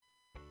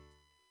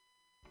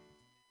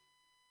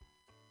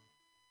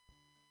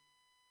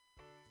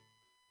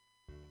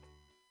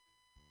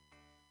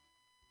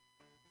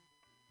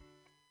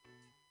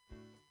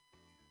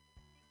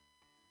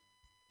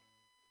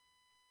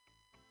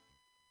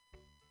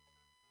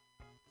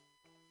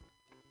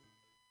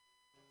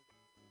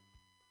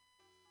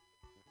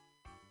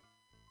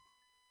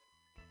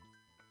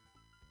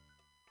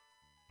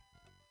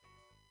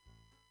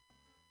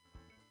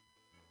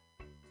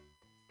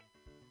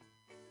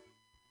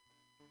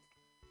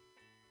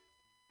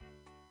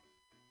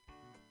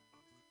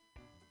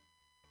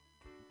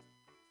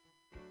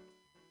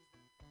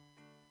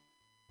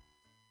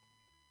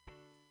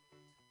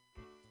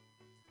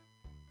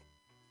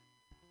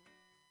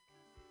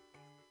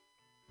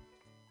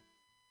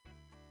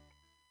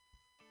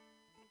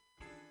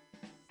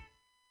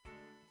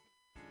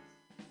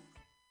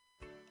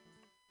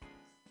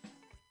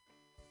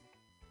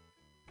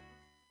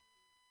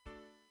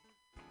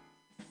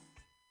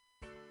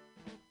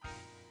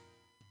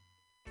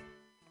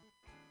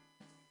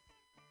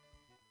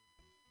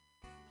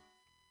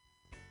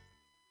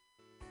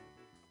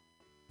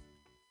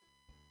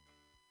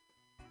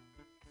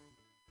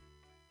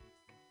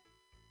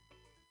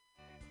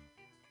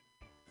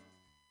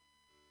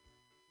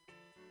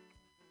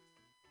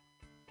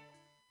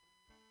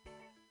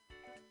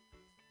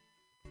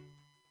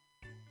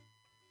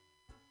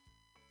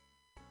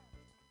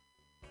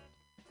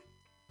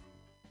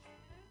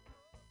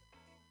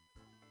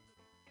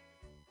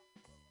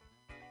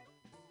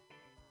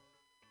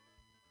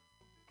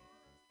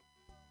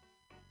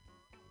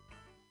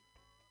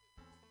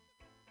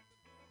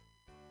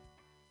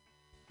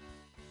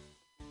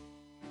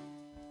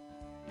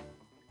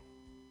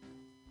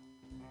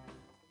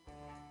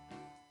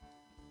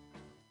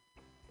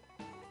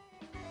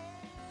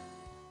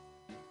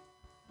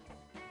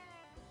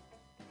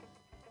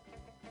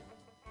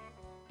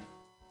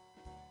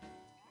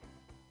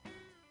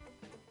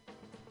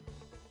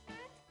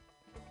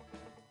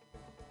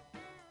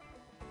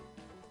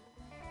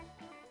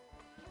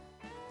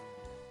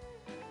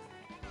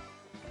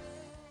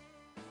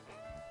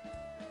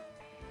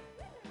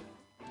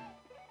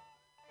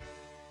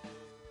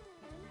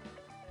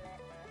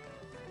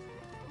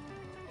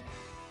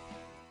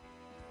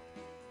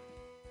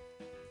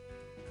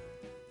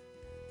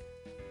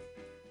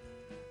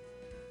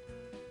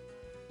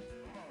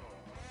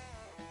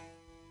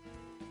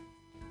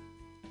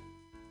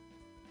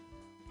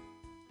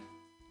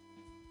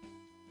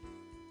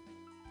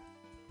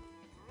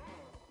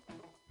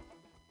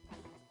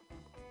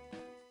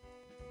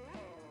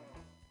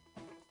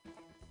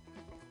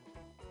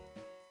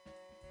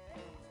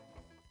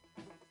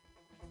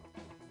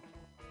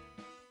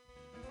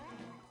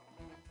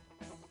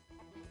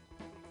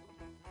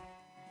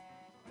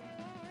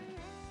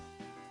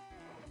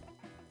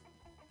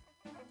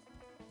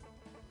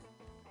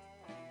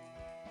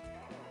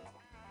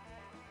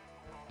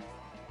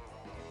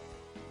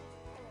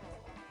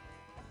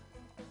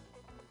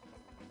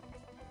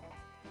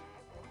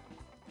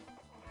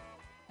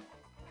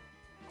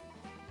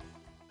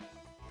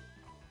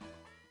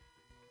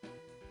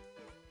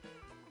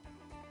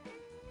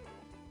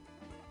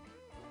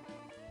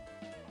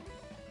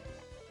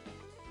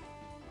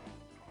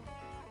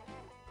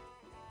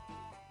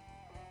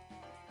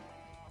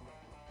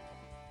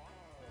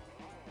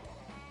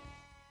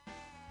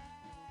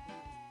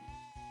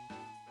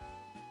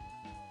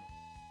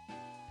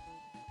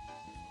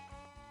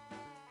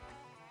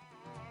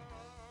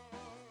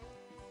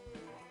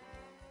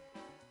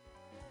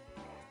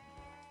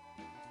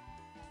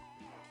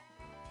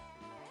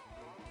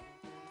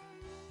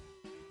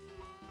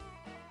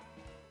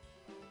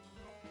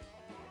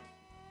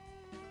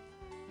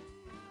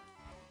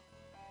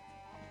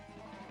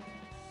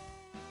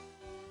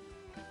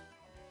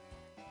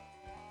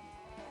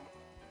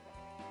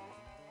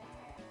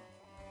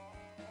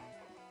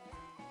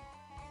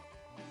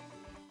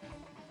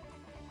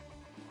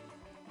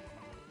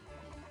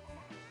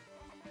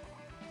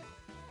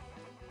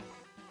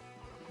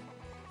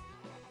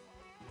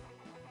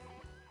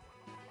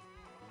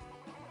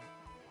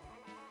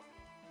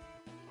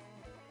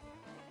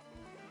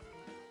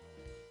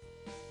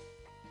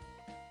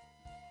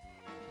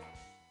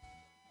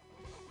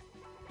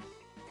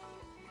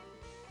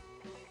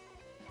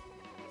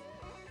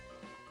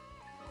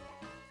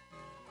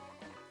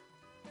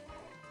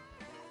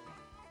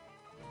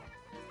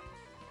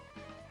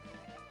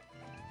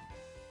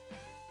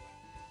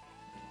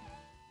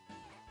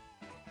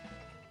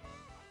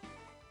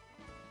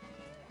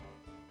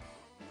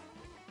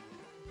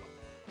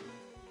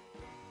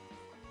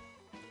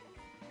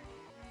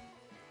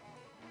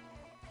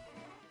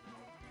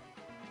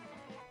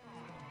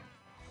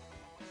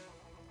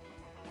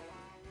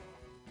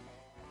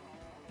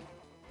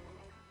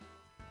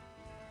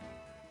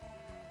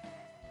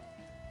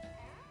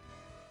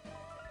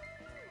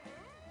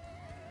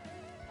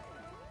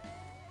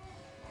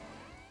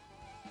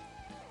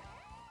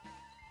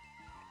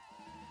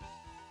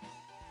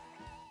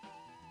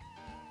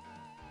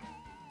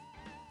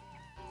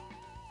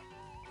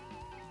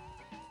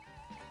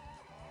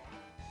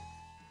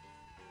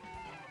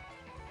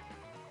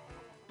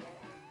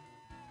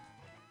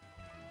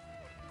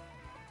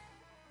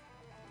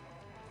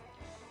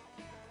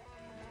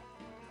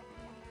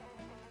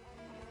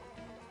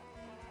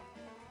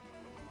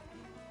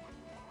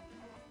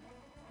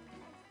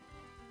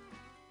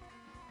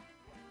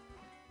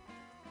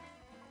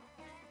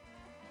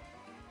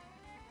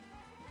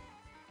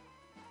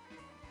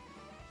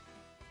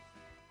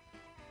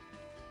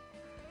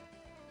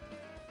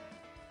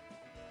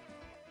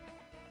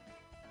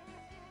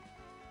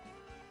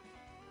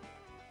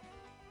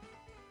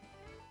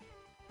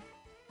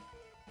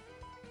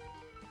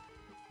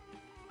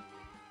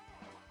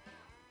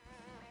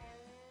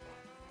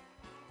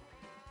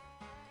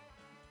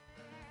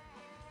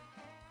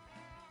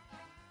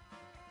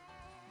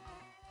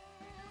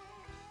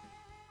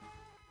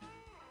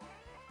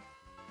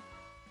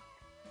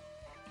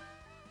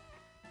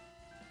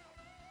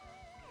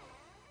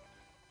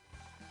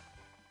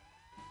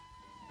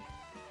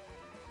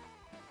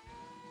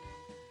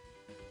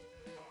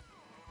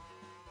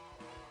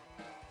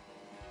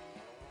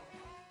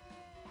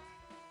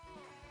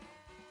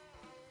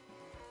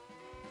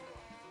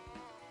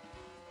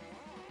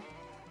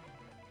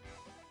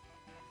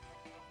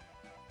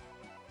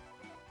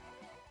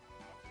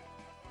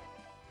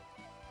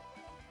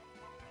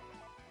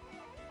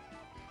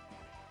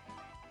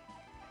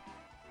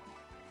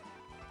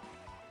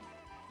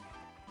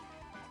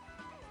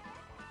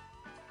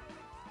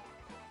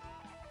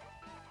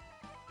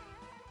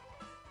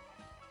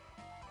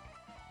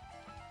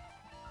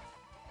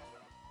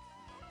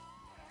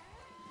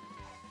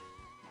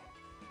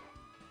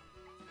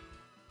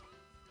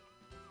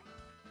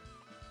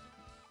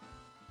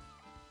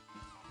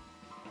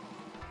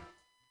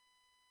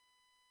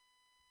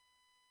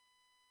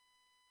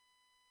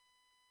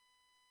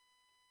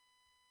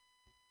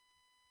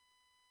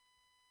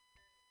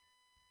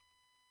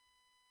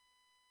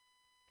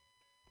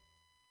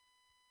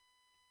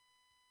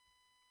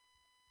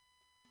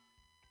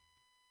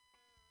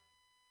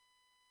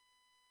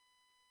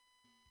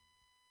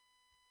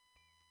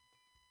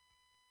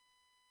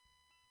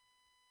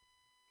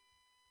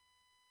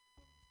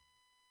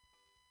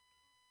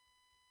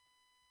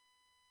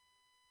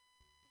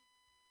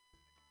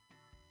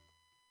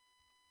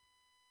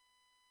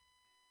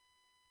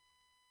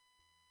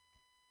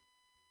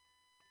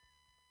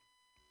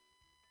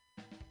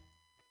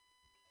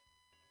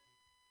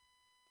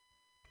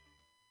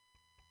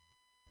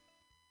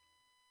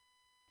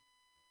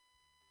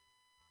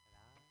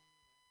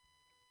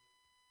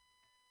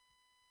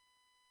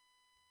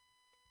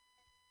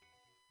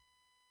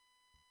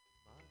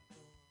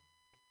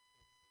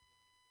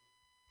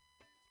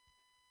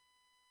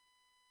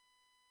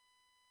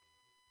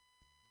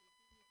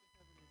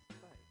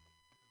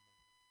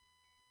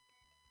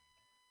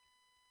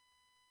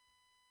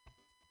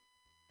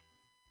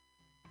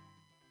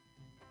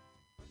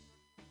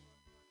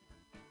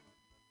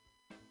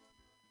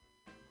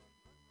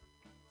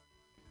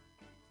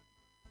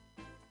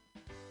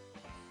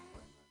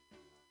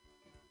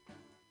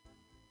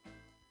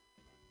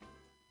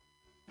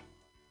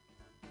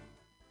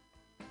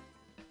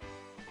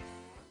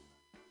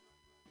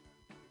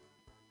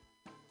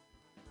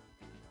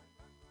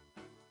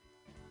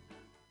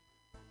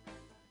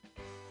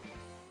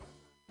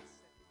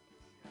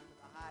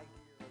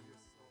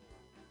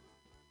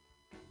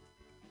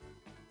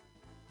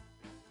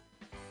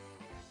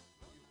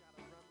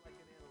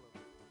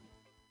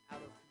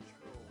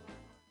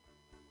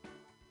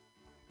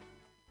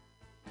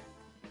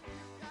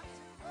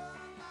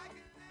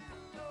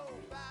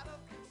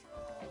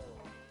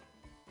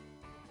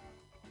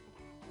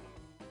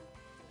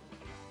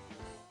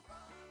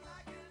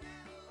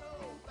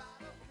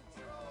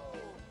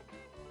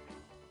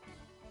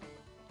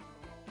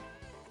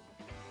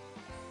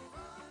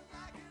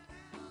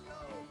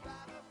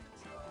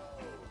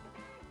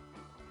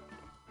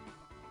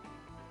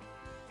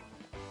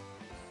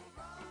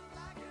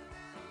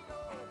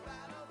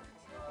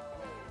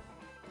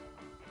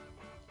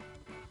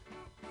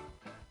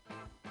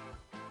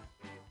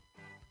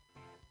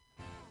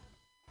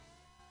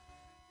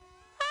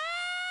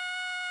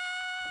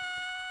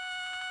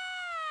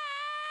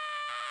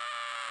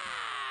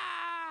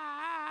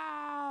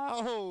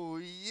Oh,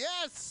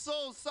 yes,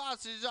 Soul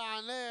Sausage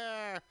on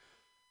there.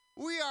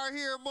 We are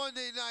here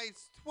Monday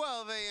nights,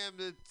 12 a.m.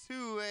 to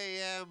 2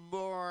 a.m.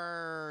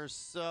 or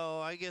so.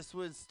 I guess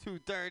it's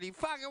 2:30.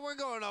 Fuck it, we're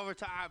going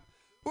overtime.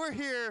 We're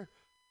here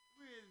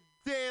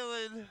with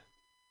Dalen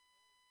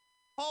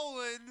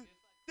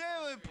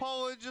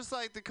Poland, just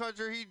like the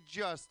country. He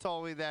just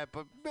told me that.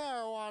 But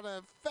marijuana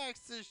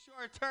affects the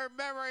short-term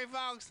memory,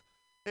 folks.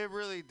 It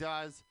really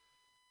does.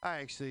 I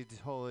actually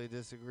totally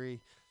disagree.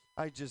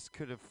 I just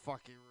couldn't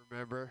fucking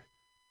remember.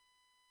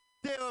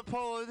 Dalen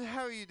Poland,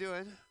 how are you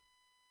doing?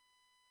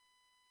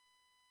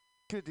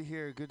 Good to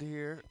hear. Good to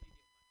hear.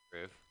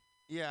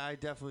 Yeah, I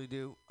definitely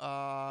do.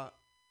 I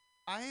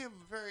am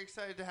very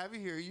excited to have you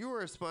here. You were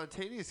a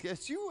spontaneous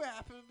guest. You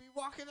happen to be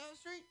walking down the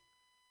street?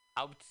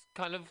 I was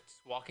kind of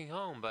just walking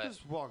home, but...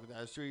 Just walking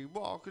down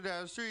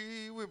the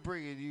street, We're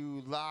bringing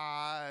you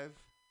live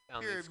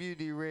here at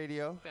Mutiny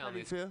Radio. How do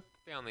you feel?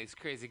 Found these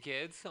crazy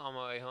kids on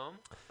my way home.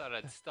 Thought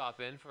I'd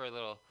stop in for a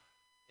little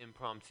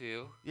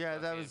impromptu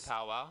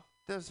powwow.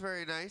 That was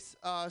very nice.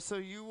 So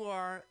you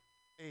are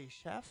a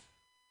chef?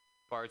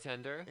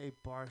 Bartender. A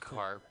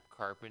bartender.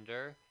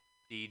 Carpenter.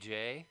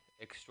 DJ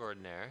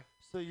extraordinaire.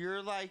 So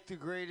you're like the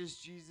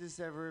greatest Jesus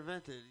ever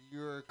invented.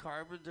 You're a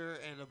carpenter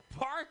and a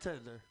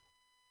bartender.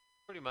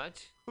 Pretty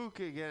much. Who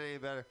could get any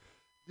better?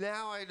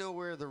 Now I know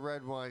where the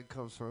red wine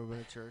comes from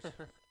at church.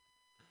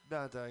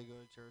 Not that I go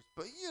to church,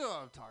 but you know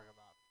what I'm talking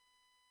about.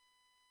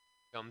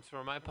 Comes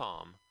from my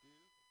palm.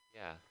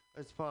 Yeah.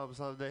 It's Palm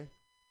Sunday.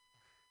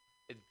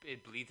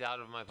 It bleeds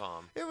out of my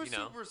palm. It was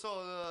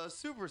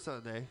Super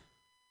Sunday.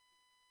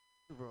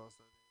 Super Bowl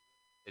Sunday.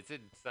 Is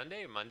it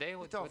Sunday or Monday?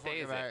 What day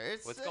is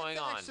it? What's going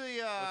on? Actually,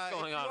 what's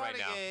going on right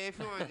now? If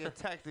you want to get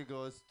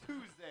technical, it's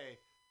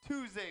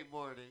Tuesday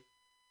morning.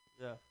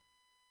 Yeah.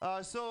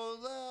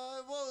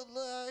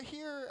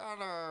 Here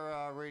on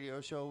our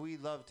radio show, we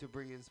love to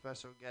bring in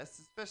special guests,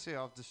 especially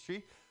off the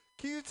street.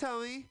 Can you tell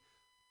me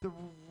the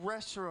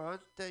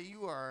restaurant that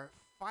you are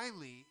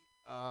finally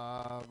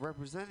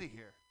representing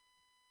here?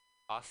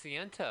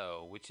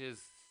 Asiento, which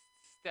is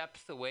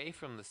steps away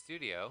from the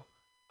studio.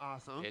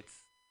 Awesome.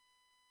 It's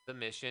the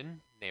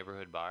Mission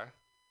neighborhood bar,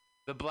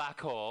 the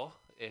Black Hole,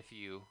 if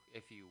you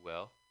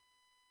will.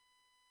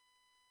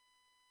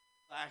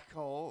 Black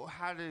Hole.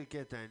 How did it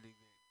get that nickname?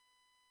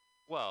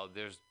 Well,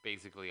 there's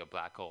basically a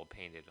black hole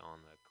painted on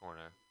the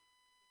corner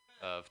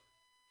of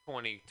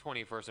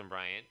 21st and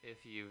Bryant.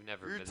 If you've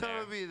never been there, you're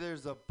telling me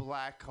there's a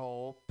black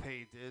hole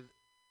painted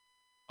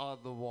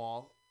on the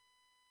wall?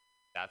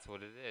 That's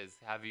what it is.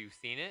 Have you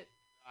seen it?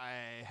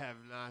 I have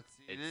not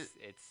seen it.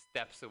 It's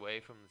steps away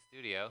from the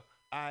studio.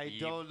 I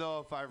don't know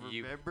if I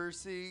remember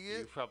seeing it.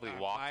 You probably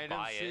walked by it. I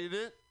might have seen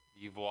it.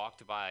 You've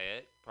walked by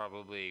it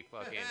probably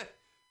fucking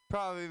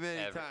probably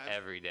many times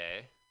every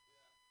day.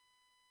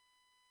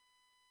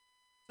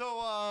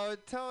 So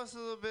tell us a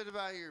little bit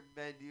about your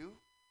menu.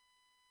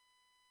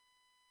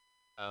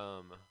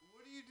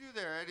 What do you do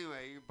there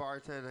anyway? You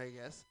bartend, I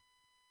guess.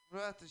 What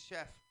about the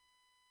chef?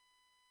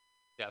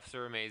 Chefs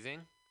are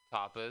amazing.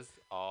 Tapas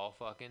all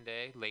fucking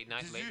day. Late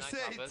night tapas. Did you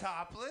say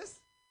topless?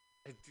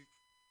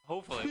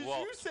 Hopefully. Did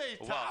you say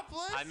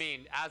topless? I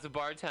mean, as a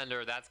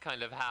bartender, that's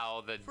kind of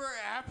how the... For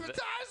appetizers?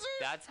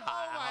 That's how...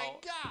 Oh, my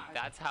God.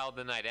 That's how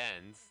the night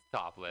ends.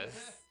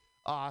 Topless.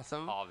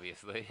 Awesome.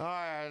 Obviously. All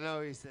right, I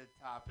know he said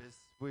tapas,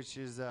 which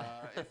is,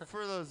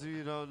 for those of you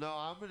who don't know,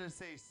 I'm going to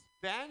say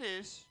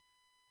Spanish,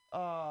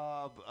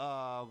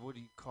 what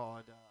do you call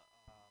it?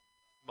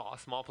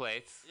 Small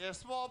plates. Yeah,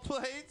 small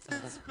plates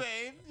in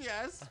Spain.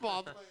 Yes,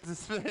 small plates in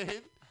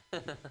Spain.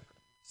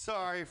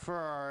 Sorry for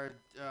our,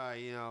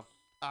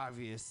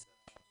 obvious,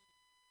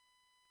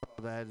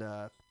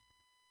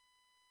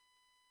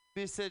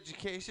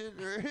 miseducation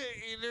or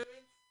ignorance.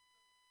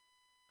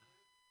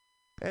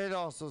 And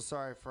also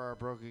sorry for our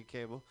broken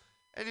cable.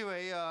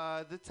 Anyway,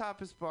 the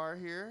tapas bar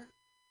here.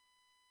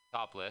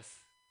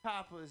 Topless.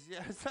 Topless,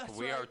 yes. That's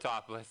we are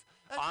topless.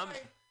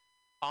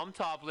 I'm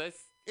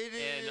topless.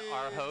 And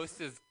our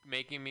host is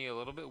making me a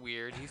little bit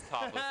weird. He's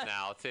topless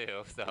now,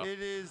 too. So it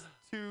is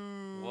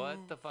 2:30.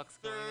 What the fuck's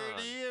going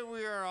on? And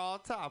we are all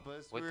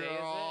topless. What day is it? We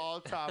are all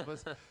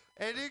topless.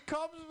 And it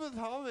comes with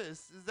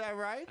hummus. Is that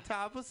right?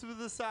 Topless with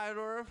a side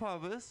order of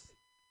hummus.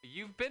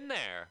 You've been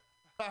there.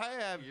 I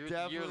have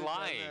definitely You're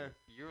lying. been there.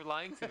 You're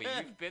lying to me.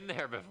 You've been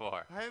there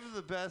before. I am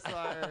the best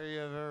liar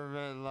you've ever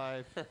met in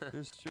life.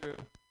 It's true.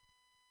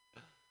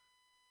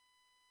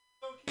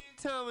 So can you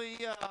tell me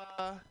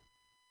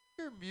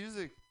your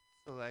music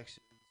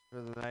selections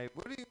for the night?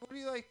 What do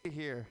you like to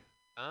hear?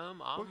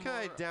 What can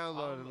I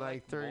download in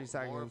like 30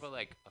 seconds? More of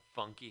a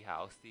funky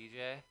house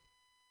DJ.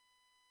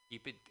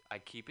 I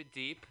keep it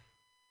deep.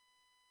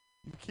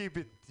 You keep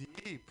it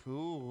deep.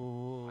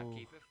 Ooh. I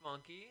keep it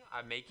funky.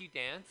 I make you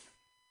dance.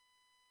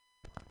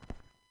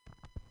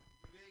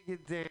 You make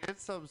it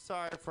dance. I'm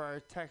sorry for our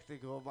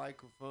technical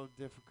microphone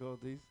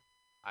difficulties.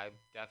 I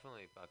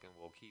definitely fucking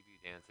will keep you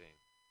dancing.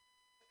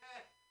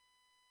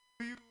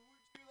 Would you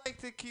like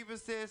to keep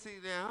us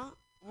dancing now?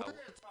 We're going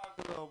to talk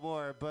a little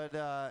more, but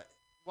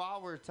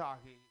while we're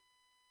talking,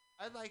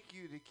 I'd like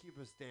you to keep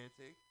us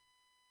dancing.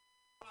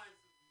 find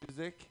some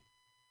music.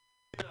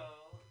 You know,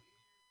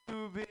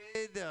 YouTube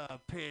it,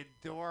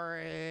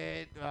 Pandora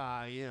it,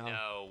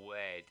 No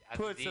way. As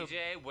put a some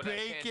DJ, would I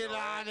bacon Pandora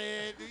on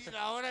it,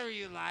 whatever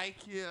you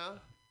like, You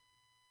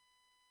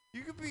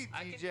could be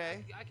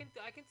DJ. I can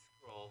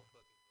scroll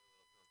fucking a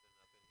little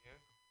something up in here.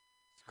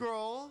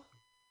 Scroll.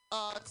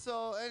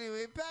 So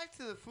anyway, back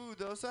to the food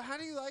though. So how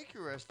do you like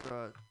your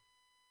restaurant?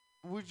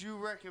 Would you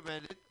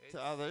recommend it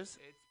to others?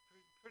 It's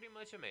pretty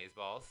much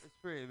amazeballs. It's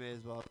pretty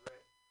amazeballs,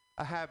 right?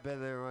 I have been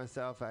there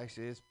myself,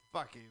 actually. It's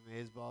fucking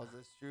amazeballs.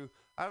 That's true.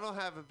 I don't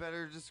have a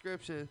better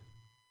description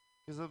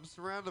because I'm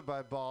surrounded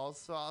by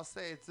balls, so I'll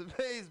say it's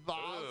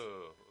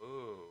amazeballs.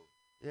 Ooh.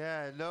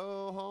 Yeah,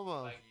 no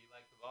homo. You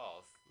like the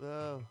balls.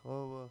 No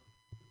homo.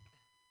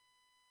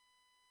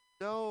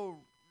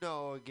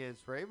 No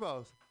against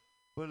rainbows,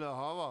 but no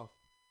homo.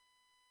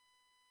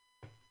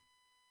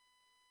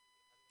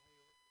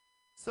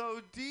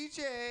 So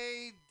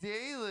DJ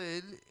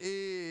Dalen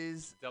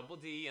is Double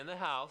D in the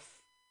house.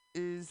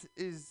 Is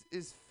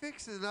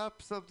fixing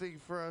up something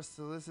for us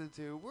to listen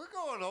to. We're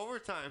going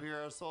overtime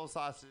here on Soul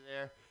Sausage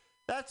Air.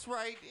 That's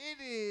right.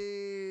 It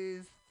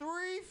is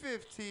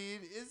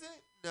 3:15. Is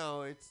it?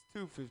 No, it's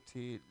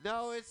 2:15.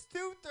 No, it's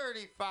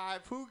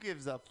 2:35. Who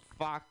gives a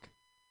fuck?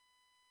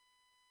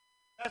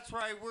 That's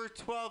right. We're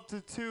 12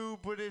 to 2,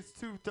 but it's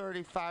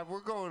 2:35.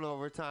 We're going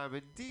overtime,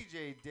 and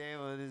DJ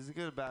Dalen is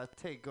gonna about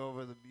take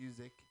over the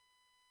music.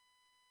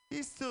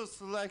 He's still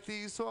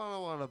selecting, so I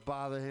don't want to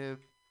bother him.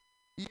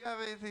 You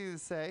have anything to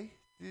say,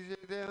 DJ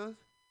Dalen?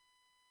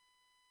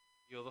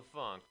 Feel the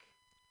funk.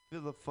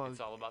 Feel the funk.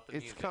 It's all about the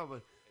music. It's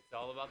coming. It's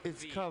all about the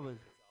It's beat. coming.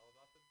 It's all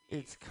about the beat.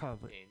 It's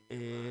coming.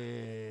 In your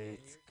mind,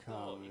 It's in your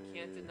soul. coming. You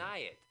can't deny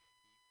it.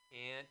 You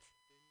can't.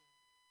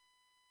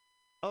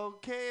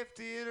 Okay, if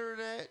the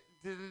internet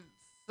didn't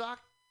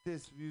suck,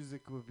 this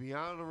music would be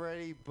on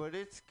already, but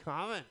it's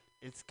coming.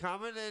 It's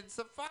coming, and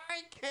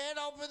Safari can't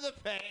open the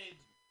page.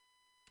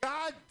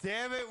 God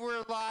damn it,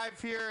 we're live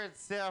here, and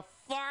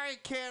Safari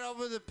can't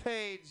open the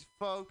page,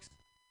 folks.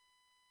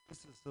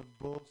 This is some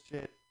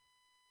bullshit.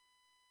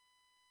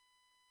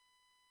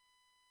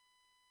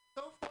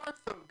 So far,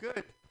 so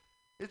good.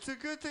 It's a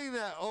good thing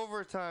that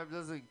overtime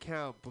doesn't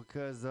count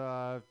because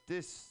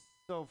this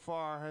so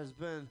far has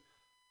been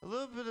a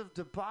little bit of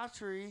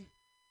debauchery.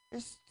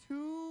 It's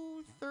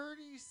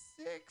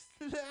 2:36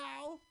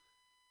 now.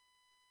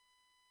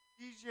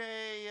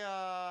 DJ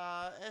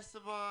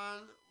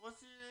Esteban,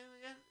 what's your name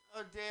again?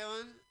 Oh,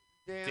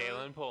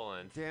 Dalen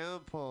Poland.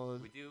 Dalen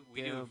Poland. We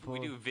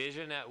do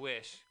Vision at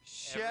Wish.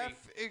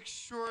 Chef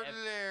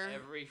extraordinaire.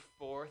 Every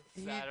fourth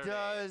Saturday. He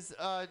does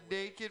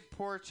naked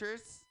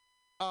portraits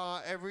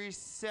every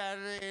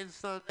Saturday and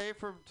Sunday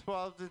from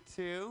 12 to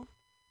 2.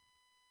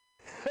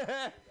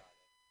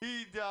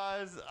 He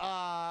does,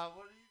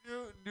 what do you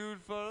do?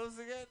 Nude photos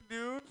again?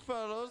 Nude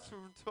photos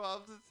from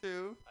 12 to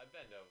 2. I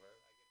bend over.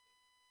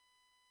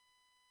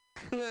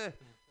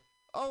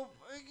 Oh,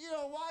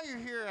 while you're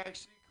here,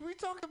 actually, can we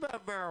talk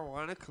about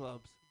marijuana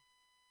clubs?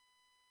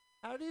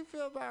 How do you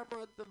feel about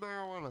the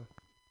marijuana?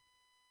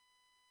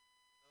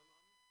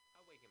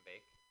 I wake and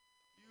bake.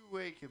 You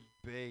wake and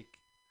bake.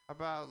 How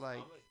about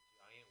like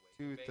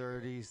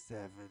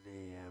 2:37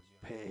 a.m.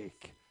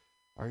 bake?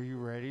 Are you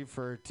ready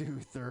for a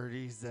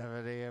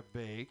 2:37 a.m.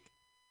 bake?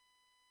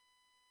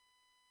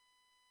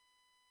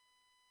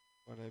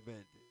 What I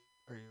meant,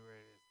 are you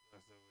ready to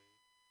smoke some weed?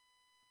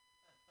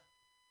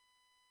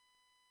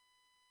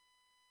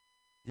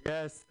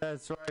 Yes,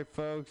 that's right,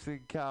 folks. In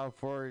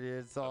California,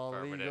 it's all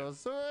legal,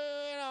 so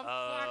we don't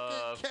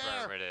fucking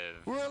care.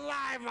 We're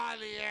live on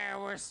the air.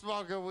 We're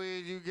smoking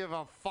weed. You give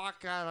a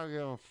fuck. I don't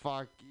give a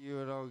fuck.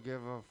 You don't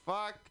give a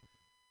fuck.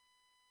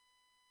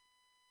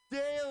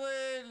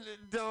 Dalen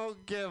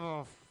don't give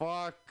a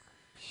fuck.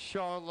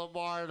 Sean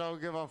Lamar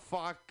don't give a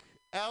fuck.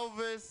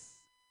 Elvis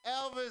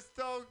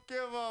don't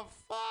give a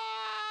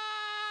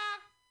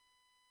fuck.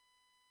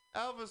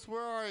 Elvis,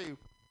 where are you?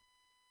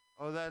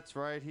 Oh, that's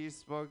right. He's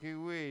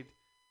smoking weed.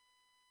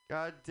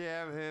 God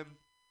damn him.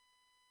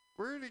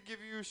 We're going to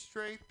give you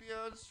strength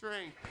beyond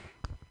strength.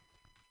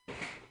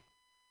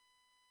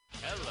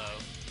 Hello.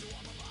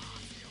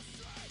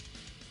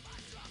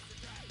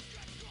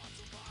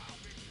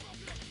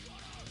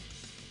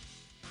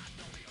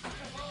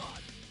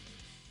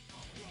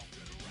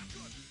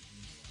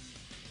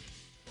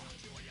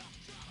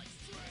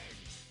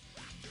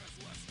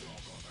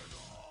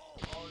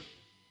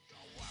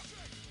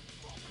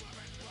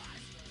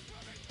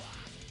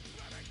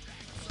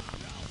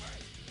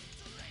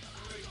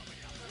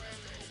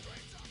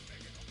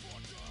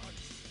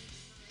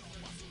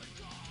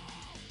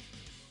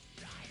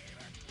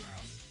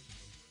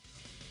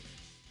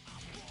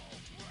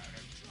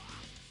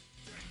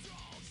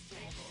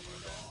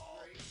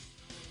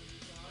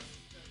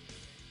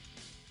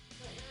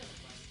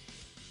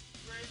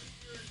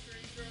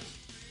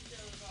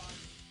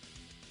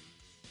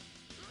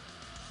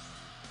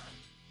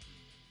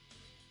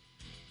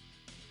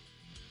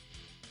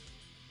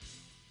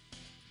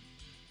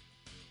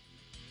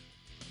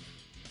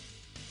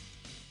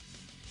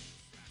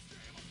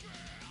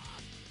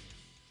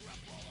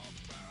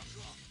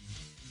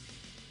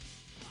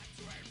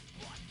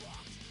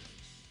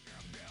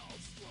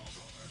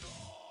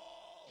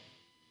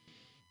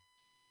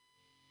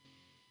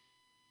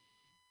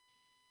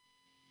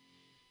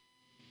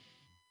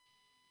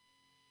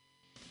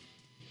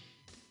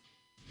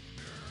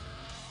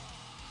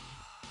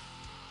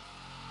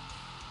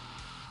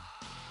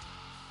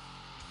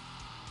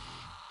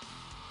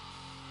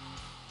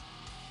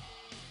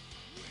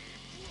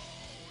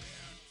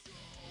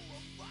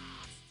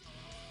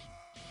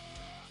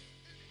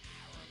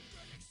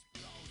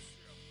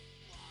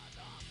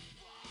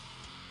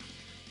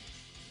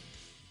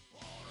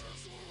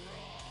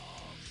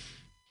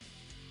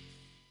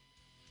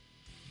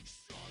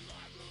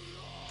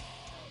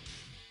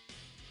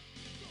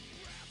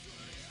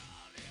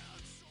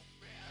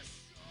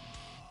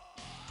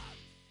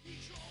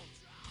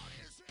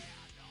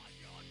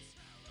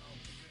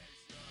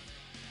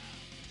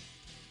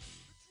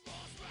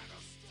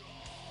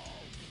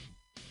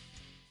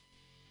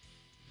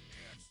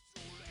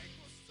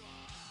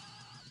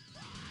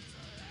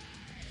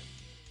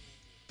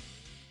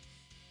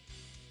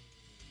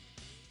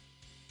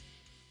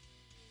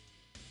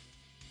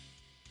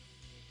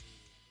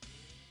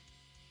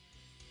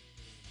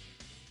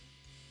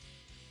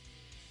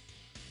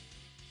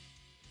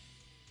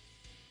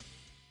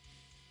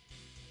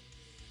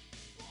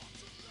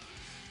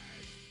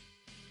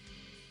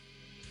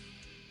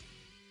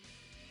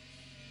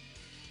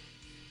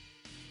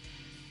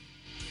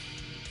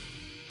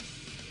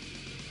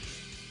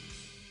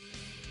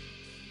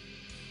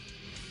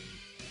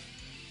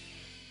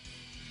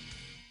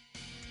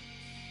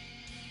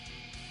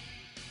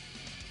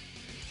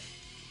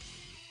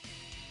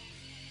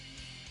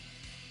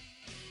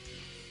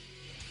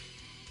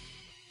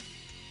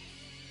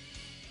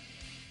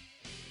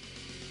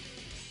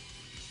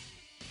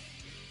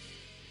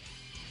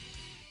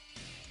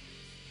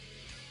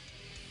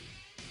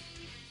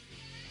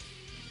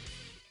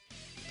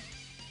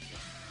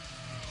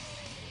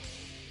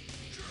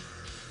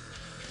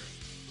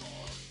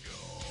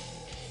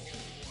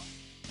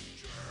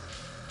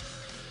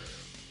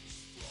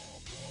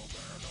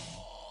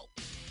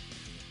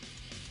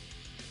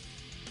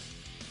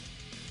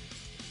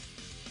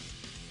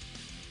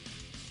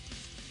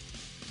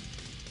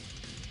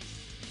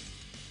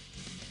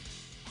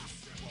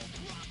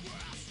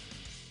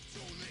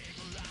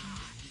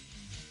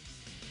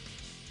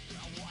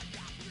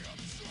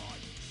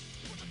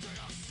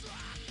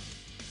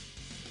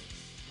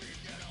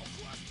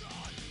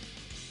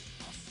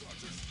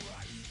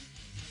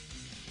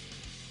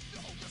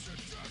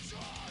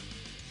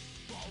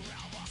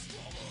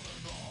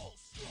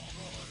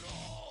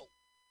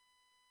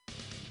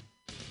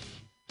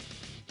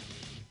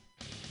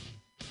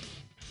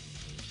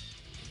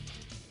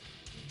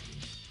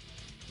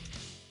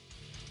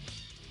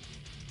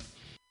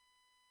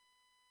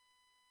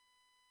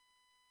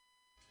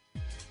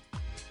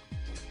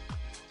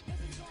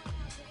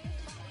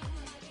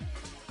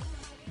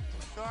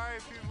 Sorry,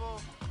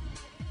 people.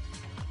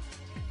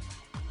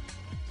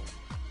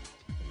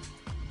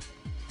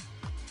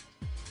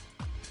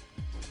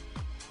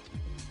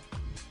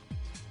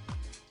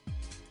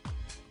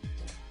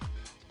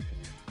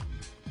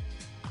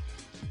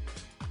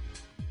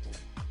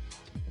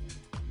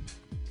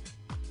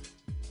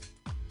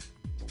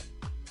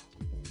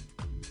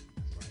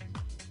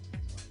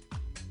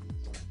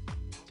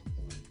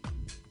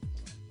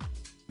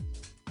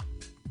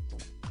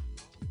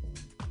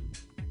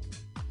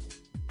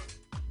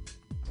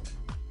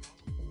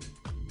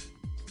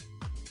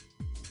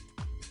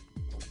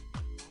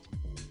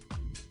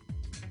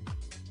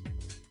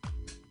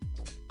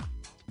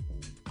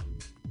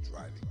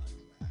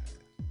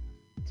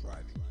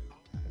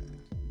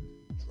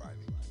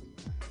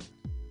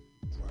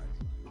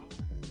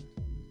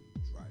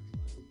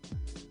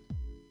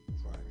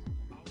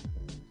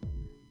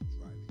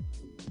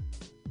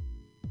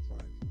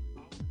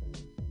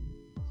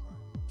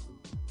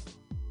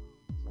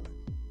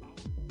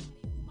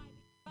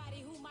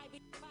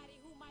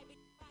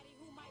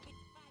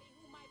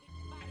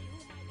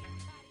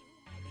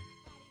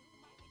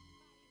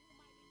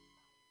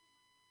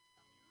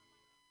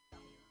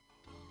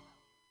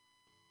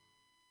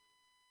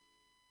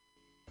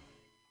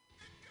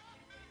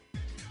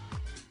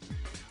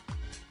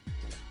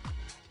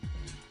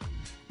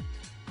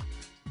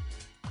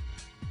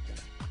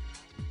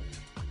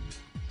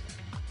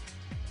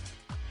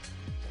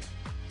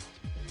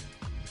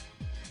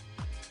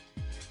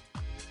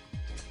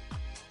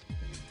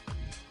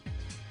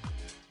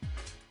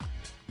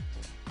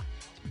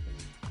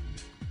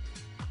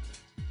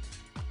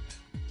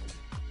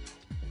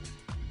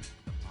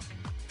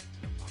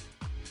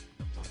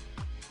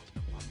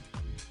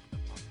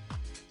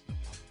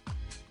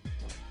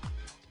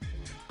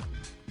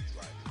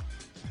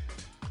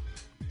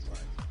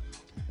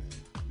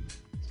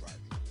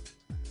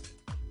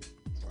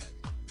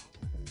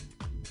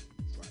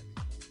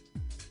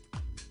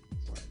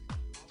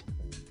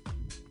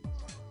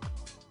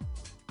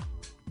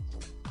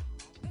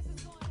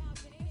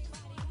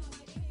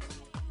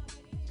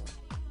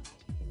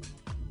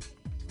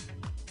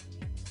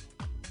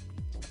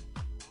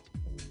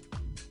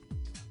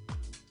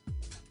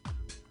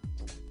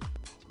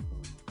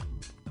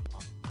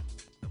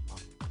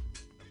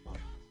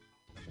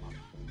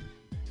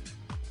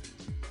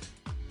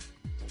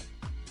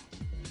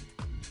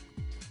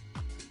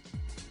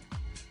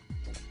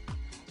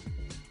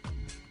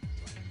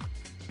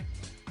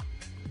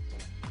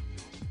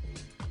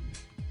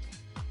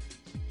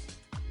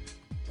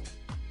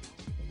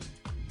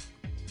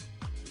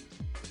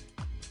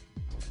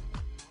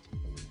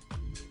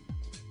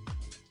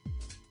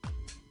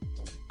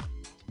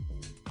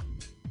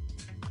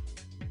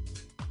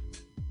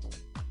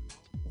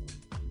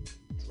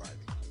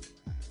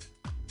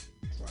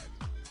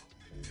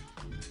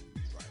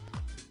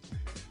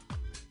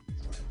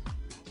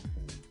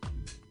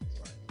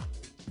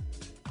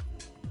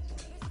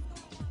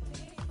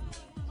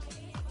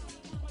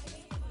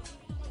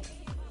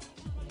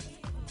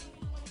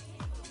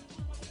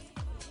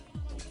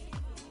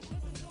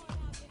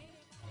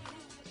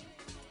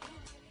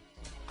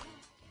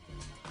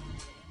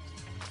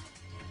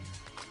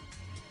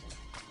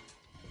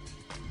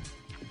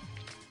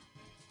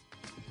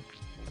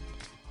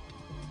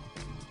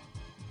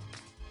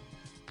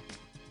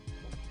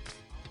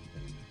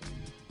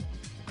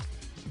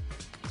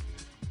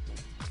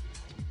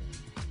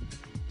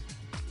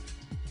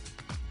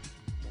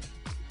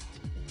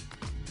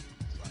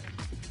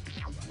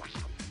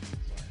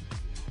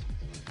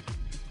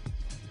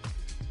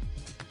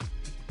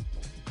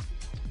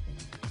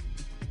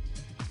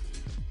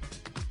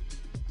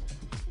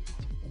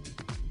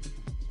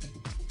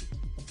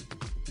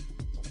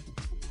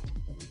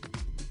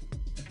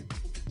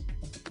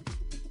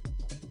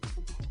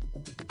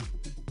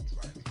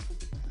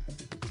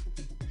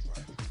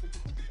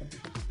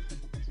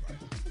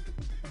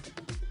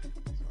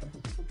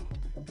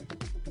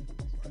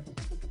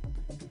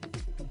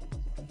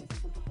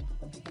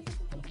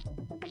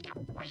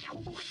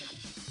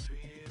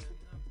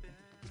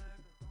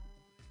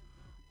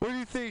 What do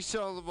you think,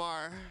 Sean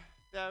Lamar?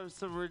 That was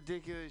some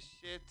ridiculous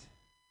shit.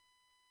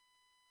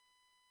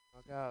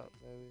 Knock out,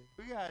 baby.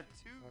 We got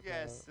two Knock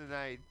guests out.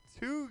 tonight.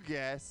 Two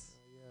guests.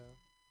 Yeah.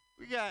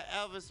 We got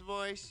Elvis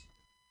Moist.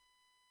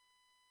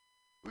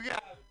 We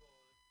got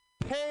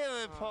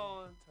Palin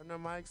Poland. Turn the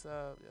mics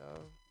up,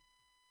 yo.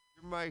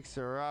 Your mics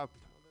are up.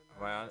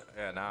 Am I on?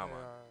 Yeah, now I'm They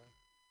on. are.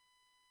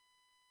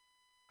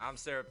 I'm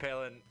Sarah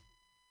Palin.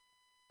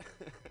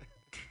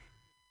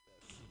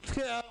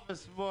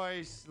 Elvis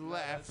Moist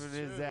laughing that's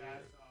his true. ass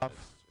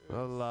off.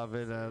 I love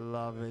it. I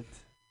love it.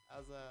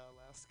 How's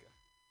Alaska?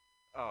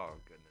 Oh,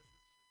 goodness.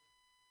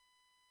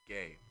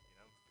 Gay,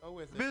 Go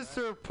with it. man.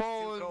 Mr.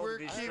 Poland, cold we're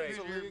to be keeping straight.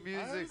 your I heard it's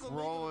music illegal to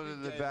rolling be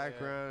in the gay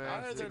background. there. I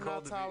heard It's they're too not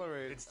cold to be-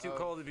 tolerated. It's too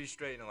cold to be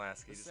straight in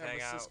Alaska. You The just San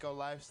hang out, Francisco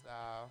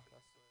lifestyle.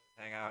 That's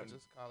what hang I out, and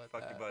just call it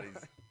fuck that. your buddies.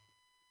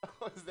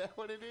 Oh, is that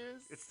what it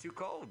is? It's too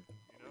cold,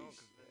 you know?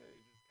 'Cause then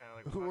you just kind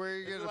of like, Where are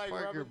you Is it gonna like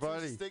fuck your rubbing two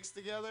buddy? sticks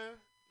together?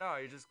 No,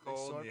 you're just Like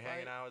cold sword and you're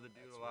hanging fight? out with the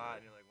dude That's a lot, weird.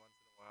 and you're like, once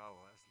in a while,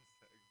 well,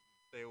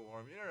 stay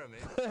warm. You know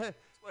what I mean?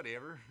 It's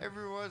whatever.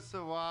 Every once in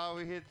a while,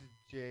 we hit the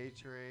J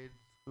train.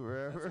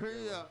 Wherever, That's a good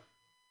you know. one.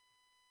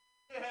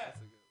 That's a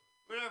good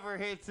one. Whatever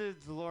hits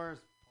it,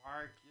 Dolores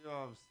Park. You know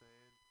what I'm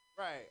saying?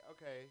 Right.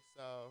 Okay.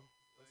 So.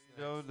 what's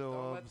You don't next? know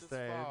Don't what let I'm this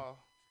saying. fall.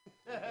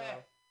 There you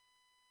go.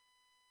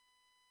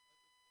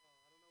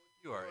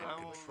 You are I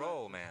in won't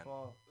control, let this man.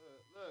 fall.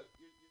 Look,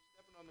 you're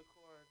stepping on the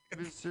cord.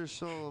 Mr.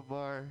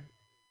 Sholomar,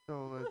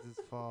 don't let this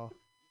fall.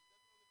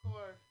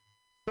 Cord.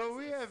 So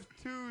we have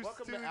two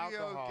Welcome to studio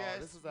alcohol.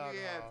 guests. This is We have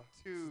alcohol.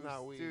 This two is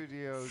not weed.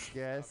 studio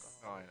guests.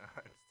 Oh, I know.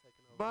 It's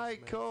taking over My this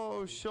man's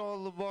co-host city.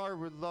 Sean Lamar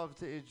would love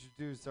to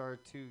introduce our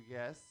two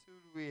guests. Who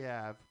do we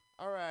have?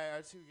 All right,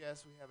 our two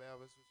guests. We have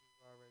Elvis, which is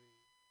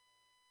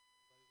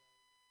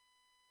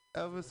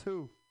already. Elvis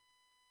who?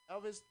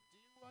 Elvis, do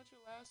you want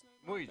your last name?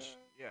 out Muich.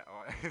 there? Yeah.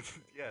 Oh,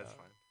 yeah, it's Uh,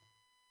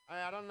 fine.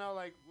 I don't know.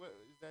 Like, what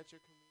is that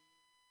your comedian?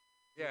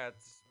 Yeah,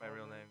 it's my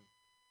real name.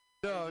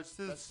 No, I it's just-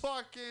 this that's-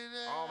 fucking.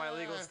 All my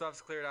legal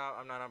stuff's cleared out.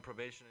 I'm not on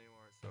probation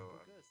anymore, so.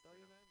 Well, good. Throw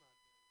your name out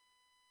there.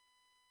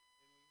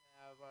 And we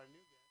have our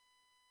new guest.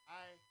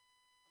 I'm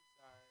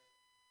sorry.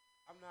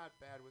 I'm not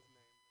bad with names.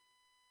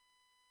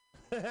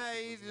 He people's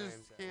names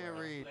just that can't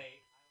well. read.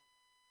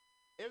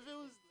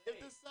 If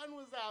the sun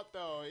was out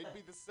though, it'd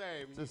be the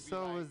same. The You'd be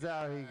sun like, was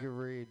out, he could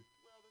read.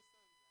 Well,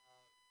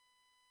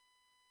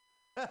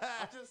 the sun's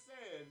out. I'm just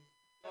saying.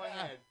 Go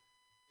ahead.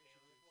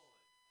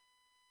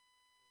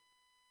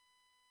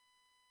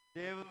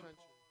 Damn,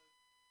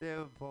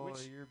 Country. Paul,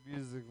 Which- your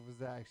music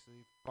was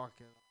actually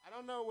fucking. I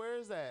don't know where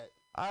is that.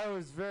 I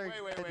was very Wait,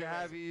 glad to wait.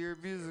 have you. Your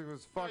music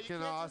was No, you fucking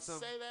can't awesome.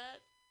 Just say that.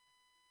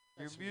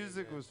 Your That's weird,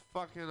 music man. was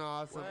fucking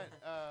awesome.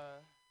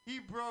 What? He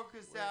broke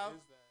us Where out. is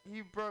that?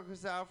 He broke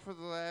us out for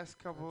the last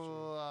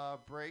couple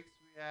breaks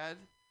we had.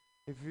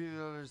 If you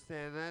didn't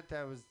understand that,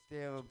 that was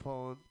Dalen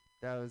Poland.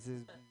 That was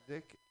his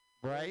music,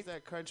 Where's right?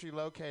 that country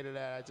located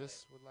at? I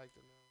just would like to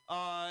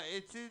know.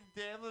 It's in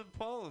Dalen,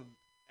 Poland,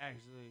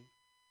 actually.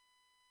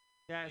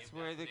 That's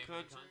where the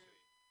country.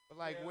 But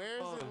like, Yeah, where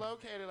is it Poland.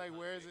 located? Like,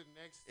 where is it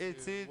next to?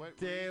 It's in what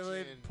Dalen,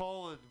 region?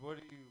 Poland. What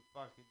are you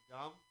fucking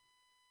dumb?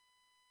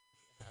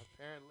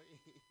 Apparently.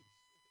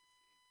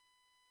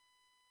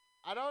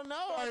 I don't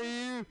know. Are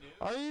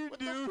you What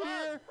the new fuck?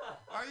 here?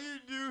 Are you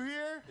new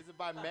here? Is it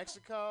by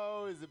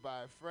Mexico? Is it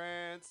by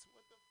France?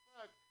 What the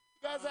fuck?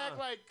 You guys act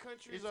like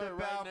countries It's are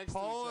right about next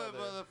Poland, to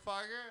each other.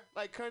 motherfucker.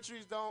 Like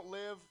countries don't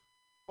live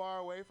far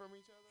away from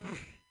each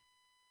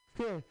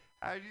other.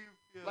 How do you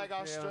feel? Like Dale?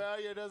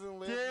 Australia doesn't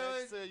live Dylan,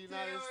 next to the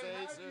United Dylan,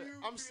 States. how do you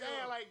I'm feel?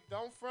 saying like,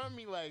 don't front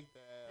me like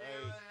that.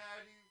 Dylan, Like, how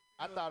do you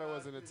I feel thought it about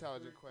was an this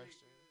intelligent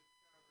question.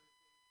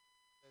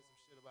 ridiculous Say some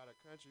shit about a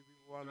country,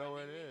 people want to know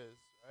where it is,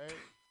 right?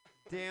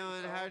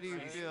 Dalen, how do you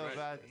He's feel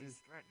about He's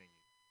this? threatening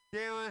you.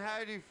 Dalen,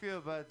 how do you feel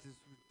about this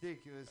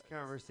ridiculous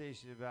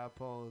conversation about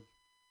Poland?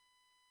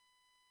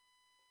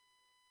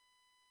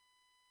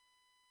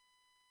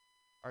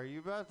 Are you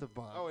about to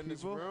bomb Oh, in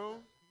this people? room?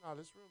 No,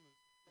 this room is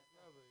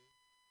lovely.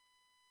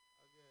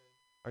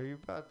 Okay. Are you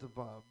about to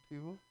bomb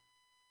people?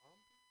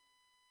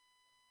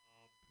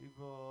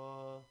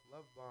 People.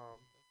 Love bomb.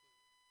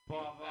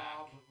 Bomb,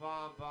 bomb,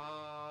 bomb,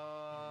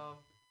 bomb.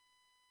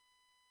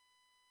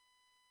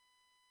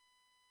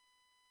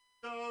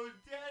 So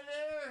dead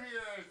air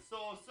here,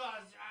 soul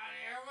sausage out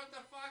here. What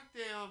the fuck,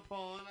 Dalen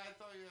Poland? I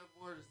thought you had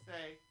more to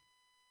say.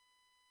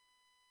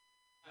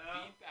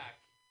 Feedback.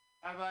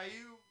 How about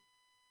you,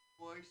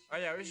 boy? Oh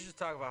yeah, we should just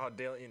talk about how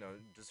Dalen,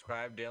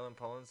 describe Dalen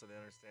Poland so they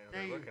understand what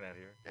Thank they're you. looking at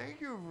here.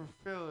 Thank you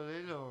for filling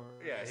in over.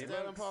 Yeah, he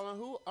Stellan looks- Poland,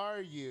 who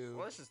are you?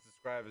 Well, let's just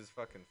describe his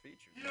fucking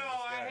features. You man. know,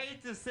 This I guy-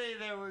 hate to say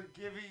that we're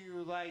giving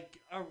you like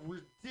a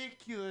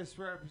ridiculous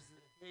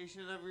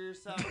representation of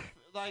yourself.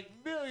 Like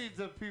millions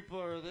of people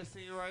are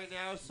listening right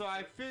now, so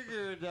I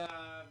figured,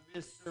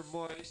 Mr.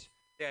 Moish,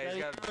 Yeah, that he's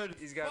you got would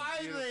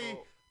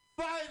beautiful.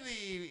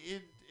 finally,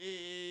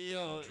 you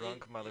know,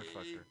 Drunk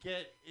motherfucker.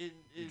 Get in,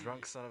 You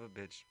drunk son of a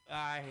bitch.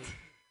 I.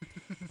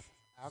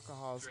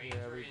 Alcohol's here, Stranger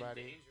in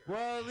everybody. danger.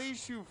 Well, at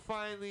least you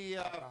finally,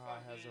 Alcohol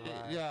has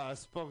arrived. yeah,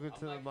 spoken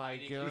to the I'm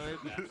like mic. hiding You know? in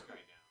the desk right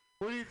now.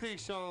 What do you think,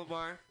 Sean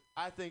Lamar?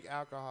 I think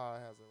alcohol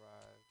has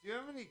arrived. Do you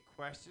have any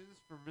questions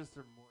for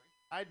Mr. Moy?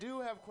 I do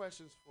have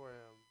questions for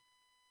him.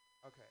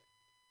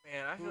 Okay.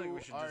 Man, I feel like Who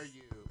we should are just.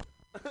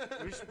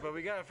 you? But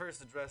we gotta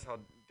first address how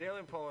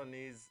Dalen Poland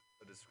needs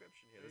a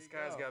description here. There This you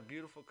guy's go. got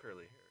beautiful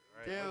curly hair.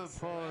 Right? Dalen Looks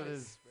Poland nice,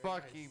 is very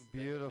fucking nice.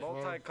 beautiful.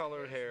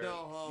 multicolored hair. No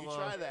homo. You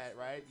try that,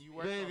 right? You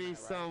work on Maybe that, right?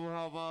 some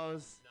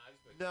homos. No, I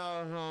just wake No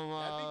up-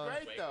 homos. That'd be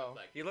great, wake though. up,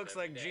 like, He looks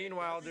every like day. Gene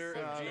Wilder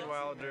so if Gene nice.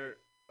 Wilder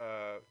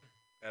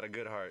had a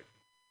good heart.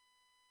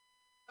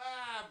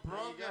 Ah,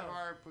 broken go.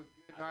 heart, but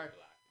good I heart. look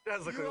black. He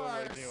does look You a little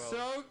are like Gene Wilder.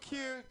 so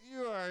cute.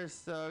 You are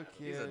so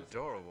He's cute.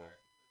 adorable.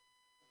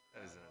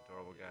 That is an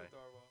adorable guy.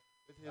 Adorable.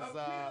 With his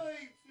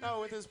Appealing to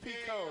no, with the his pea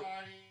gay coat.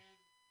 audience.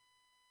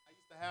 I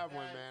used to have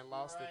one, man. That's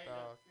Lost it right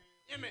though. up to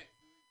Damn it.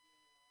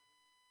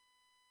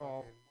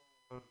 Oh,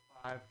 Fucking-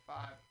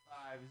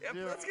 555.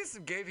 Yeah, let's get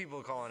some gay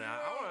people calling out.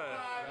 I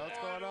wanna. What's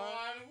going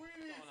on? We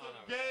need What's going some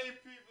on over gay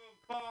people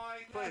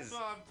plays. That's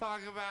what I'm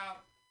talking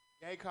about.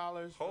 Gay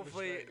callers. for the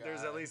Hopefully, straight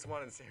there's guy. at least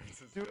one in San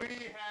Francisco. Do we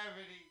have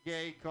any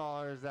gay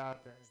callers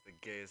out there? It's the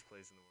gayest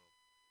place in the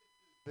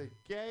world.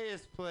 The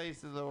gayest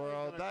place in the What are you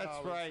world. gonna That's call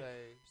and right.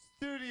 say?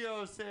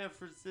 Studio San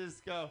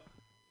Francisco,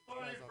 Guys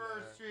on 21st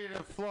there. Street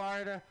in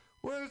Florida.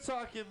 We're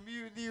talking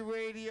Mutiny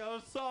Radio,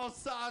 Soul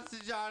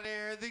Sausage on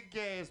air, the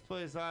gayest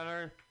place on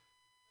earth.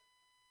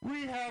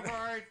 We have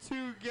our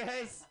two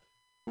guests.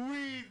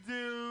 We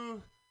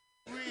do.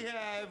 We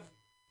have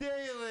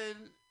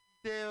Dalen.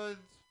 Dalen's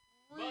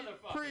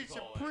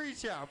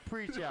preach out.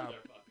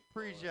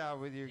 Preach out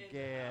with your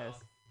gay ass.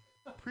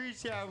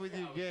 Preach out with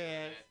your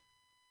gay ass.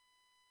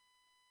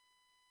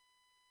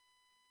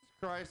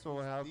 Christ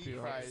will help The you.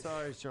 I'm Christ.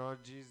 sorry, Sean.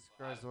 Jesus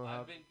Christ will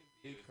help.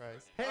 Be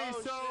Christ. Hey, Oh, so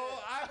shit.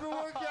 I've been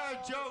working on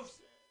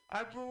jokes.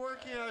 I've been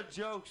working on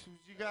jokes. Would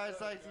you guys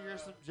like to hear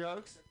some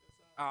jokes?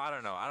 Oh, I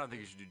don't know. I don't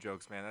think you should do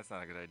jokes, man. That's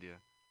not a good idea.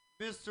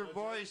 Mr.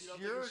 Boyce, You don't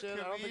think you're you a should?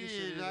 I don't think you should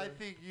comedian. I either.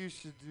 think you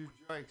should do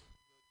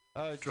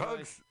jokes.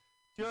 Drugs?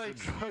 Joyce,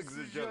 Drugs you or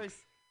should jokes? Joyce.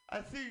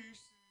 I think you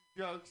should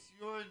do jokes.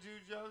 You want to do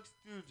jokes?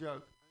 Do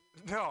jokes.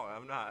 No,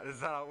 I'm not.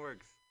 That's not how it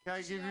works. Can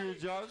I give you a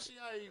joke?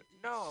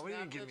 No, what do you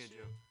mean give me a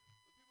joke? When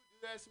people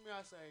do that to me,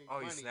 I say, Oh,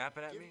 you money.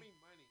 snapping at Give me? me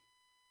money.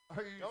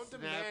 Are you Don't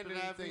demand snapping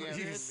at anything me? at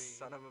You me.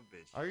 son of a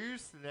bitch. Are you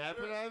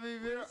snapping at me,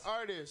 We're Vince?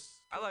 artists.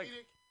 I like-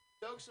 Comedic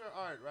jokes are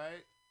art, right?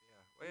 Yeah.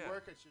 Well, You yeah.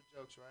 work at your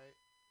jokes, right?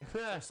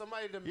 If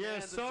somebody Yeah,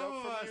 demands a some joke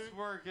of from us you,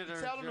 work at you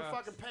our tell them to jokes.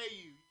 fucking pay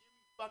you. You give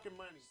me fucking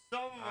money.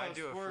 Some of I us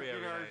do it work free at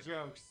every our night.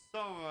 jokes.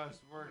 Some of us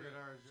work at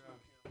our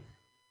jokes.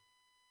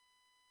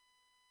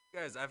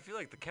 Guys, I feel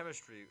like the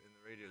chemistry in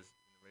the radio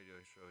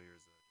show here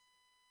is.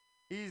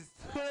 He's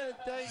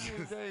thank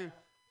you.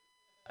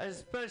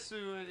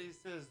 Especially when he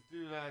says,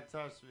 "Do not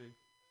touch me."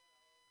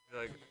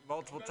 Like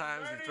multiple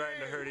times we threatened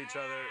to hurt each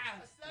other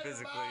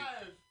physically.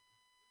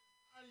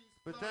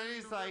 But then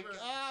he's like,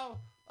 "Oh,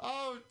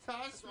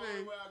 touch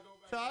me,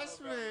 touch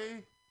me."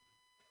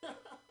 They'll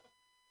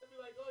be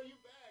like, oh, you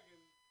back.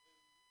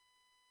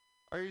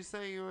 Are you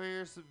saying you want to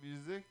hear some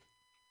music?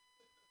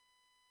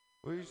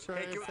 What are you Hey,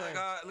 trying to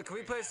say? can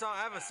we play a song?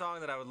 I have a song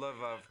that I would love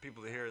for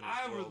people to hear in this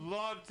I world. would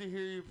love to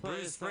hear you play.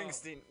 Bruce a song.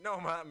 Springsteen. No,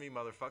 not me,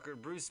 motherfucker.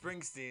 Bruce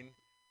Springsteen.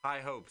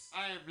 High Hopes.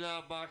 I am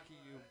not mocking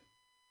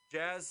you.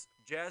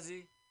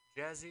 Jazzy,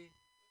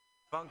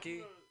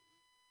 funky.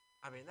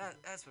 I mean,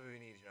 that's what we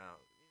need now.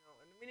 You know,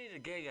 and we need a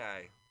gay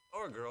guy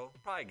or a girl,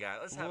 probably a guy.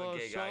 Let's have Well, a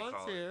gay guy Sean's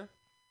call. here.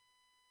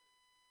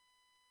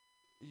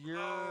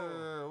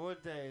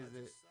 What day is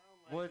it?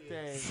 What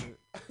day is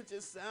it?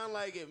 Just sound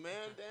like it, man.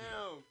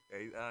 Damn.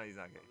 Yeah, he's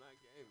not gay. I'm not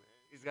gay,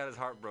 man. He's got his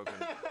heart broken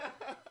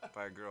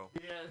by a girl.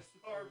 Yes,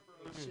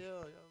 heartbroken. Chill,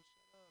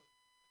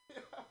 yo.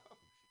 Shut up.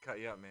 She cut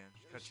you up, man.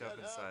 She cut you up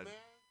Shut inside. man.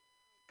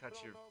 Cut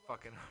don't your know about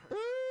fucking heart.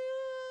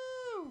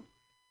 Woo!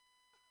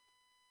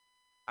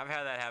 I've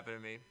had that happen to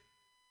me.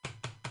 Shut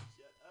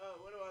up.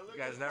 What do I look You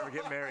guys at? never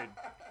get married.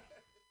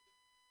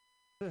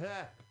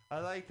 I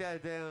like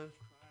that, Dalen.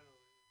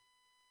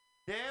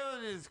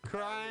 Dalen is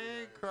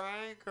crying.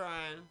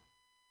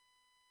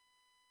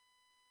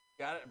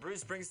 Got it.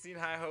 Bruce Springsteen,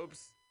 High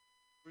Hopes.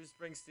 Bruce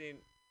Springsteen.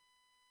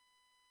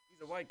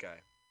 He's a white guy.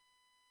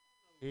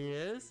 He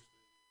is?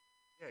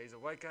 Yeah, he's a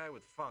white guy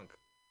with funk.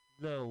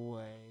 No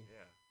way.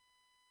 Yeah.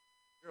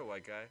 You're a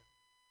white guy.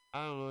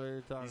 I don't know what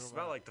you're talking You about.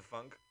 smell like the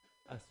funk.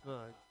 I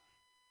smell it.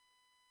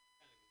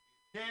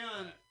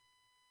 Dalen,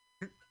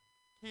 can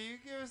you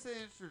give us an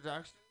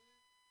introduction?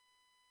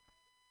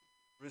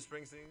 Bruce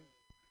Springsteen.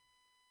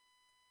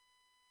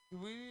 Do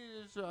we need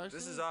an introduction?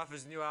 This is off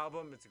his new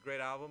album. It's a great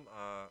album.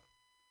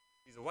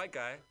 He's a white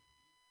guy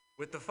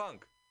with the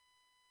funk.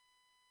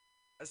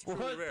 That's truly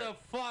What rare. the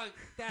fuck?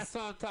 That's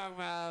what I'm talking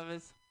about,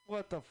 Elvis.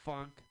 What the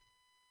funk?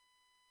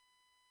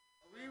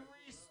 Are we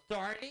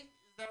restarting?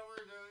 Is that what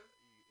we're doing?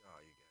 Oh,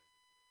 you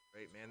guys.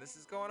 Great, man. This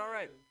is going all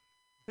right.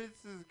 This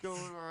is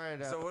going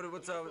alright. So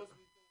what's up?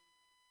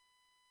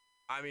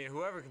 I mean,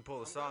 whoever can pull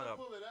the song up.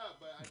 Pull it up,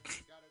 but I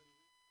just gotta do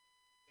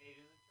Fade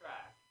in the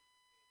track.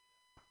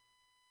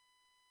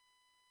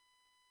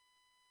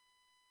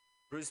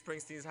 Bruce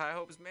Springsteen's High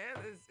Hopes,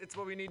 man. It's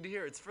what we need to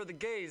hear. It's for the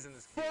gays in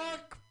this community.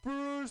 Fuck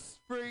Bruce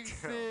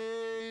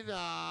Springsteen.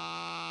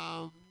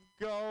 I'm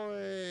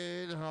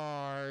going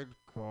hardcore.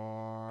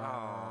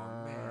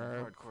 Oh,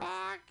 man. Hardcore.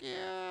 Fuck you.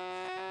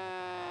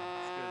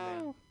 It's good,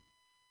 man.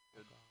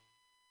 Good.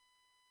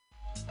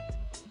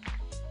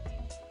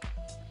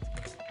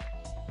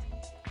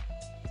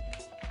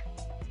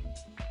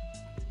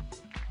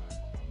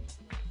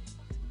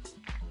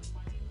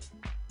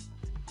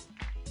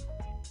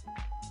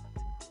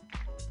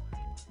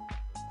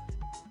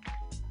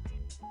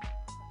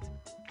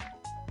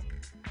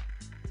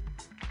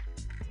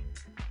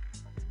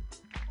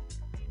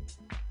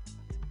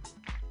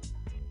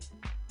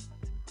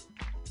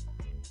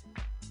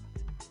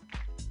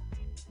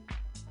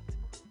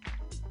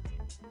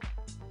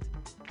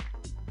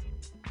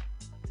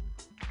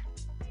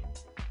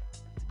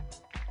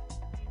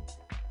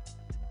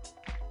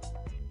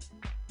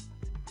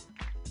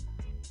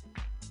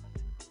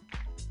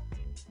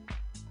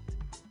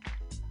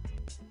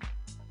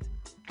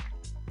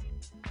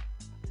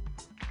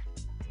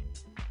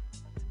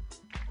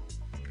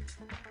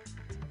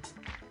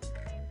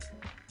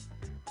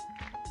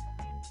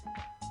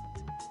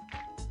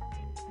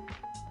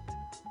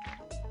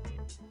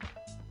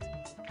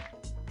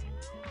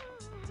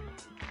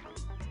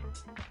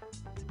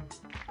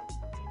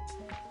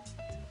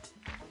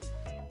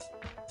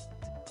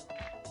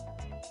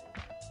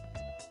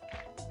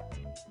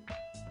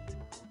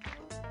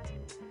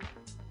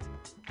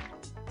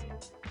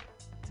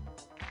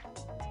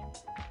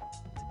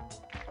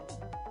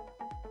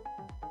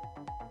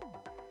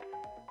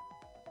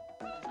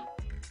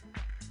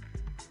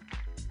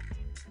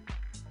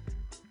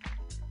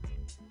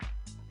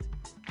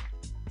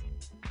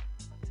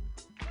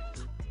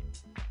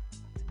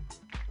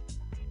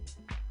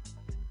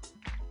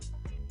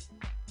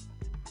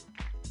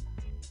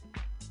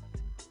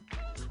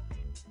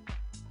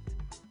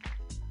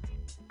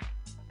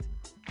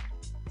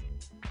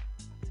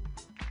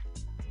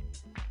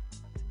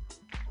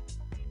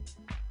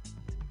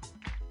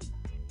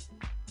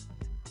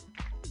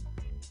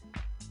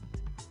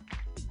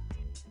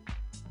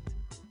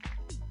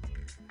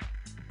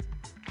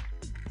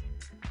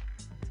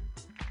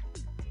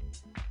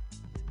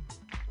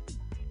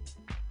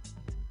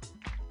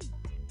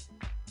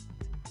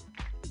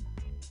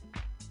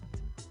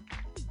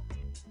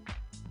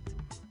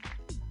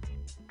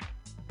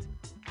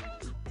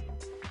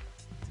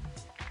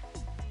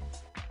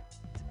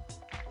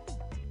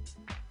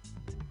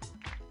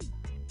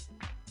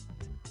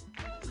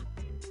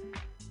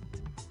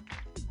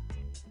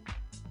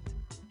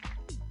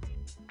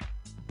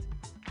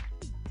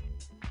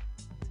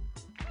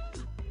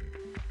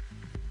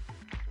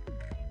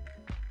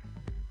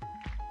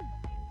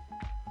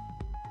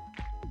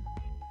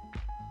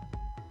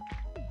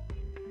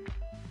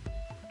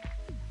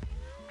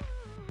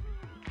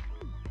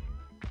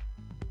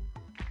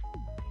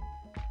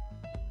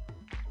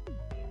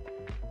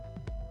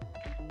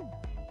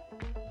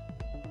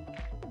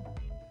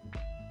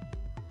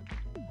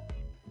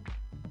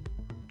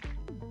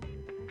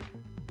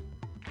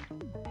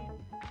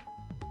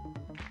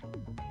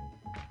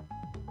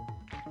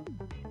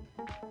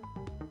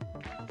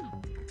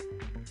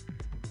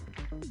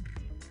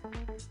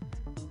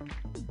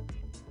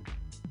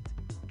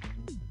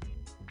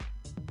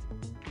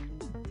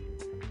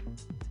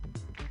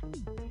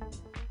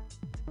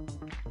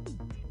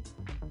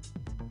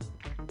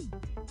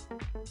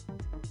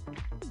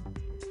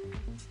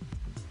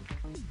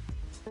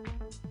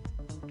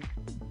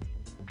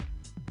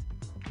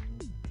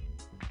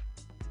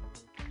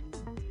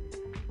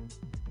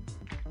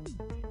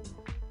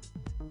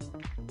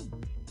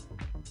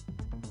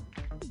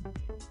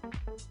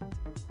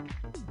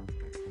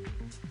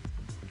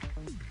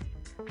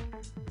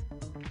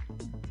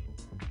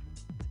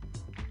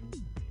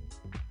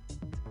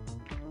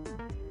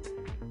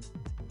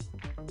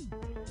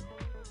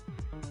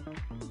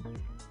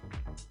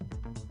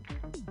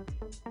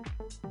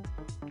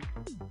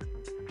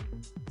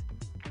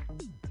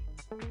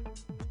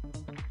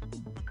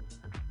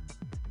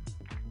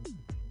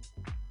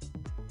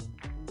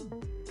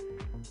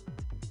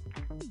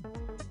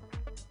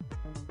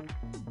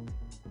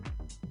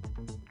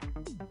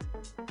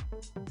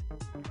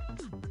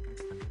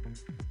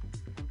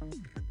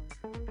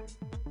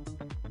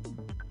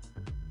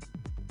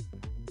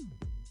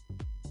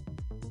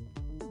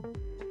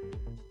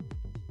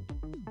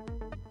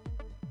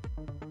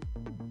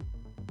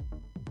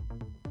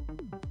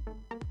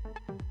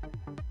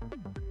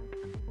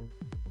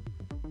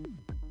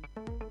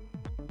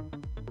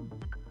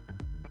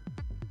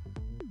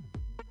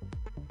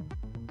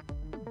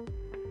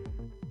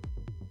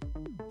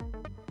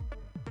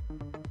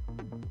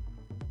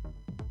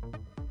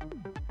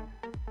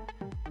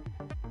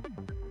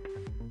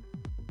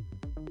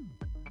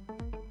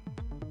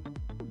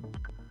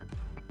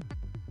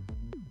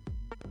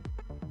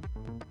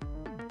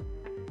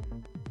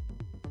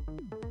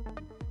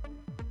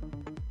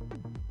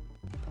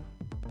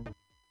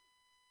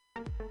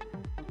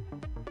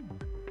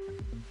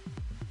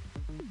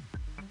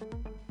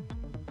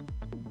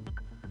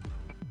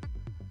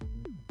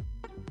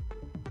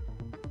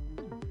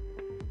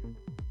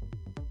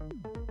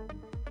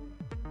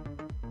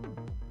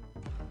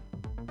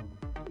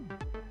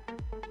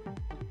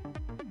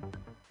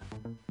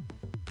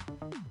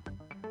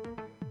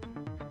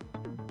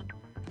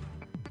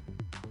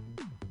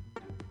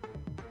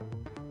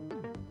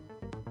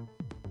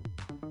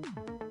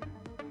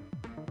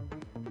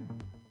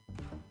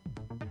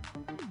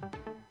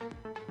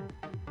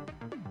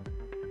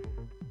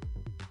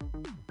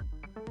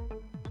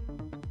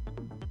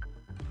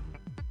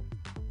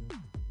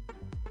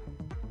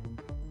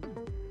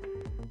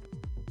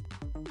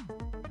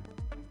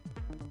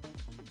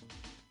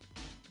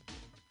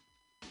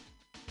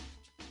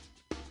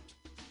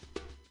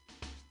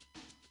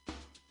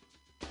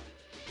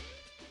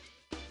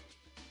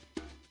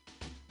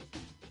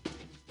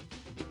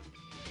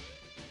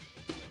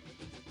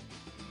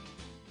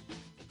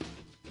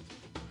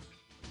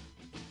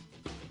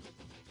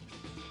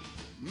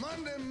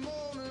 Monday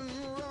morning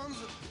runs,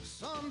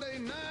 Sunday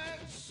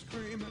night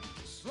screaming,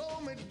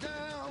 slow me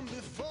down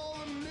before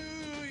the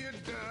new year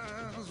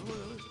dies.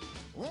 Well, it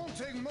won't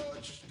take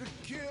much to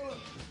kill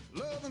a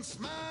loving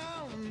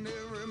smile, and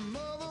every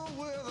mother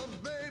with a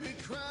baby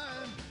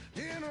crying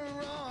in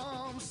her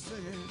arms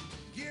singing,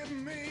 give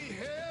me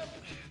help,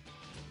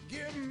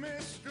 give me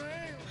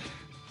strength,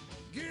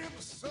 give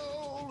a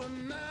soul a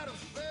night I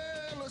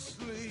fell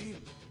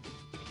asleep,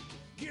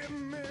 give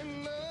me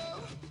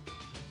love,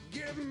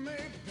 give me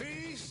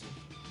peace.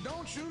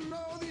 Don't you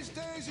know these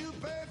days you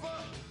pay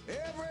for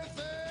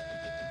everything?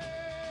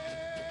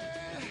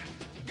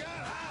 Got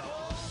high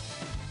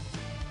hopes.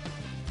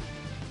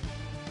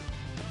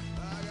 I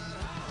got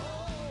high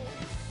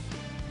hopes.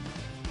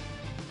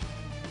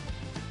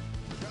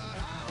 Got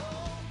high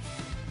hopes.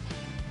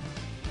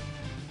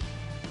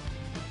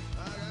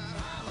 I got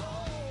high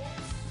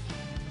hopes.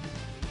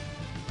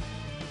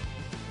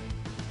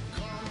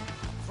 Coming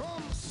from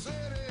the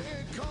city,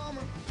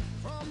 coming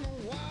from the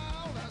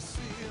wild, I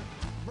see a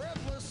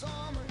breathless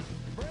army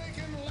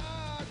breaking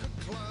like a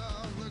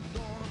cloud. They're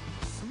gonna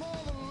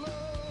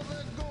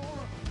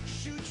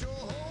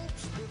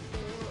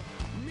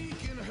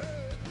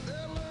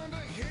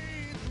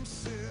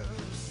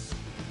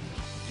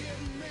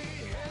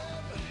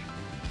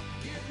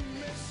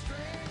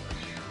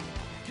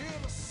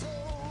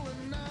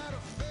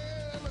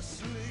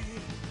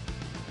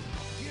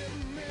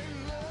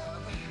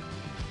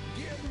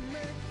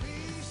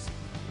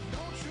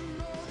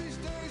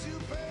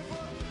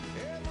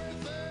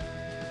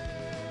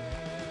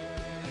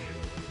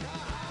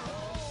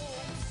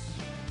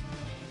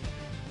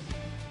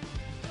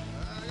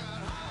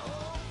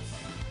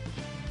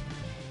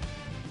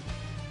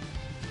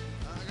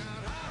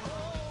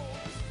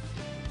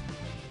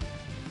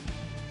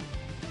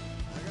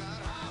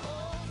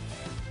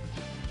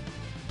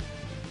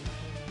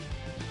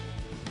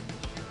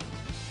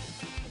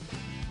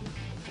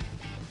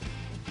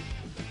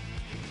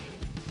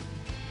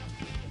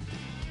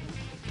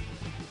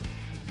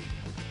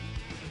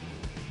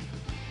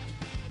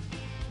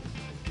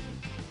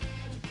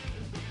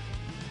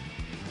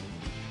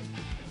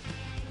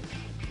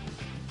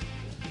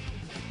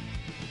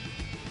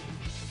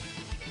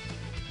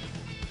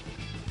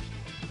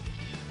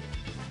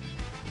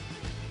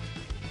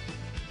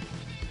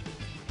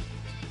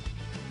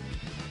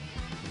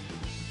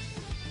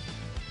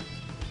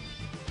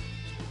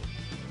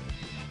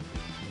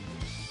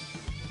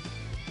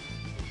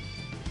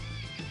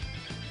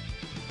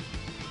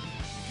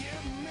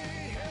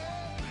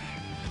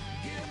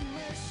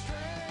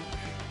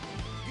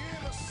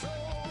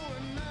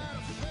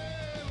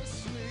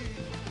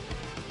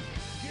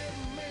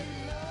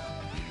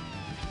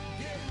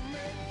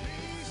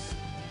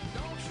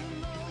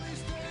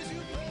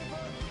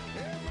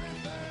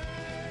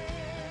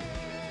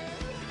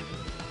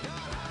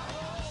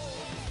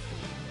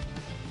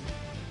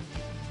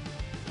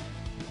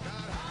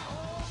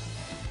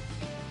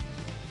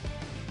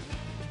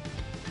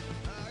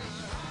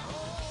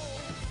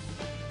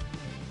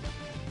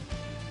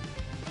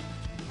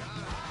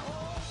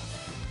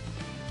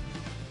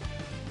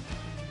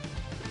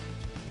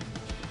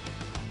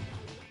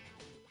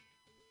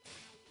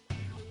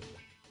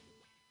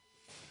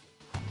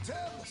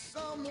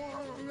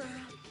young.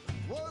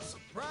 What's the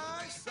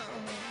price? I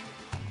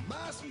want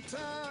buy some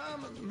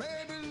time and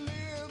maybe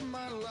live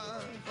my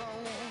life. I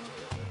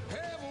want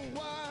have a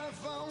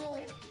wife. I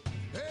want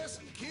have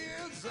some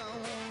kids. I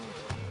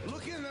want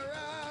look in their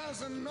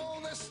eyes and know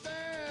they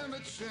stand a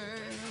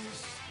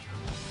chance.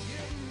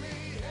 Give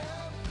me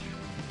help,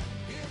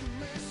 give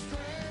me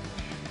strength,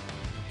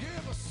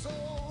 give a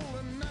soul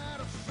a night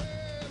of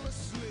fail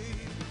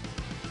asleep.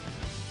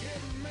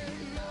 Give me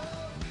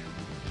love,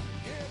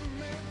 give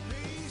me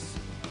peace.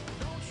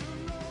 Don't you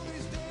know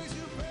these days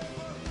you pay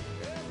for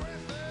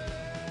everything?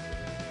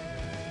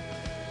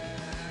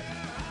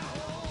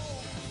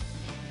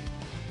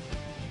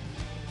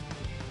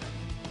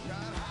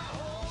 Got high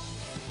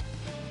hopes,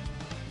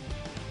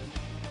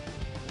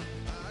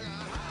 I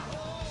got high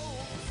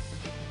hopes,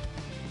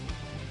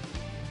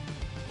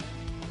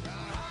 got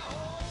high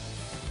hopes,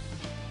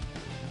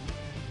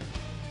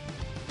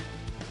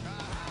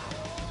 got high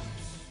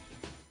hopes,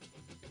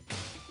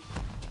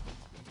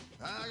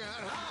 I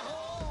got high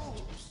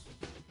hopes.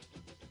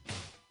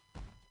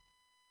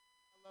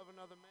 I love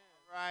another man.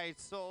 Right,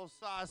 Soul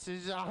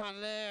Sausage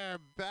on there,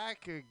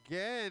 back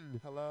again.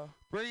 Hello.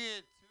 Bring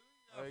it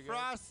to There you, you go.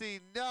 Frosty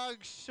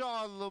Nugs,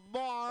 Sean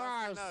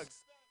Lamar, Frosty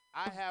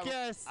our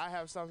Nugs. I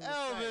have something to say.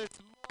 Elvis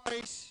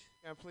Moish.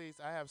 Yeah, please,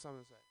 I have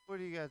something to say. What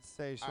do you got to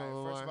say, All Sean right,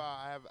 Lamar? first of all,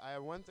 I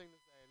have one thing to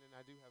say, and then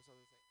I do have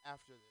something to say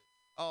after this.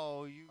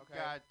 Oh, you Okay.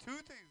 got two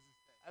things to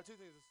say. I have two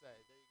things to say.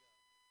 There you go.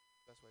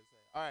 Best way to say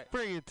it. All right.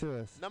 Bring it to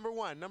us. Number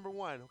one.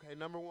 Okay,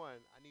 number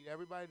one. I need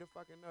everybody to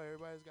fucking know.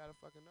 Everybody's got to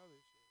fucking know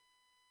this shit.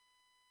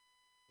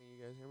 Can you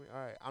guys hear me? All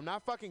right. I'm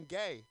not fucking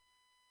gay.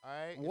 All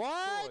right. It's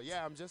What? cool.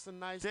 Yeah, I'm just a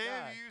nice Damn,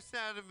 guy. you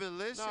sounded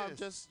malicious.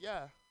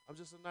 No, I'm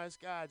just a nice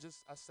guy.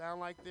 I sound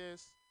like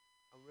this.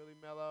 I'm really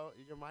mellow.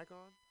 Is your mic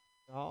on?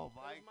 Oh,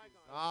 Turn his mic mic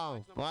is on. on.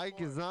 Mic's number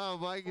Mic is four.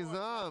 on. Mic is Four,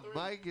 not on. three.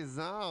 Mic is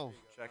on. There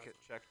you go. Check it.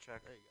 Check.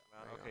 There you go.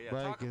 Well, There you okay, go.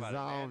 yeah. Mic Talk is about it,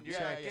 man. on. You're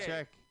Check, yeah.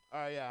 check. All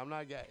right, yeah, I'm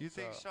not gay. You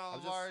think so Sean I'm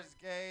just- Lamar's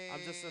gay? I'm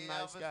just a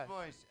nice Elvis guy.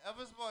 Moish.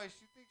 Elvis Moish,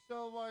 you think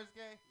Sean Lamar's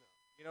gay?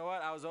 You know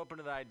what? I was open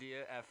to the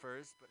idea at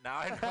first, but now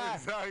I know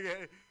he's not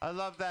gay. I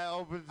love that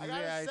open to I the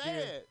gotta idea. say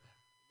it.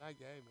 Not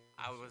gay, man.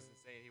 I wasn't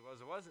saying he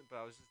was or wasn't, but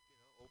I was just,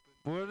 open.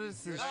 What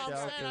is this No, I'm saying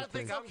I shelter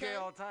think thing? I'm gay okay.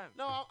 all the time.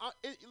 No,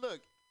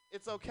 look,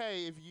 it's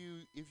okay if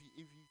you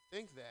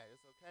think that.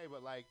 It's okay,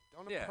 but like,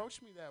 don't Yeah.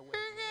 approach me that way.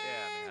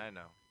 Yeah, man, I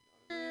know.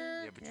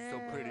 Yeah, but you're so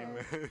pretty,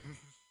 man.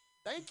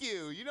 Thank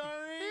you. You know what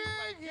I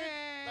mean?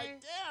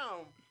 Like,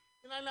 damn.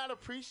 Can I not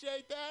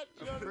appreciate that?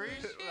 You know what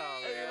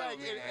I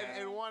mean?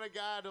 And want a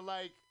guy to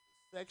like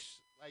do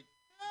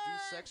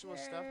sexual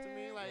stuff to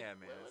me? Like, Yeah,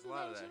 man, what there's is a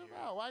lot of shit that here.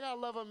 about? Why I gotta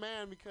love a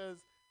man because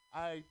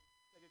I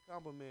take a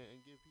compliment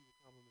and give people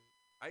compliments?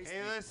 I used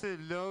Hey, to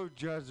listen, no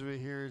judgment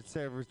here in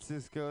San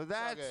Francisco.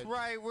 That's good.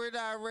 right, we're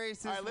not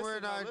racist, All right, we're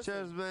listen, no, not listen.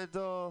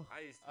 judgmental, I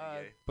used to be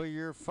gay. but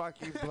you're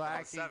fucking black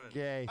and 7.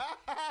 gay.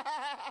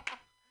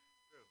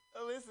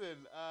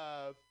 Listen,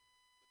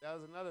 that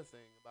was another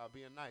thing about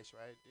being nice,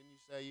 right? Didn't you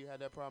say you had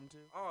that problem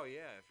too? Oh,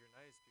 yeah, if you're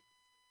nice, people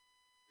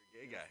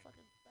you're a gay guy.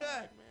 Fucking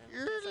fag, man.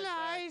 You're Can't say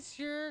fag. nice,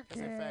 you're Can't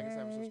say fag in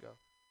San gay. Francisco.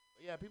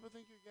 But yeah, people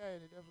think you're gay.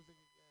 They definitely think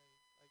you're gay.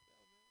 It's like,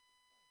 yo,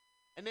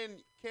 man. And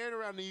then carrying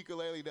around the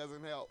ukulele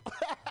doesn't help. Yeah,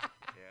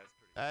 it's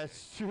pretty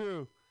That's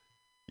true.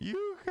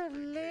 You could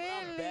I'm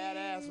live.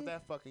 badass with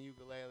that fucking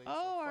ukulele.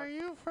 Oh, so are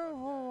you from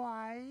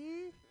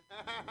Hawaii?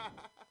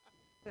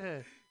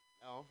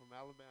 No, I'm from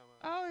Alabama.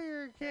 Oh,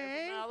 you're I'm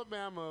gay? from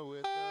Alabama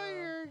with. Oh,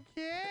 you're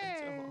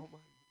gay.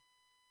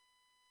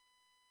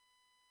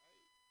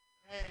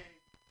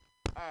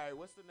 All right,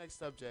 what's the next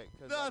subject?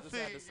 'Cause I just Nothing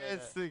had to say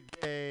against that. the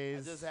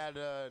gays. I just had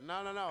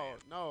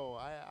no.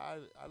 I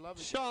love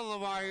it. Sean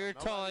Lamar, you're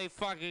Nobody- totally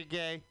fucking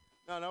gay.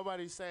 No,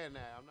 nobody's saying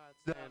that. I'm not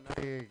saying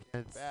Nothing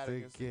against bad the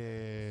against the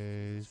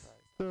gays. Jesus Christ.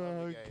 The I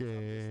love the gays.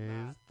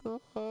 gays. The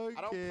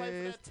I don't play for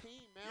gays. that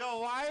team, man. Yo,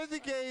 why are the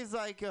gays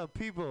like a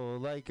people,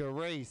 like a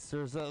race,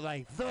 or something?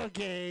 Like the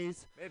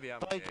gays? Maybe I'm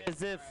Like gay.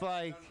 as if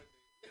like.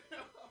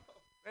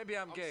 Maybe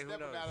I'm I'm gay. Who knows?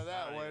 stepping out of I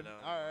that don't one. even know.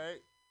 All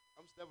right,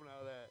 I'm stepping out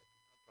of that.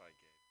 I'm probably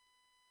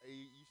gay. Hey,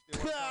 you still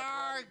wanna talk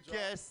Our about it, Joe?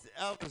 guest,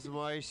 Elvis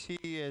Moish,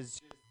 he has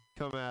just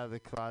come out of the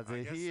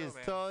closet. guess He so, is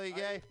man. totally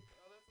gay.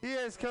 He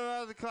has come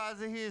out of the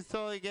closet. He is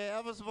totally gay.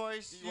 Elvis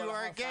Moish, Do you want a are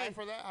high five gay.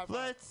 for that? High five.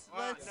 Let's.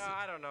 Well, no,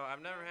 I don't know. I've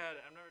never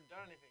done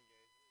anything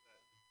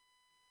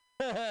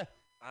gay.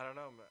 I don't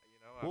know, but,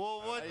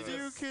 Well, I what don't do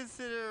know. you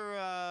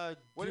consider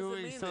What does it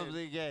doing mean then?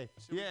 something gay?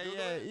 Should we Yeah, Google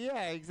yeah, it?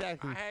 yeah,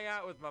 exactly. I hang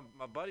out with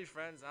my buddy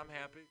friends. I'm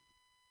happy.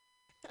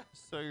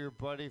 So your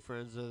buddy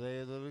friends, are they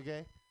a little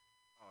gay?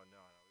 Oh, no.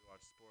 We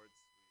watch sports.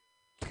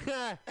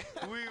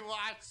 We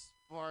watch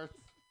sports.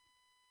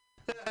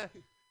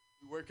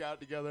 We work out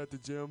together at the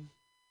gym.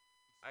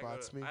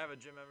 Spots me. I have a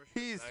gym membership.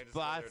 He and I just go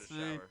there spots to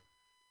me. shower.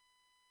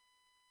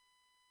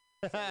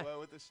 What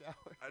with the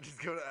shower? I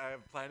just go to. I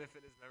have Planet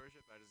Fitness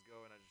membership. I just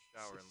go and I just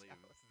shower and leave.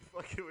 It's the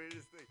fucking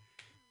weirdest thing.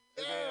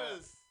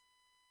 Yes.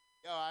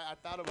 Yo, I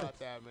thought about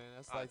that, man.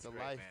 That's Oh, like it's the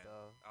great, life, man.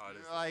 though. Oh, it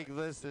is. You're like,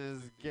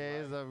 listen, as gay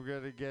as I'm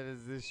gonna get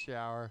is this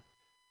shower.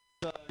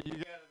 So you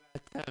got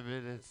about 10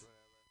 minutes. Whatever.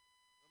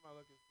 What am I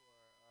looking for?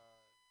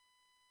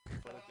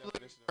 for the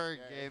definition of For a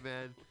gay. gay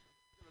man.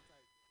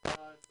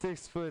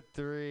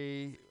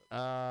 6'3",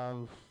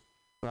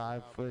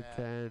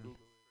 5'10". Google it.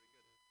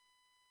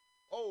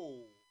 Oh.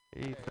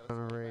 He's Okay, let's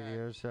on a go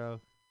radio back. show.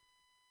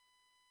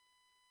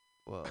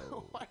 Whoa.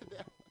 Why did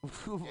that?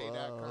 Whoa.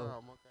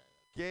 Gay.com. Okay.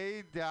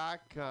 Gay.com.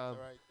 That's the right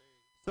thing.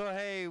 So,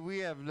 hey, we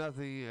have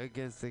nothing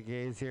against the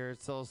gays here at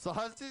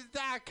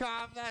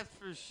SoulSauces.com, that's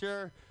for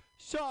sure.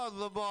 Sean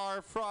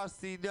Lamar,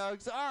 Frosty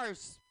Nugs, our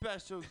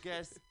special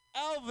guest,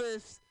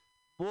 Elvis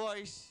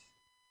Boyce.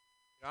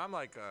 You know, I'm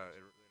like,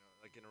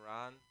 like in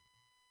Iran,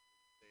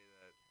 say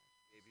that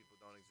gay people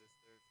don't exist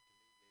there. To me,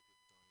 gay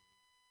people don't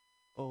even.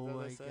 Oh, What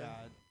my they say?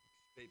 God.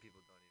 Straight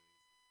people don't even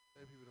exist.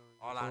 Gay people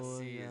don't. All I Oh,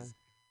 see yeah. is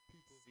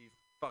see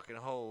fucking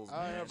holes. I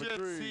man. have You a just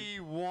dream. see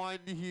one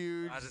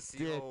huge I just see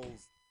dick.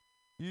 holes.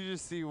 You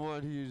just see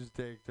one huge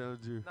dick,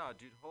 don't you? No,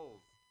 dude,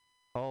 holes.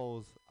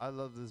 Holes. I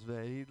love this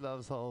man. He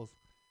loves holes.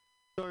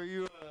 So are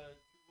you a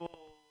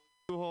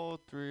 2-hole,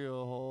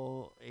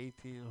 3-hole,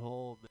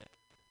 18-hole man?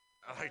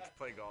 I like to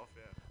play golf,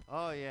 yeah.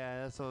 Oh,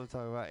 yeah, that's what I'm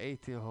talking about.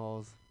 18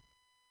 holes.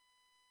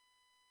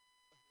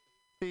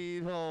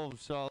 18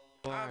 holes, Sean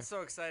Lamar. I'm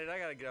so excited. I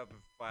gotta get up in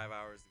 5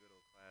 hours to go to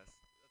a class.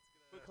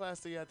 What class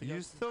do you have to go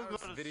You to? still go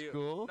It's to video.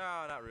 school?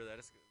 No, not really. I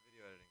just go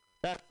video editing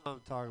class. That's what I'm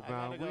talking I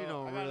about. gotta We go-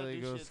 don't I gotta really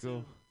do go to shit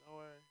school. too. Don't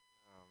worry.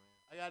 Oh man.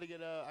 I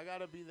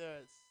gotta be there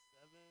at 7.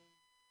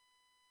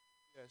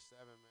 Yeah,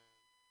 7, man.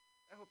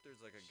 I hope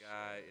there's like a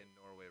guy in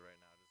Norway right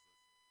now just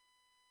listening.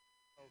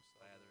 Hope so,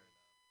 man. Lathering up.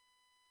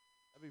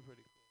 That'd be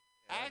pretty cool.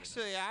 Yeah, that'd be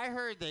Actually, I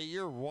heard that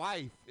your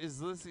wife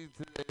is listening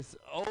to this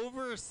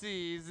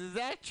overseas. Is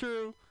that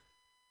true? nice.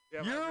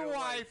 Yeah, my Your real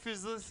wife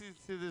is listening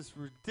to this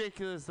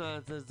ridiculous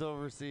nonsense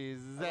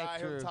overseas. Is that About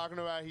true? him talking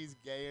about he's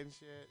gay and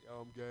shit. Yo,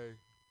 I'm gay.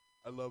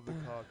 I love the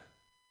cock.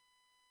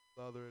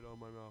 Lather it on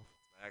my mouth.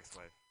 My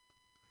ex-wife.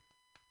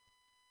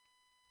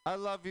 I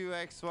love you,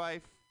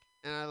 ex-wife,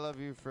 and I love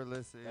you for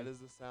listening. That is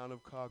the sound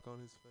of cock on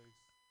his face.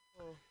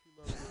 Oh, he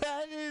loves it.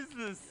 That is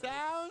the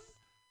sound?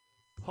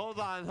 Hold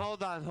on.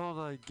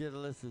 Get a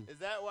listen. Is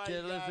that why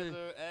Get you guys listen.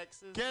 are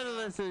exes? Get a now?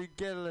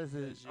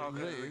 listen.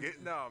 Okay.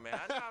 No, man.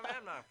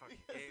 I'm not fucking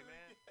gay,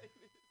 man.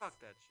 Fuck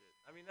that shit.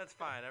 I mean, that's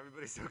fine.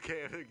 Everybody's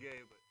okay if they're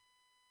gay, but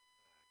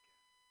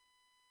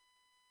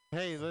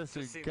Hey,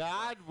 listen. Just seems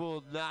God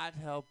will not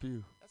help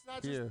you. That's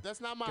not Here. just.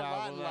 That's not my God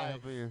lot will in not life.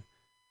 help you.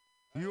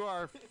 You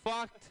are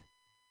fucked.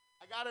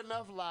 I got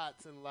enough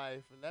lots in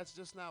life, and that's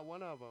just not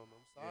one of them.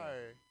 I'm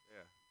sorry.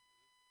 yeah.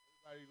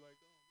 Everybody like,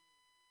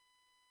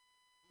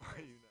 Why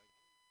are you not?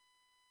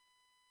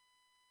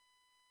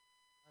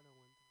 I know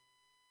one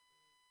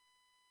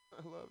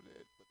time. I loved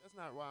it, but that's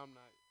not why I'm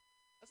not.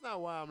 That's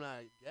not why I'm not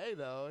gay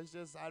though. It's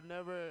just I've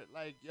never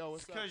like, yo,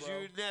 what's up, bro? Because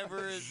you never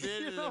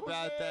admitted know what I'm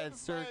about saying? that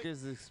It's like,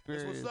 circus It's,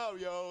 experience. what's up,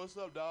 yo? What's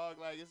up, dog?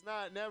 Like, it's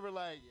not never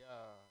like,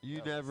 You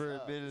yo, never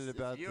what's up? admitted It's-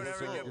 about You the don't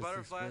ever circus get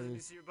butterflies when you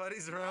experience. see your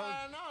buddies I around?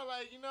 don't know,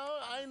 like, you know,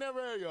 I ain't never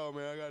heard, yo,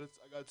 man, I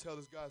gotta tell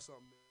this guy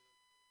something, man.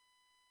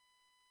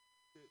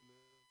 Shit, man.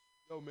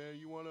 Yo, man,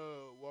 you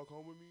wanna walk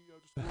home with me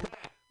after school?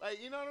 Like,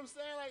 you know what I'm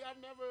saying? Like,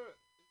 it's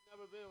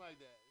never been like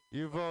that.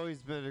 You've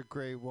always been a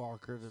great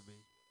walker to me.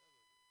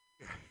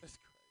 That's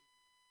crazy.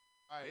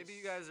 All right, Maybe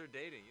you guys are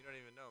dating. You don't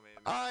even know, man.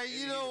 Alright, Maybe you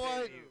he's know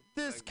what? dating you.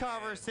 This Like, man,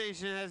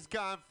 conversation has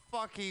gone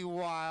fucking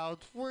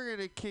wild. We're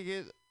gonna kick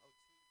it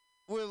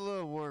with a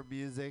little more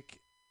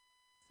music.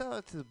 Sell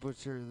it to the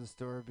butcher in the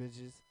store,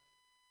 bitches.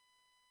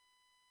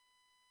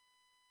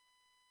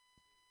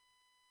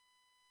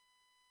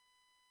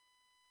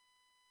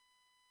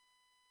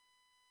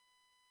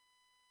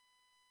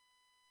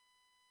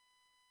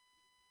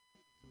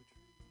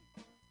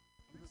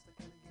 We were stuck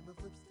in a game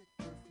of lipstick,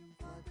 perfume,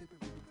 fly, paper,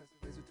 paper, press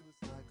a razor to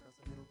a side, cross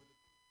the middle with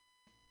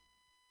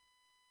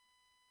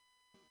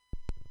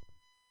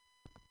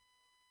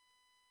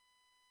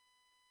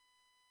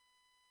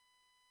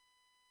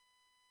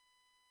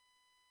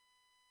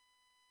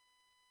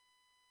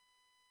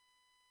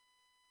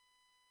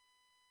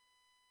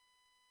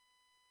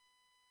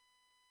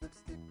a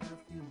lipstick,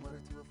 perfume,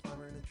 water to a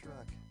flower in a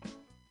truck.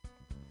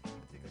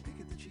 Take a peek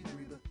at the cheetah,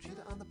 Reba.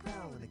 Cheetah on the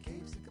prowl in a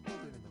cave, stick a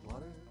boulder in the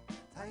water.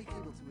 Tie a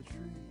cable to a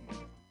tree.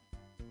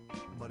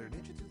 Mutter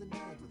nature to the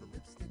night with a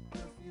lipstick,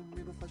 perfume,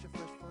 Reba, flesh a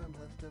fresh farm,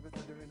 leftover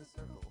thunder in a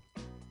circle.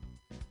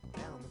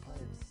 Down the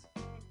pipes.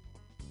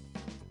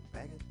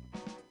 Bag it,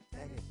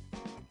 tag it,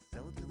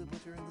 sell it to the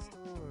butcher in the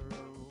store.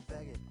 Oh,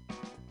 bag it,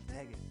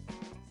 tag it,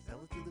 sell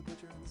it to the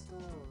butcher in the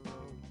store.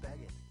 Oh, bag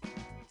it,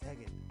 tag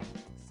it,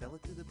 sell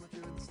it to the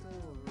butcher in the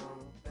store.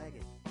 Oh, bag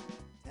it,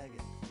 tag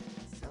it,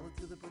 sell it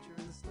to the butcher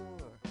in the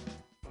store.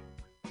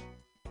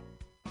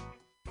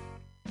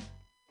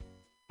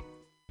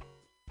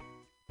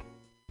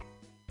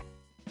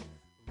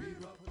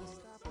 Reba put a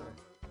stopper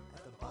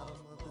at the bottom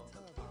of the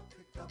tub,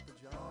 picked up the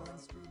jar and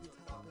screwed the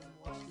top and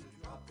watched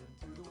it drop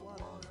into the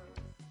water.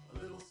 A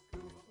little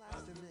scoop of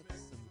plaster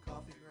mix, some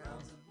coffee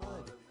grounds and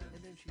mud,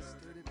 and then she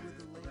stirred it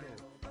with a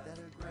ladle that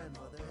her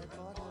grandmother had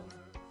bought her.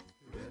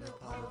 In a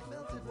pot of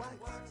melted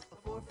wax, a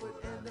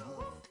 4-foot and a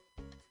hoof,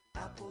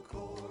 apple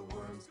core,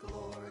 worms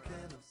galore, a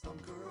can of some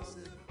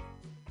corrosive,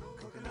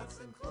 coconuts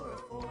and chlorophyll.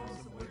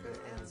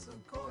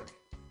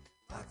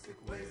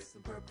 plastic waste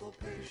and purple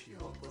paste she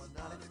hoped was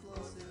not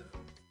explosive.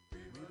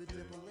 Leave it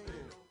dip a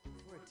ladle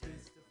for a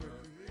taste of her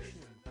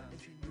creation, and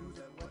she knew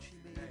that what she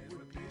made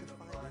would be the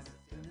finest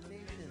in the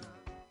nation.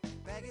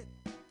 Bag it,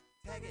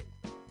 tag it,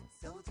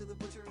 sell it to the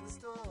butcher in the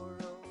store.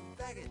 Oh,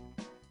 bag it,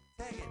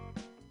 tag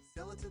it,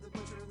 sell it to the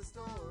butcher in the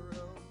store.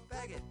 Oh,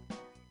 bag it,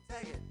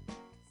 tag it,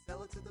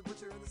 sell it to the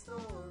butcher in the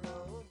store.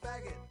 Oh,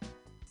 bag it,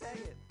 tag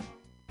it,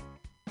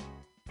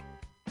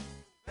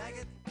 bag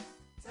it,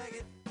 tag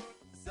it,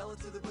 sell it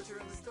to the butcher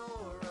in the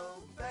store.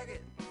 Oh, bag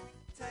it,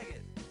 tag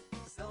it,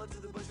 sell it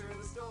to the butcher in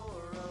the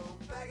store. Oh,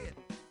 bag it,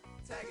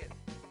 tag it,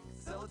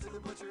 sell it to the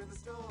butcher in the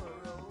store.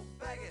 Oh,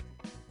 bag it,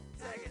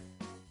 tag it,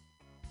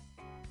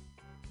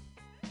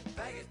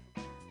 bag it,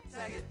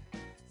 tag it,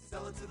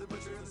 sell it to the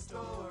butcher in the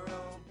store.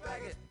 Oh,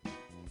 bag it,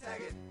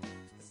 tag it,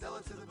 sell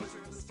it to the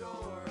butcher in the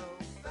store.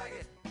 Oh, bag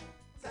it,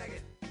 tag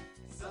it,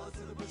 sell it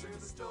to the butcher in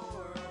the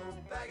store. Oh,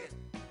 bag it,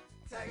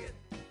 tag it.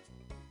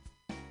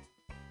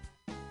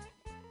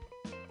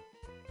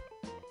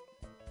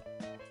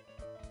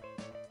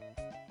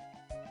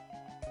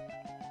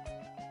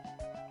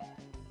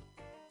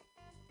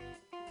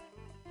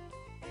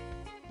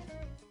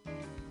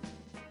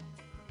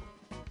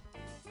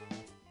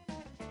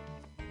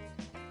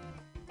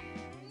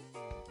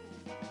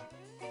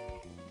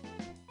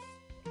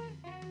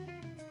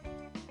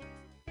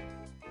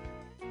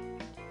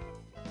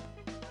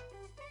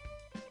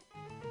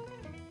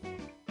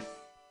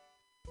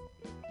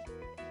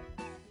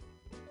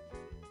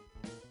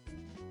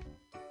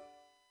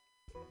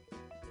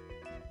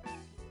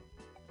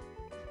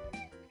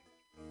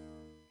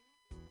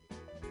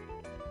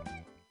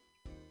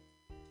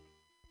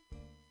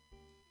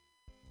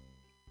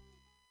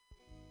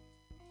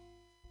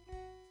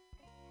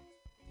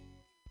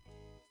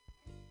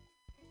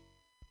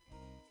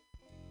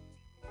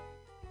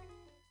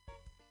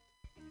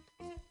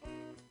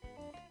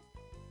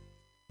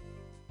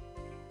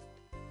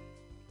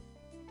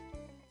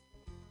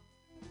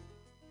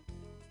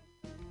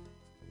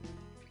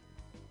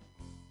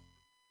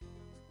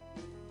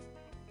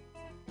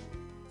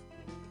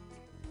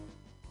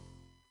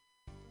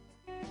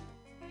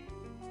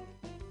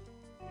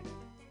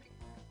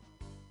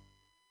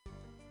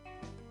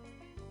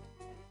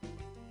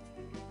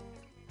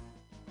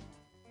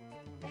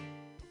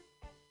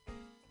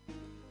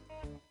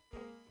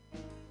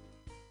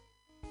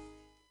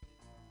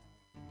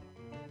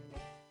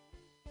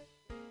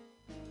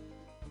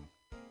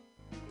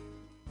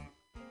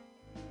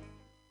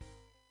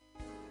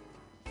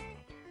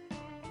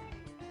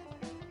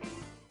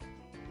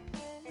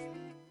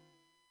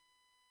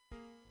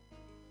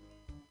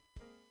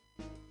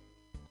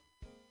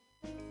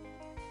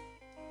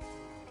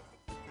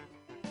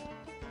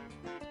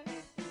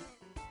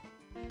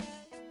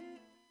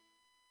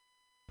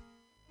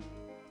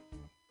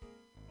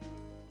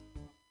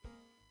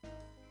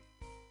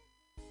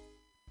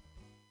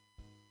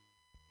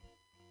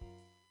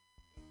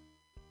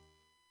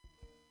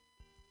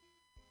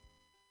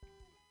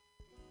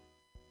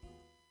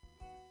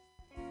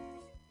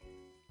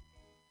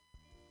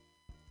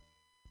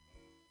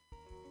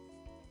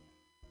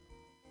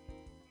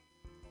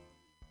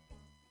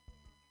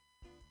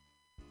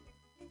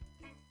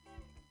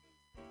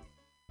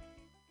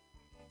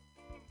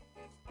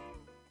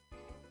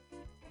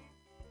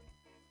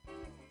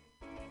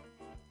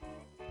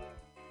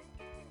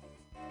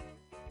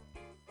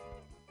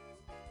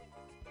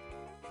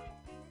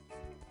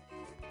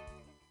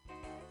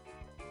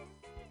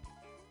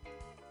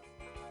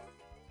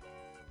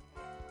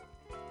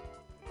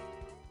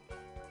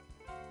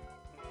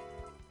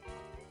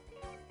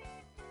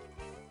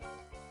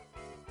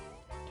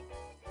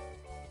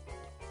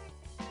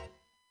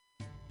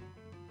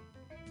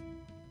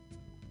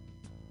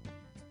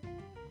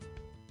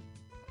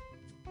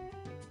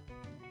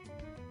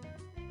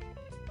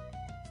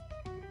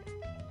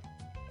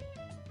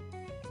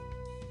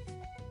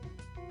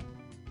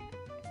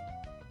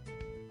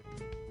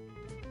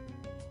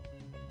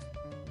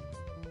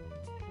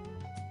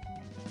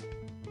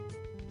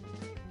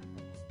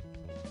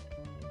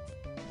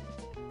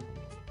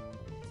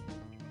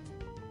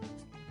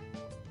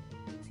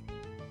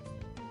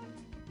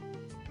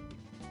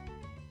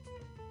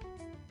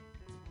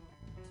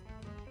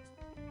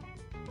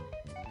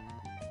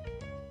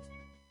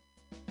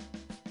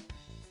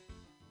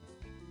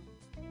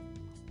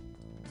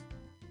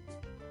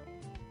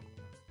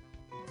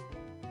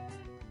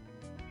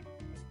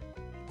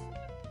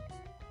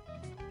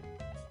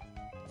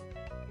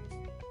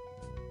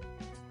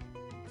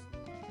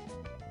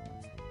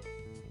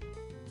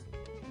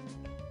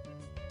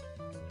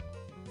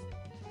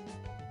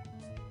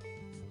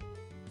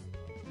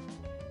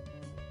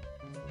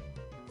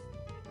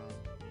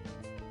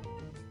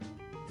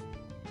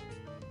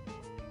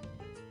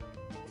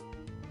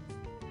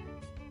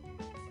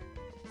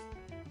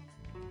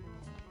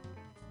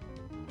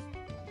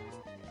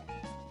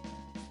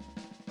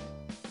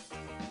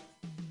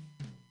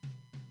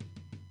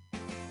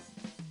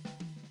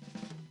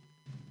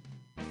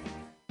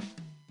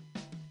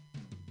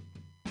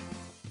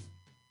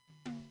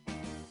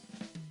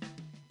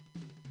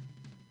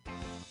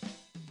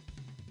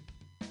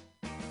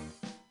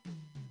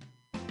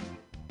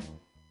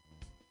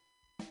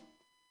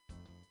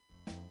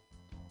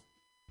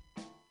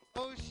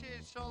 Oh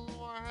shit, Sean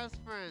Lamar has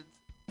friends.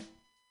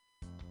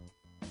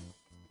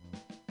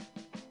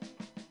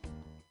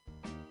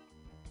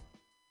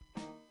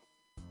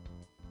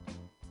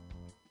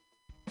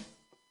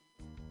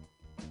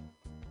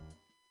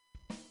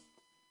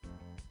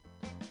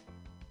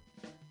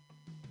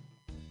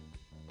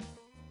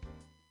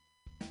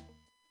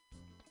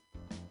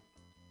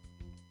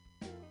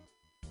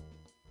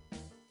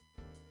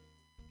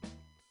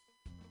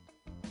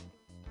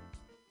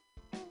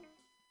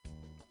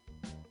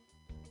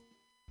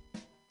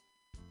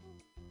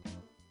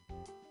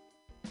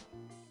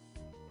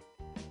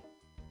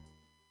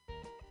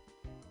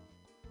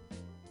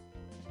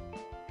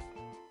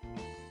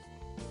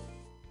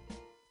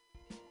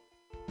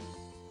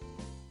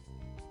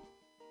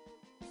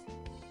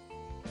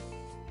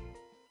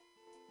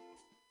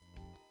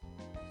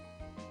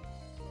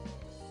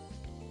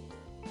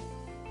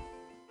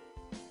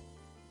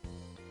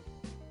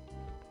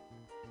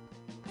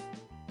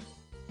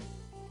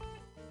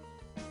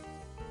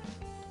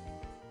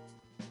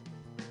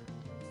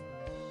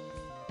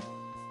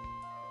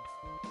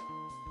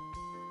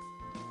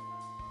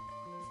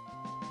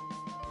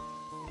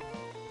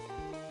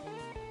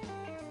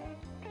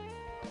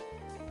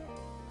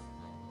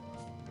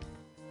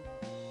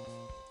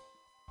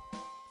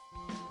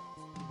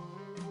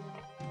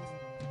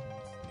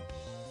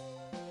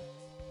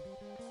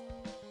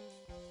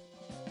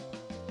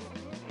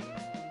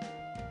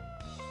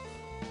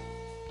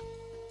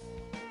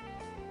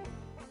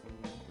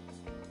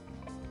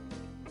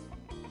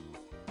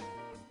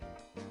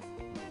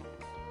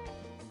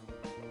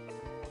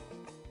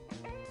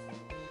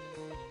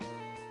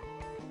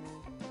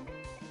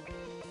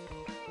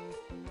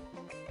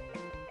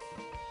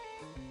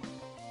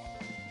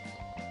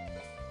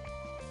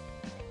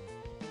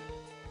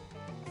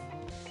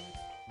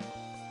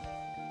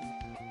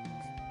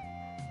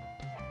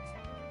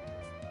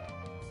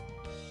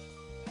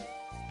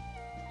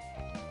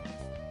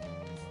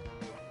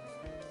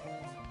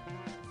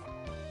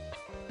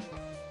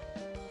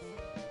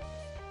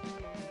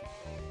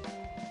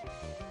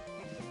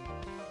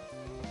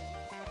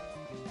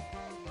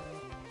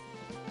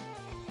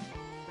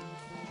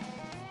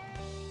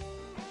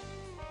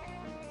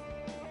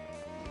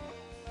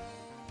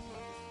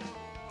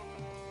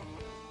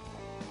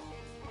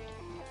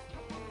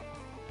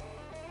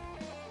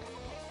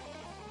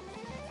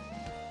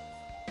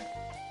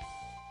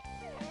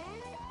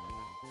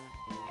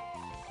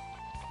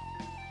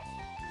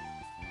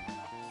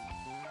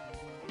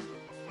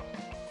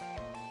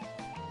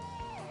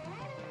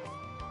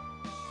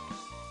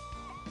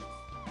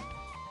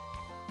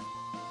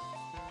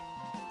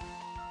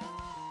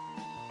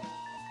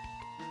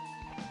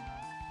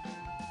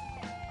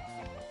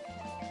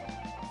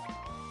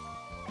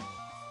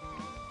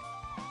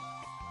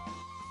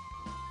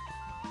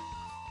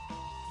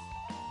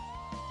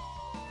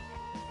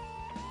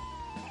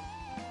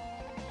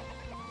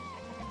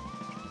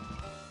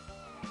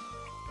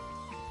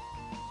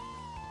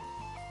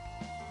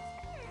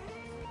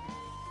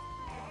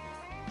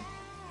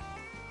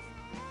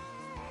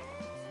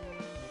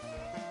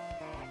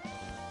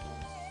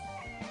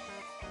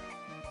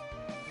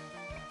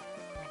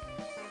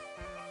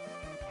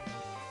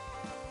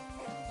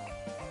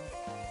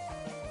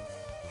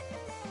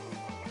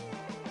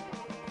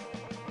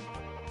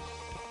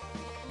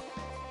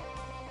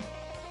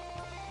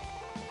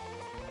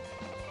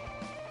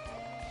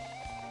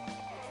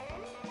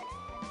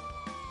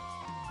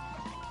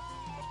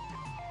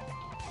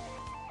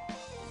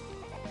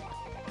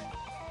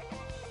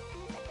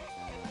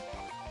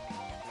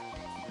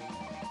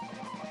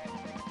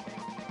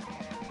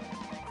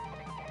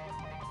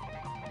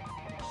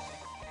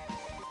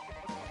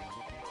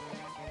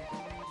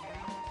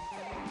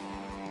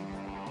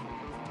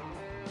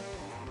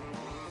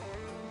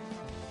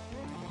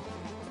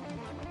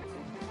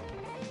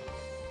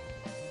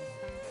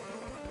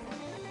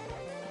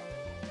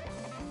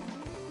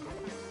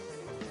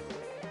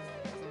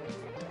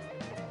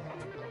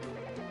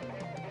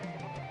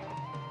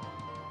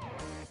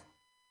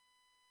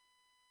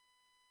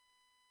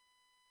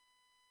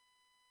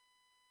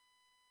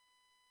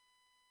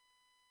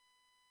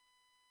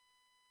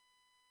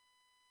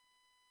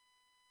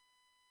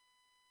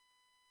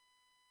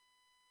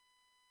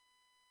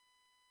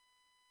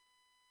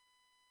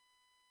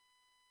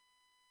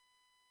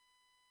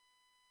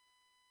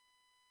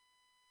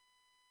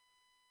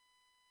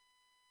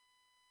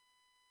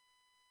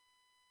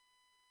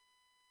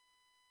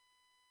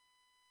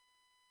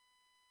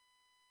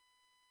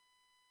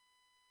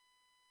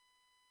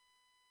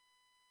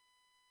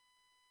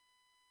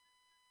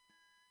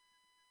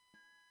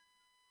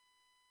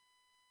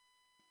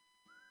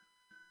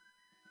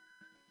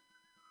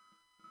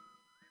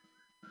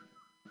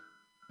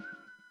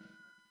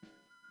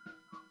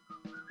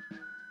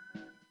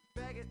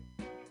 Bag it,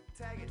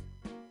 tag it,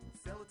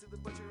 sell it to the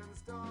butcher in the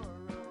store.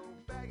 Oh,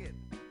 bag it,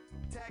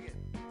 tag it,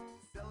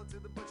 sell it to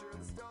the butcher in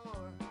the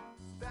store.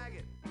 Bag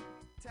it,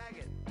 tag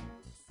it,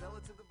 sell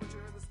it to the butcher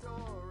in the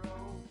store.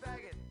 Oh,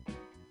 bag it,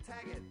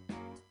 tag it,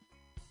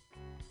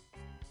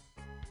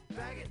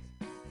 bag it,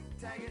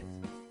 tag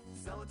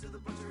sell it to the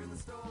butcher in the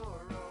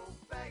store. Oh,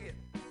 bag it,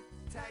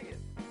 tag it,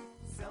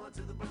 sell it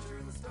to the butcher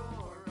in the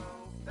store.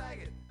 Oh, bag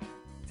it,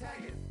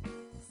 tag it,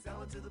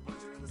 sell it to the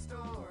butcher in the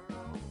store.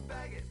 Oh,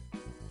 bag it,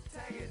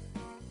 tag it,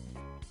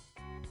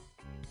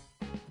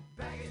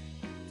 bag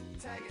it,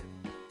 tag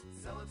it,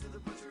 sell it to the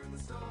butcher in the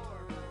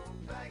store. Oh,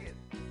 bag it,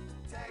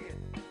 tag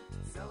it,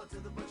 sell it to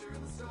the butcher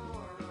in the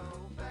store.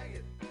 Oh, bag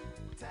it,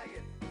 tag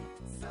it,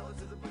 sell it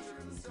to the butcher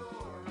in the store.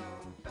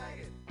 Oh, bag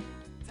it,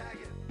 tag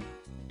it.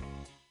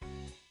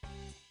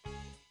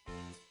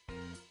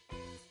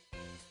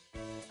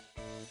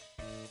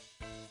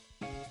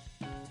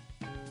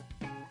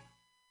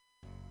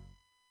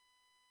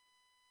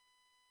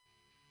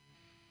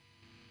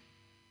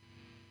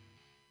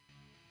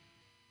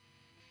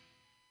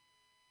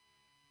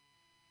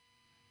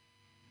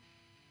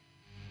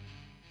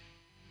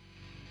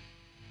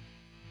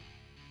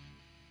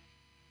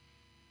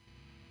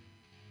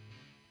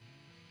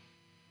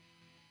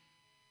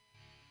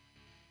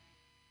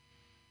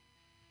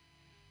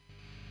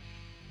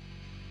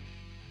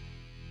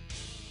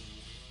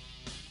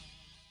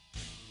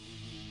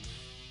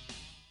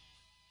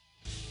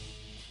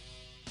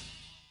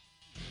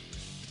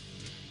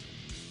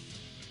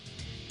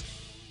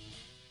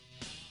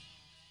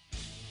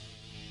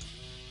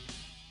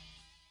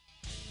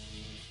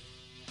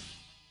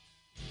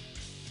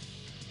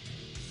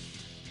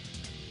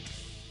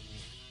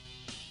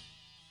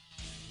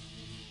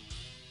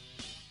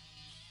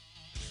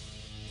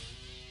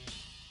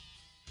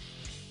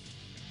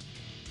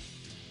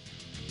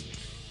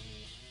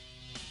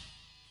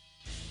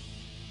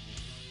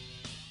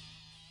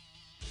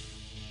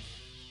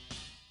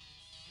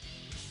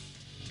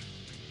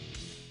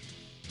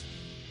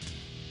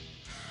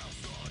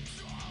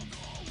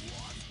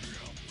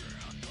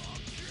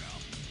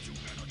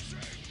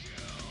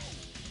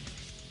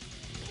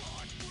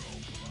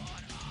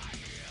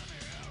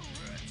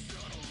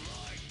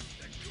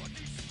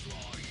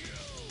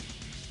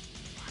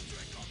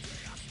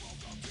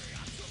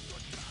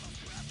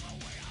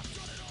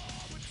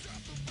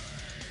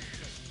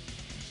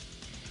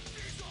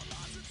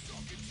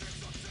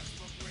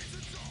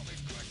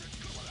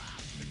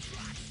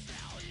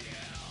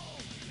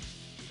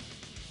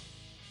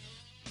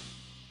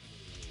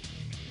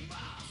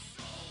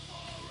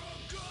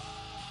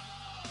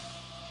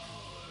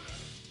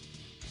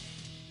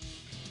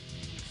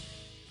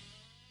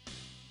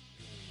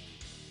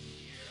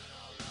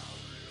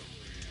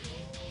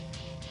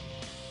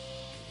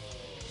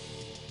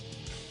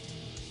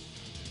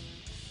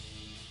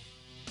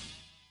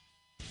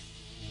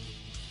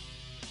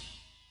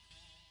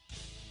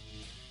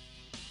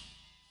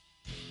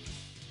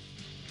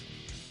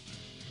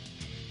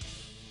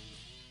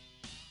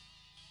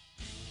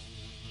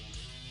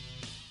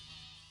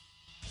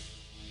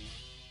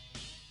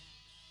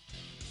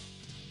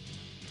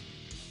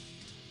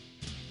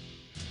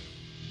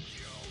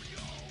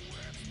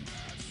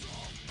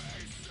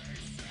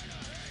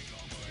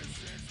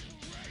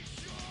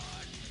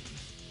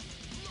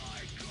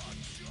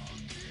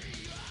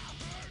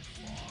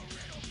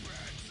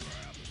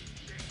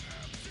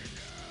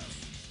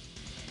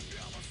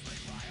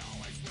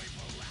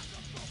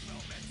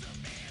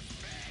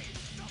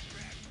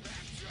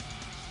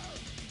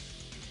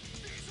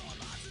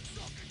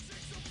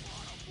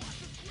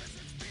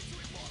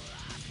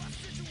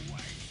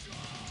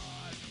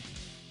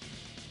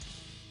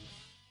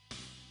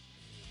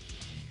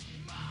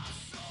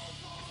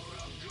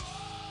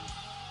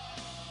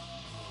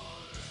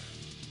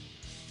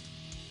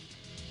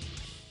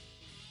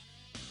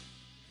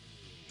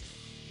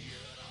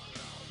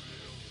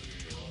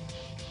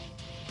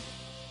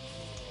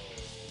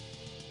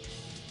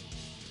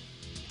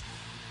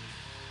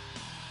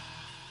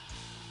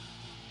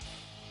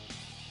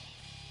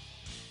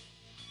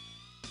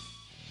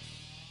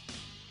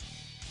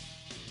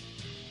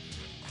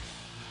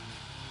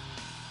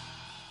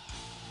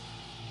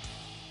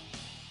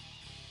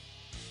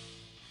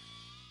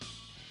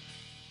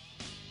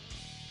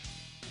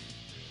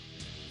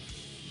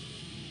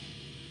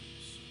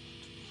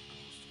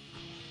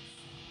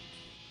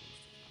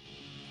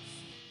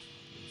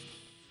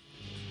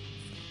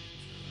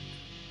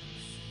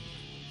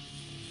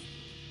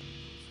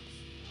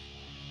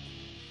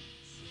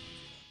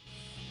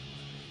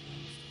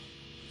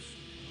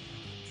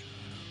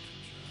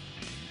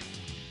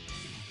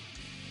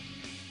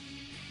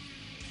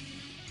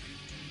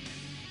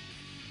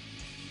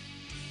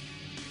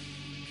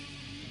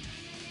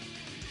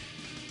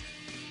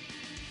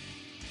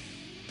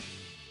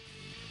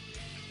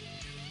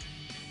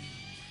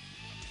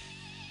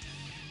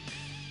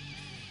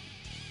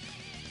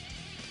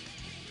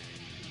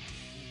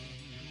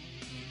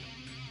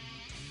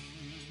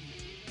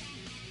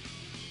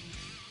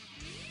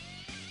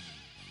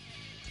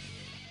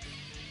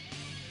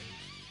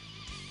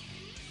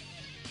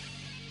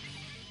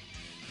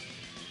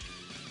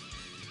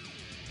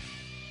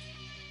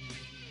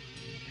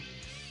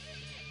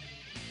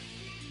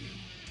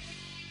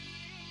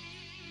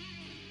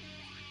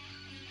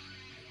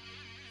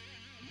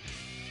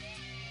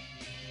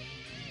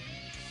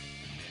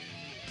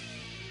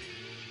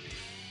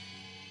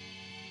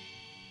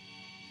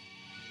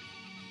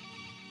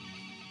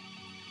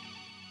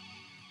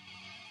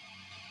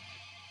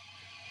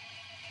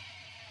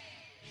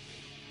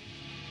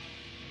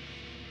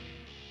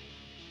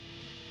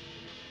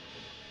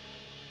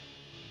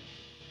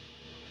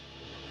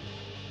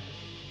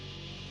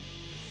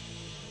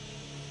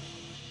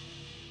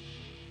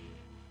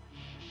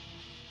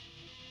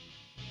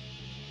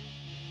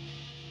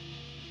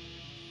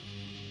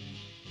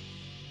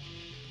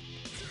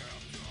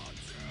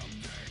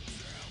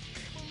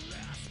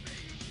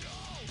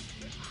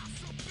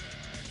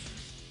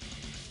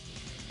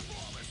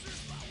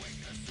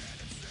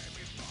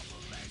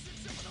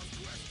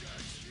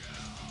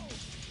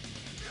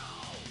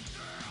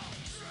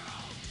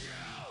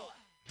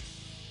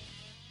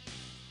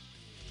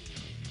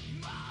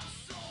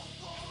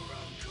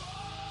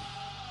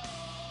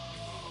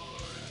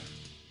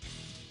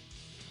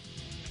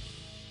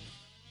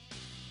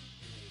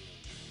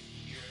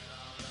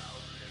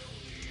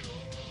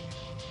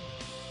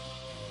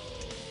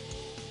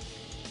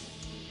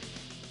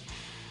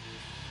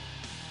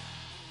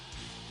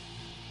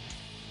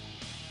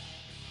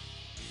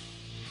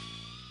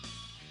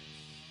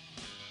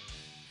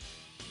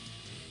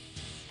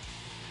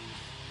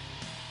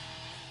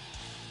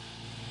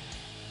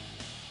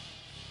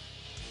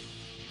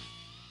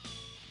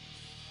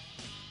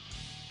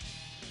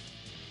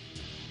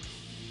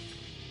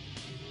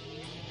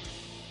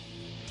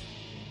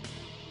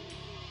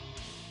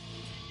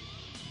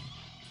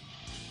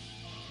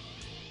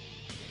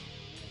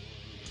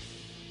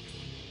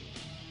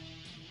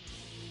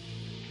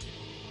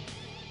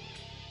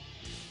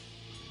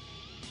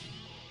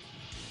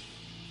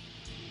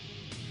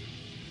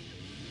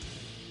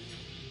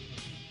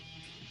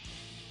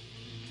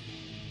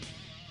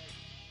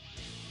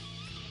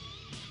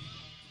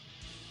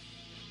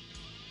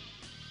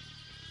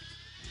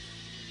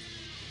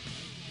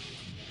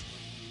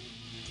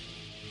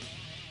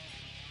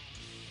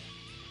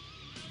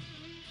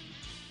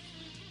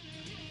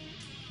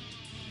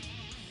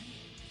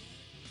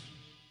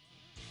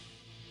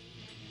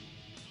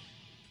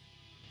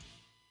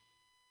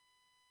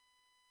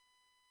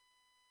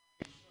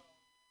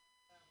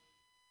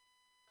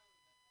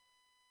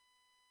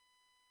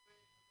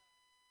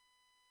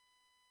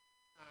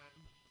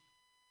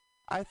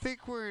 I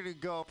think we're going to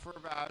go for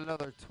about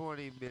another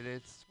 20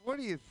 minutes. What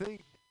do you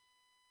think?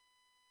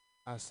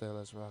 I say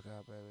let's rock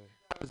out, baby.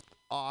 That was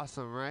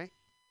awesome, right?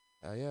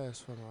 Yeah,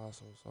 it's fucking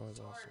awesome. It's always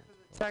Sorry awesome. for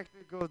the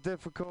technical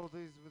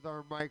difficulties with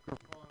our microphone.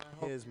 I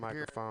hope His you hear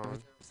microphone.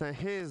 it. Say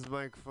his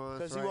microphone. Because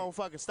That's he right. won't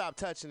fucking stop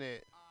touching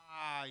it.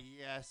 Ah,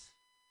 yes.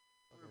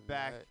 We're Fucking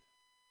back. nut.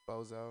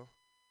 Bozo.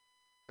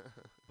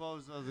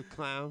 Bozo the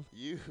clown.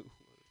 You.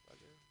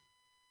 Motherfucker.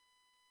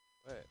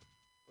 What?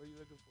 What are you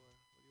looking for?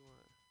 What do you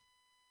want?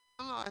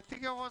 I don't know. I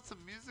think I want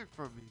some music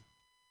from you.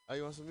 Oh,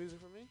 you want some music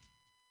from me?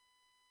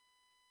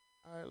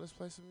 All right, let's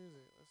play some music.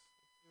 Let's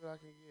see what I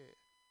can get.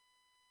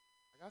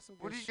 I got some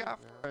good What do you shit, got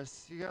man. for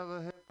us? You got a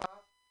little hip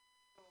hop?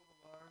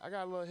 I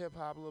got a little hip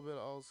hop, a little bit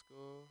of old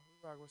school.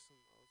 We rock with some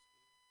old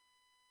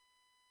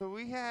school. So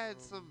we had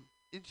some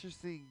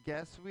interesting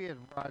guests. We had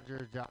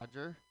Roger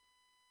Dodger.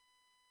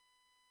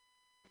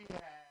 We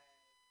had,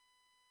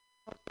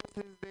 what was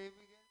his name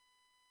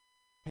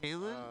again?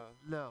 Palin?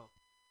 No.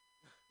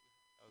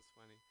 That was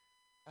funny.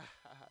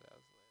 That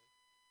was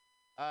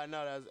hilarious. No,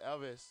 that was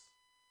Elvis.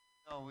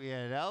 No, we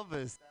had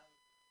Elvis.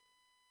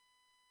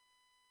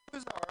 Who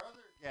was our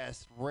other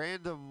guest?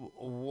 Random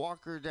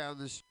walker down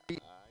the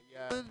street.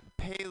 Yeah.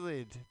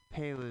 Palin. Poland,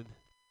 like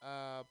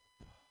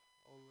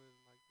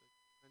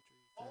the country.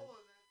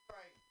 Poland, that's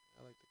right.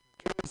 I like the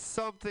country. It was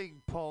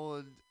something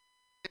Poland.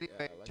 Anyway,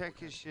 Yeah, I like check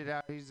the his shit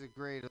out. He's a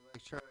great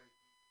electronic.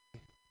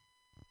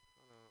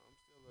 Hold on, I'm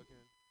still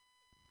looking.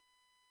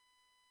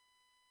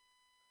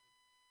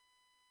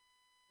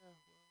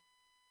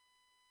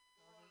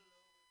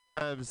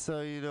 Yeah, well.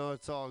 So you know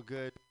it's all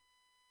good.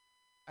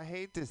 I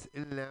hate this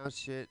In-N-Out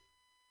shit.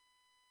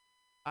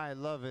 I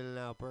love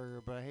In-N-Out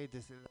Burger, but I hate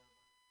this In-N-Out.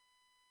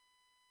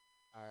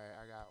 All right,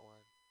 I got one.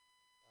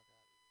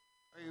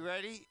 Are you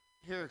ready?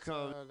 Here it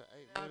comes. The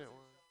 8-minute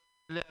one.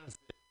 Announce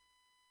it.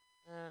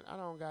 Man, I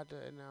don't got to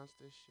announce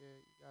this shit.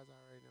 You guys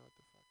already know what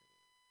the fuck it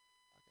is.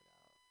 Fuck it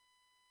out.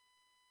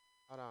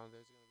 Hold on,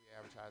 there's gonna be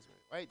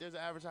advertisement. Wait, there's an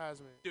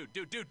advertisement. Dude,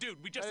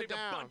 we just Shut it saved a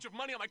down. bunch of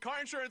money on my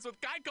car insurance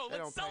with Geico. They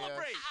Let's don't pay us.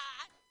 celebrate.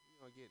 You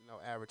don't get no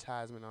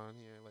advertisement on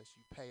here unless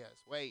you pay us.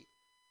 Wait.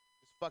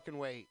 Just fucking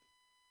wait.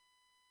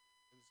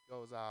 This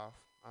goes off.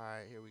 All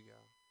right, here we go.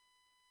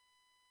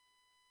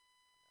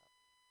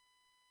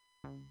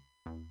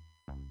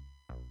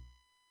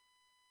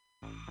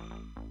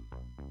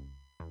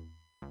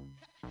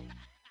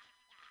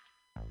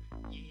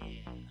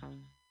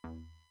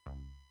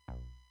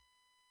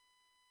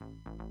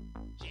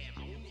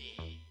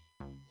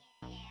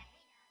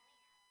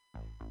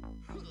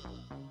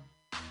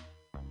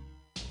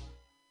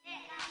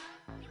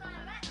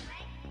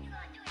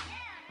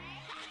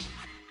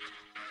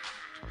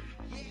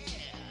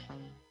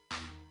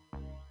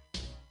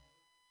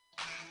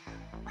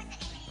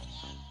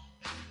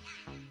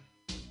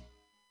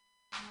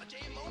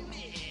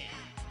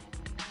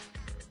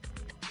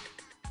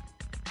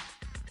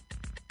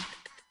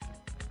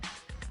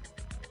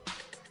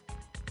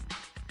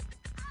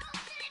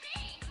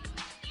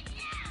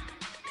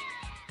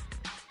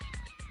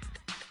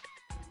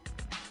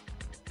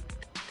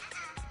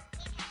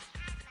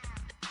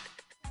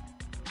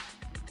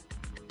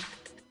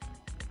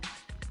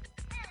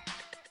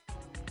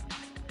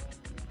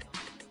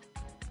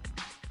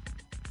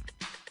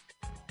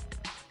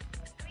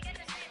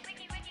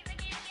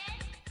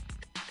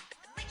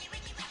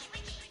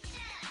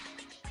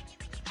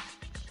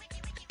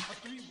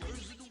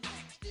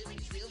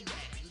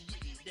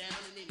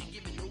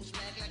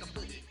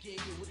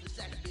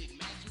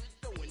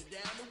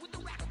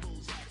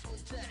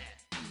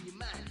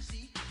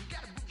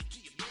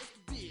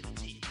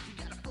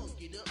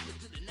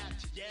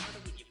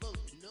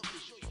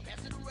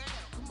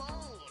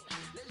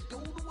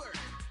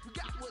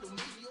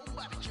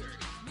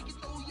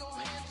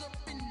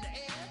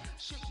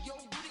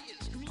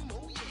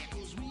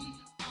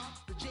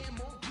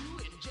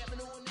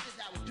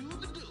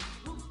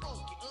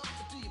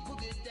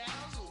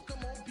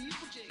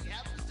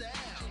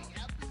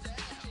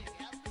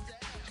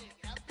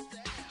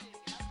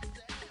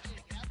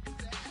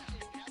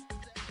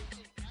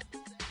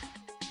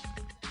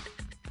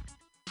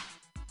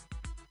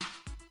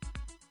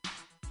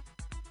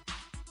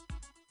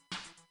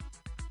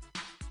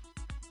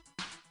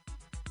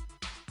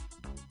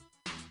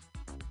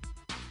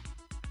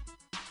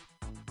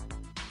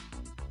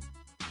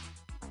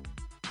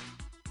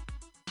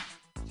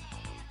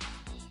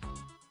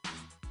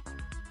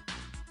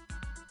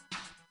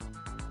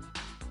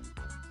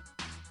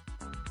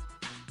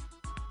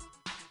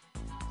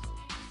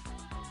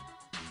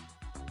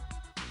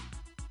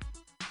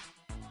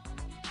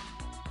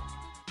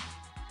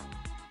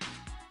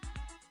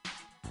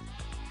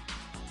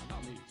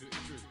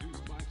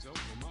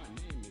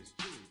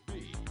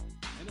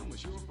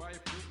 Surefire,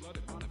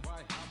 full-blooded,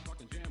 bonafide,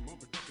 hot-fucking jam on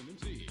production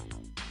MC.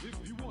 If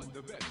you want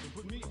the best, then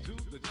put me to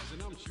the test,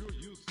 and I'm sure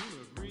you'll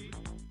soon agree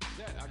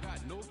that I got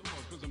no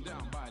flaws, cause I'm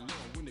down by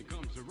law when it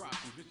comes to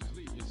rocking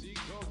viciously. You see,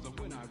 cause of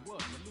when I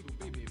was a little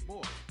baby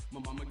boy, my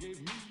mama gave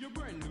me a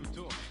brand new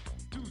toy.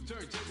 2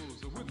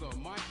 turntables with a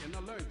mic, and I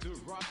learned to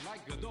rock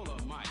like a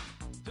Dolomite.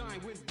 Time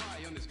time went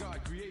by on this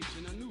God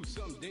creation. I knew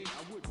someday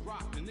I would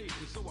rock the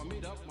nation, so I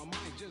made up my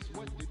mind just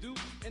what to do.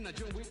 And I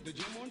joined with the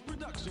Jam On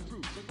production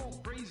crew. So go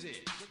crazy,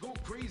 go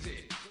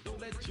crazy. Don't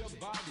let your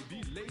body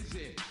be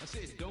lazy. I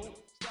said don't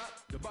stop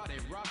the body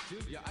rock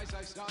till your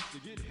eyesight starts to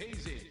get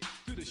hazy.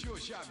 To the sure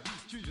shot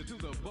beat, choose you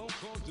to the bone.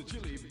 Cause the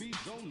chili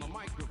beats on the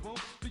microphone.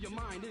 Till your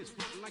mind is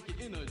floating like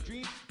you're in a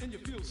dream. And you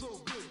feel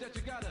so good that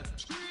you gotta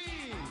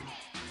scream.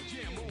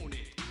 Jam on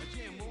it,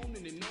 jam on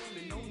and on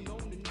and on and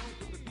on and on.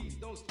 Till the beat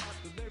don't stop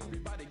till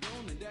everybody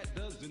gone. And that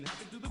doesn't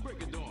happen till the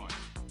break of dawn.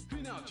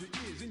 Clean out your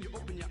ears and you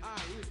open your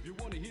eye. If you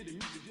wanna hear the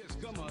music,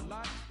 just come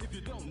alive. If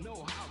you don't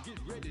know how, get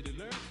ready to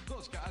learn.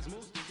 Cause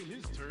Cosmo's taking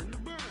his turn to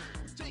burn.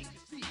 Take a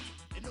seat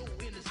and no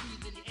in the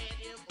season you add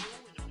M.O.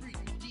 and a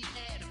freaky D,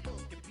 add a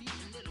funky beat,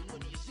 and then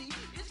what do you see?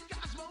 It's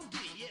Cosmo D,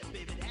 yeah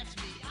baby, that's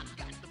me. I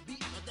got the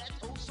beat, but that's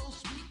oh so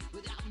sweet.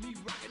 Without me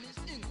rocking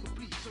it's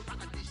incomplete. So rock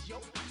this yo,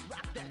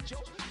 rock that yo,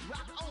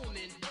 rock on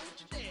and don't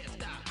you dare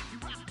stop. You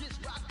rock this,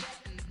 rock that,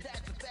 and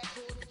that's a fact.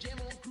 For the Jam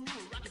On crew,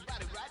 rock your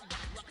body right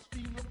back, rock a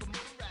steam up the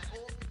motor right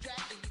off the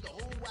track, and the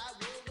whole wide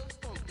world of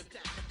funk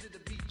attack. To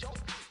the beat yo,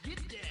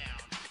 get down.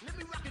 Let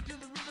me rock it to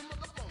the rhythm of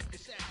the funky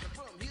sound.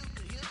 From hill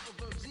to hill,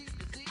 from Z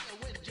to Z, and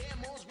when Jam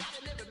On's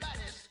rocking,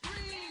 everybody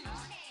screams.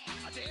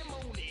 Jam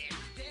on it,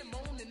 jam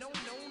on and on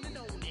and on and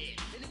on it.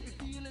 And if you're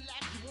feeling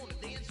like you wanna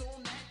dance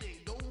on that, then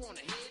go on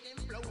ahead and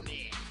blow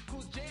it.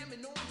 Cause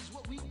jamming on is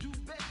what we do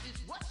best.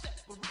 It's what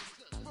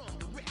separates us from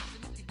the rest.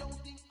 And if you don't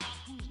think our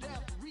crew's down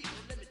for real,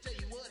 let me tell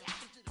you what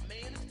happened to the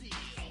man of steel.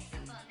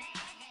 Superman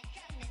had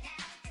come to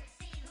town to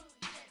see who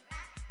could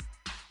rock.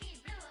 He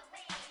blew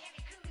away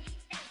every crew he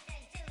faced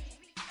until he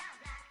reached our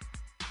block.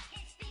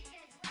 His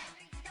speakers were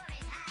 3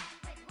 stories high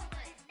with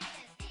woofers made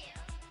of steel.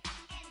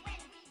 And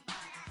when we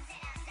bought our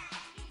set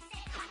outside, he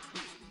said,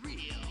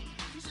 Real.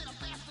 He said I'm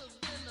faster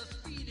than a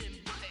speeding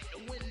bullet.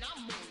 And when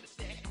I'm on the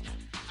set,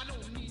 I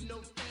don't need no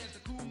fans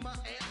to cool my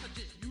ass. I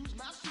just use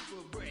my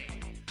super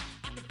brain.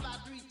 I can fly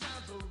 3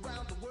 times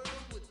around the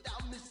world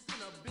without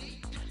missing a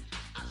beat.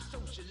 I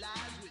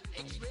socialize with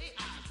X-ray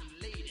eyes and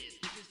ladies.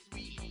 This is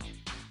sweet.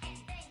 and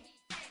then he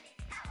turned his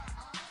power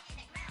on and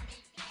the ground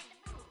began to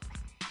move.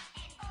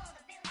 And all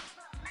the buildings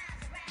for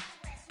miles around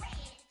were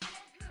swaying to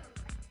the groove.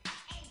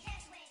 And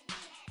just when he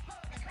had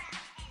pulled the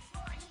crowd and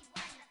swore he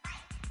won the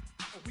fight,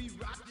 We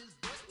rocked this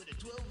butt with a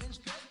 12-inch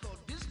cut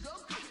called Disco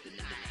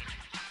Kryptonite.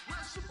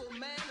 Well,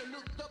 Superman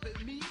looked up at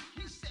me.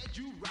 He said,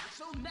 you rock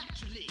so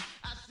naturally.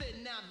 I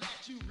said, now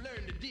that you've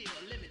learned the deal,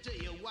 let me tell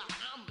you why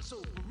I'm so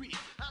for real.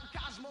 I'm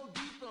Cosmo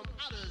D from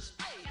outer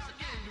space. I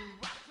can do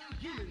rock for the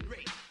human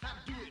race. I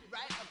do it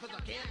right because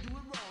I can't do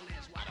it wrong.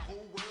 That's why the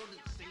whole world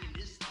is singing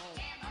this song.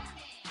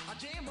 I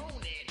jam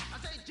on it. I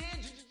say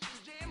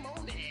jam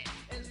on it.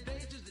 As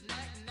day turns to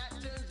night and night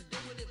turns to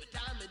day, whatever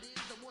time it is,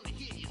 I want to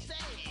hear you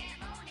say.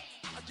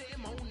 I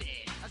jam on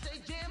it. I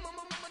say jam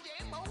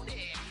on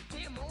it.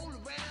 Jam all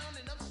around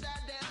and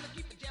upside down. I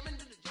keep it jamming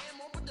to the Jam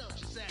On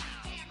production sound.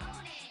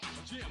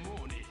 Jam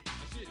on it.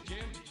 I said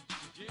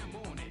jam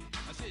on it.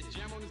 I said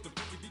jam on is the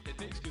funky beat that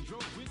takes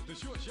control with the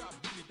short sharp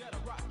beat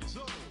that'll rock your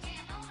soul.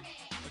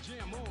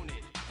 Jam on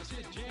it. I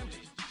said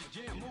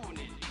jam on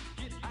it.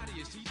 Get out of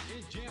your seat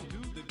and jam to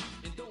the beat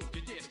and don't get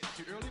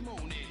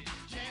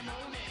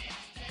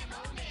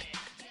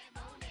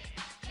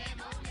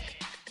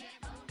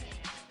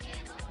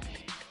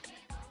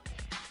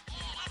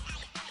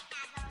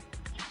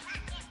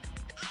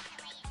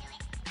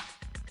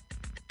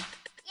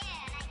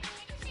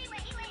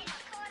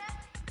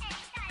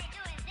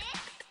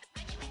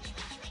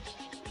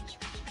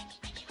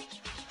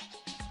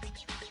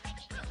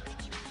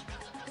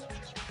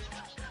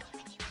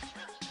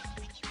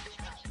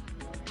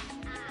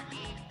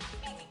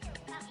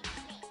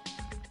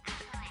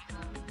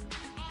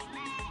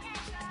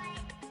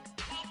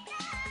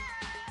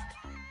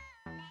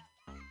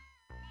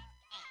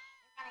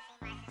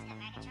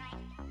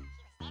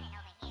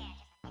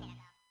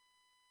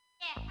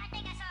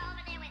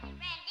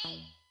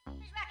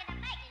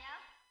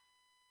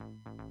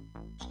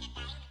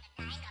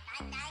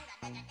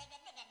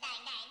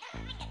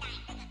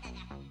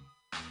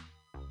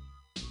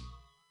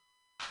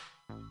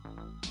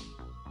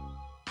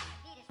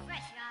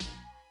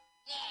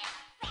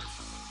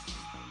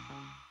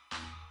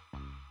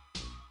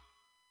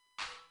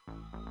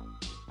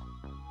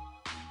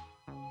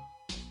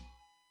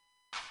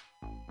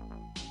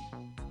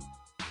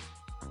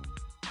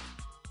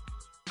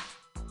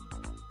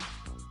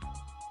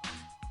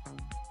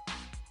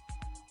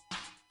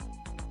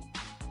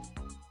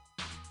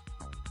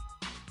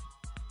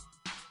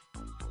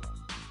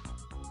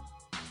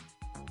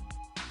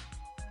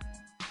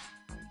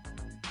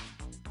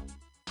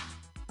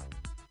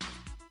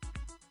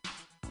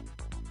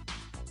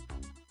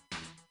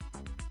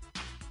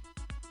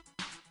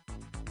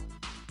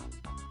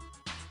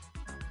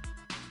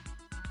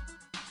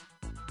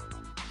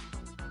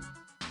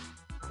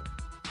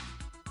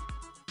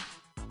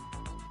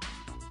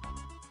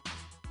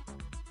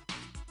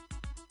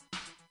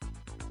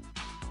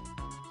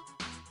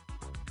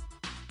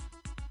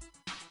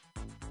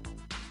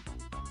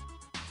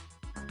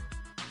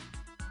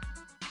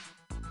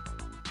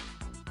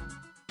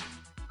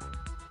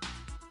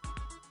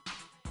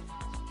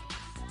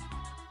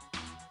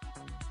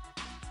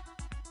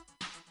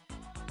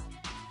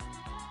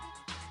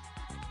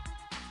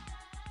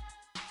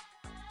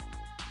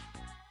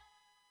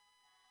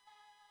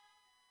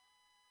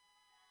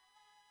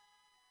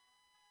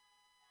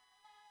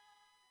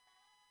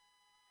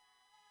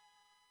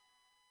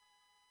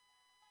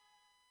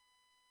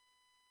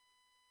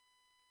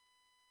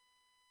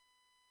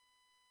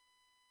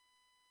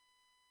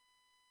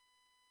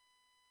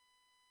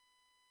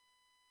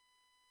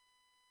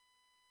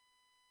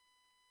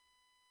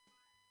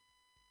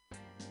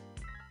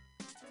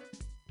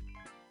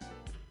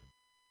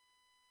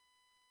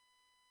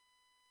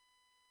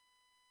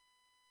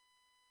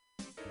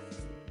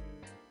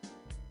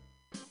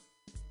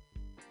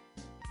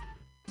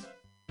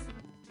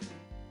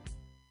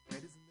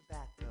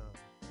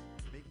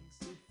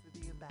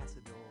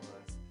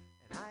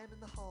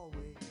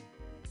hallway,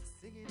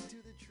 singing to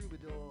the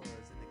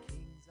troubadours, and the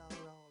kings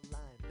are all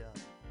lined up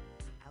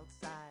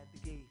outside the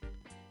gate,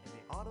 and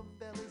the autumn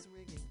bell is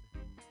ringing,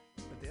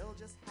 but they'll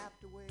just have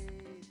to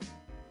wait.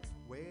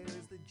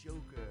 Where's the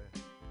Joker?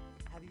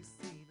 Have you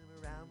seen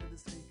him around with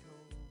a sweet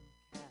comb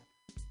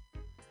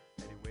cap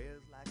that he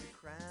wears like a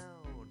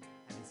crown?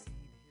 Have you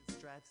seen his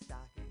striped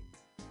stockings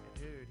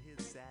and heard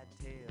his sad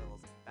tales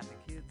about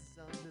the kids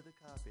under the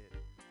carpet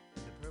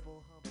and the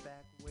purple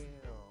humpback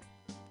whale?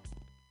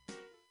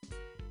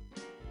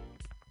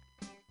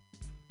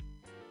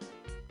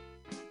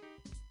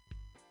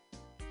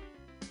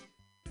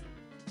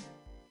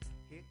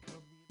 Here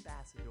come the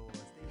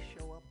ambassadors, they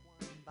show up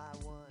one by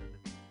one.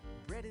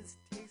 Bread is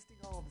tasting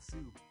all the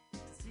soup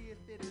to see if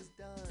it is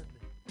done.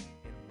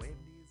 And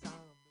Wendy's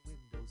on the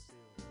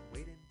windowsill,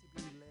 waiting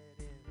to be let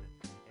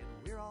in. And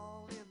we're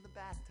all in the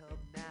bathtub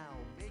now,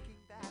 making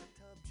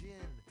bathtub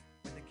gin.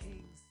 When the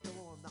kings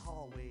storm the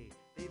hallway,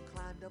 they've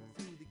climbed up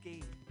through the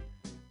gate.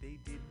 They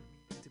didn't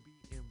mean to be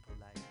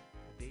impolite,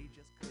 but they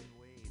just couldn't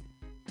wait.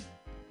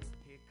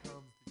 Here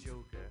comes the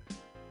Joker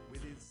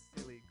with his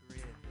silly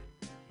grin.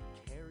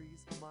 He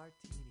carries a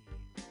martini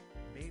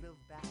made of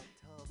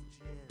bathtub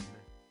gin.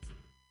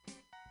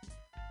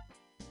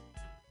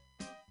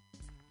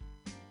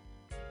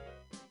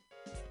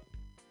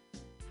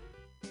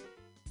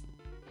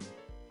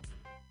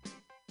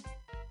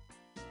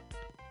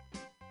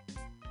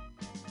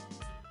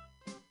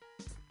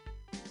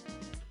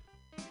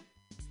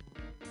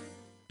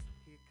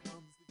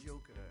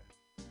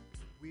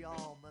 We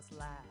all must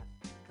laugh,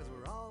 'cause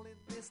we're all in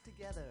this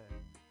together,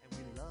 and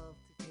we love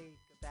to take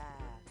a bath.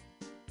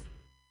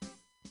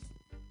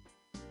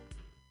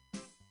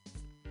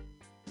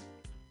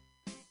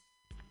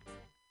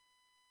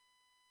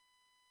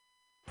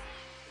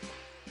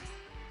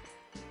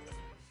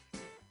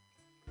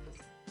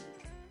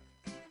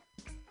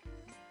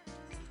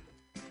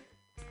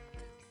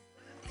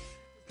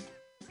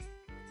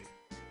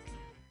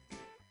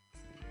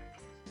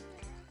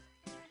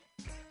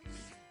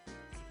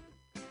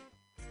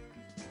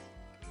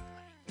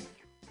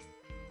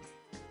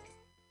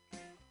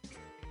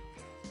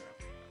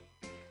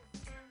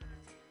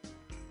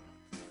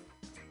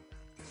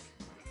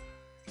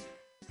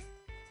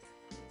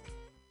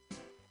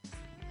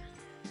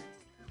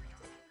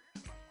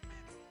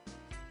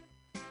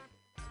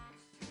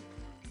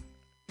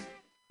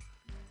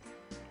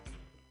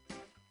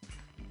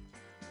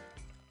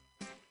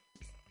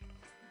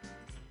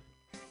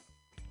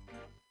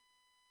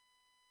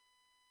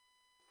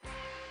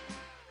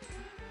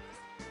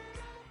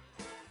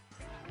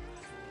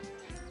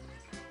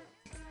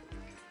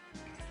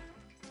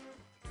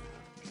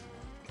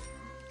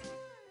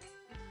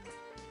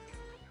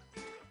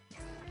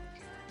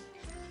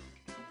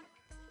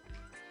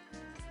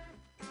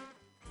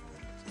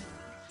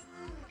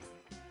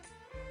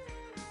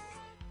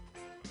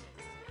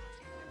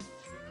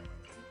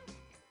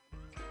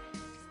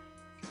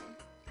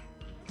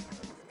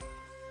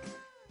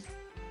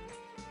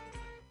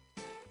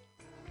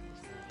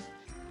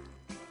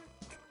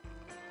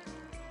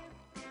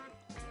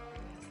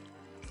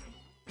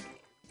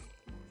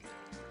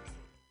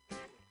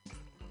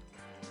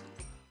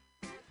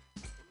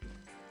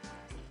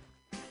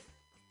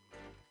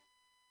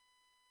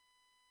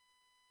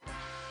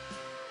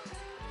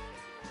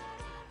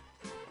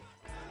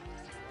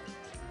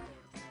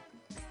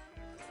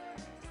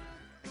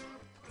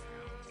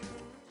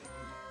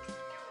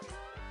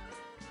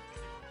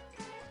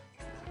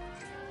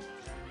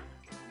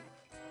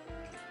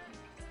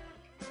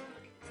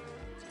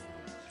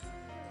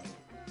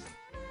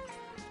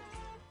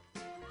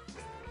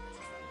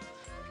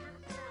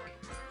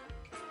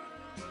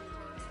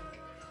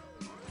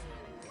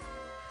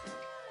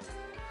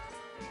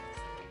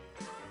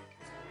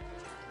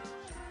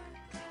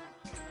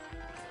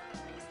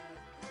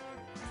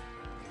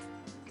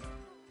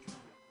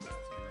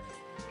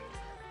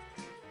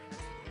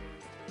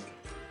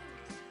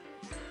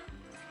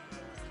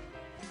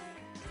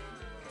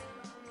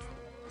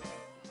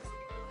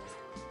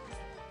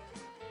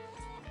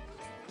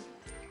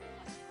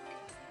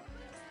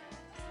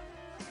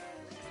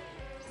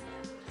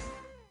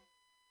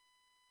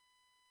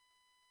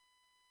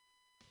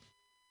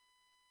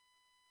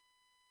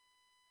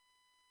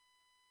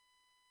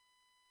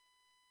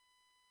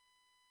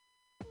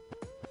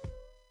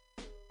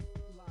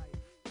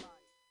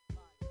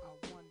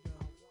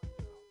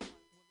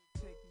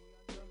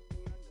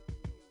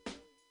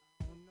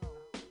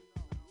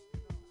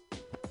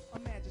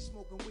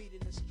 Smoking weed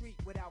in the street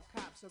without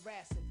cops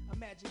harassing.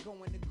 Imagine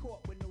going to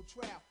court with no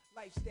trial.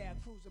 Lifestyle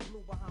cruising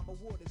blue Bahama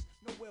waters.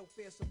 No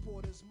welfare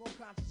supporters. More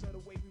conscious of the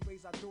way we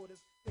raise our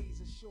daughters. Days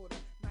are shorter,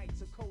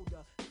 nights are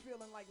colder.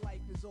 Feeling like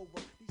life is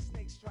over. These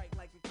snakes strike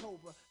like a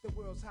cobra. The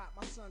world's hot,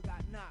 my son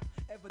got knocked.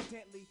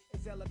 Evidently,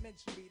 it's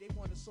elementary. They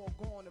want us all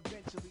gone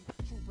eventually.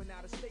 Trooping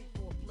out of state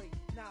for a plate.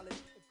 Knowledge,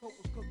 if coke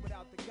was cooked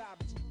without the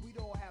garbage, we'd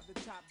all have the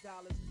top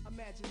dollars.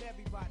 Imagine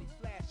everybody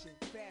flashing.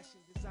 Fashion,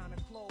 designer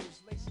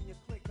clothes. Lacing your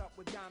click up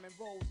with diamond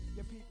rolls.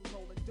 Your people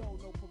rolling dough,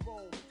 no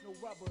parole, no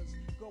rubbers.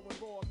 Going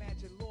raw,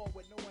 imagine law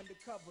with no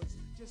undercovers.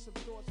 Just some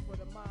thoughts for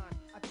the mind.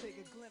 I take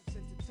a glimpse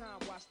into time,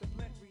 watch the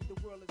blend read, the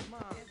world is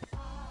mine. If I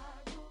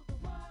rule the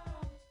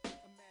world,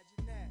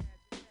 imagine that.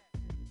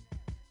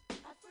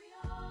 I free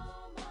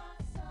all my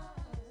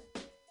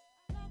sons.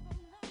 I love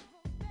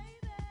 'em,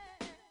 baby.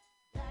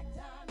 Black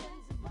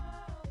diamonds and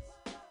pearls.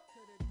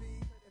 Could it be,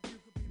 if you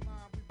could be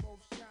mine, we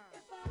both shine.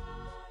 If I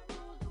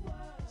rule the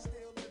world,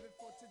 still living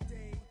for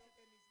today.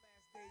 In these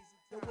last days,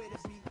 the way to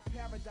be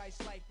paradise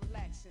life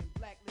relaxing.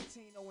 Black,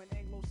 Latino, and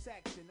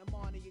Anglo-Saxon.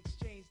 Amani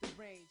exchange the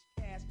range.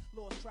 Cash,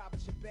 lost tribe of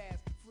Shabazz.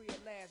 Free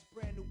at last,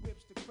 brand new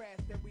whips to crash.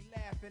 Then we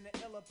laugh in the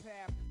illa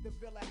path. The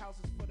villa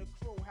houses for the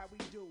crew, how we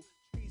do.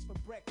 Trees for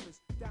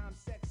breakfast. Dime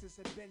sexes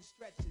and bench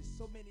stretches.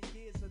 So many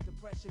years of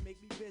depression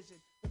make me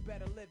vision the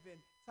better living.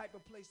 Type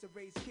of place to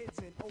raise kids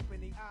in.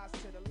 Opening eyes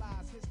to the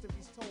lies.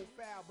 History's told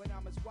foul, but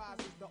I'm as wise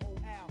as the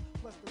old owl.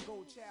 Plus the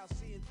gold child,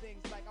 seeing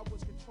things like I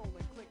was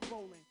controlling. Click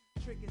rolling.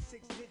 Tricking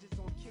 6 digits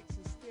on kicks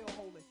and still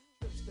holding.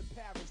 Trips to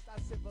Paris, I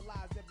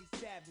civilize every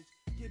savage.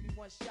 Give me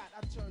one shot,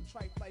 I turn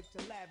tripe life to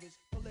lavish.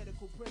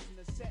 Political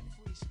prisoner, set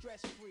free,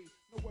 stress free.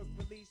 No work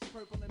release,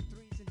 purple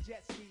M3s and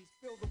jet skis.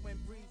 Feel the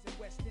wind breeze in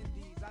West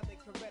Indies. I think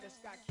Coretta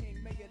Scott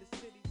King, mayor of the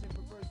cities, and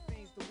reverse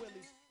fiends the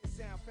willies. It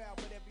sound foul,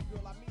 but every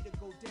girl I meet to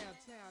go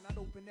downtown. I'd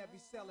open every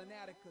cell in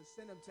Attica,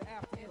 send them to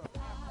Africa.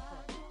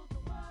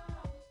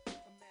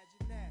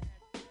 Imagine that.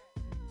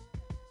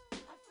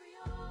 I free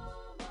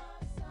all my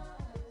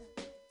sons.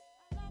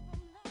 I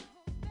love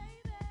 'em,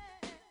 baby.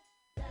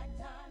 Black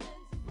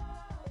diamonds and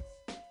pearls.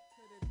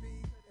 Could it be,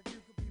 if you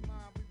could be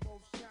mine, we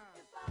both shine.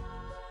 If I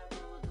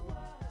rule the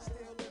world,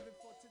 still living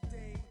for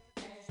today.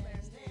 In these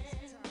last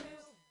days and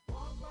times.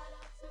 Walk right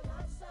up to the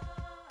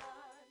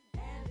sun,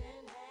 hand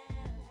in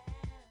hand.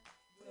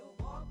 We'll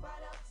walk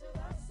right up to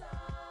the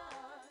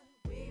sun.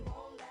 We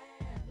won't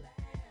land.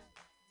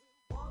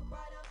 Walk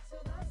right up to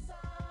the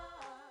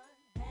sun,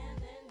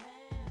 hand in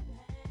hand.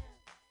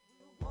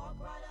 We'll walk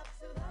right up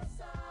to the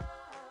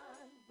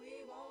sun.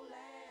 We won't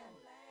land.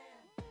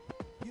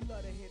 You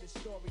love to hear the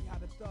story how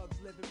the thugs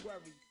live and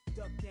worry.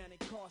 Duck down in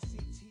car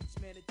seats, heat's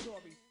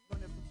mandatory.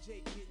 Running from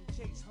Jake, getting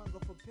chased, hunger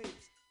for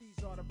papes.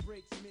 These are the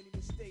breaks, many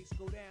mistakes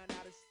go down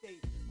out of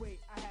state. Wait,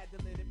 I had to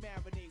let it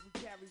marinate. We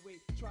carry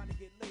weight, trying to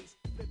get laced.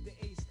 Flip the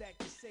A stack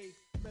to safe.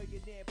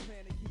 Millionaire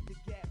plan to keep the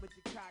gap with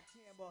the cock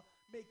camera.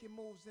 Making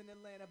moves in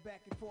Atlanta,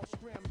 back and forth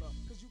scrambler.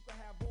 Cause you can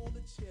have all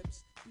the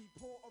chips, be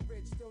poor or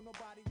rich, still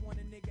nobody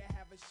want a nigga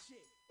have a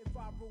shit. If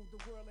I ruled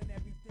the world and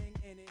everything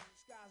in it,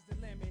 sky's the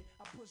limit.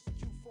 I push the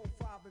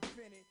Q45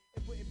 infinite.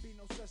 It wouldn't be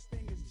no such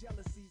thing as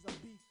jealousies or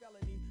beef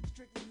felony.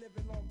 Strictly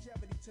living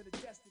longevity to the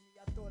destiny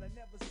I thought I'd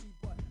never see,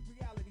 but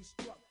reality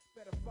struck.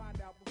 Better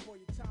find out before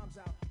your time's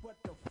out. What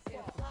the fuck?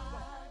 If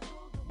I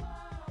rule the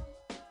world,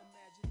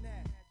 imagine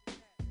that.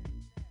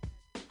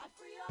 I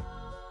free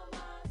all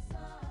my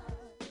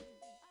sons.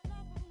 I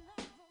love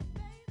 'em,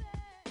 baby.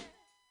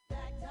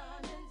 Black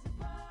diamonds and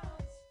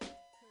pearls.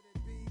 Could it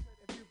be,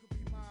 if you could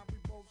be mine, we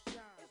both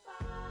shine. If I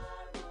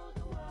rule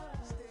the world,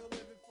 still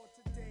living for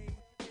today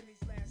in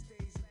these last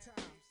days and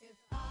times. If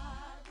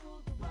I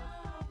rule the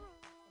world,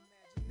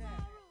 imagine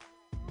that.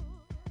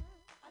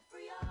 I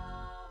free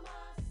all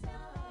my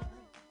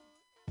sons.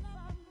 I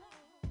love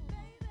 'em,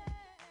 baby.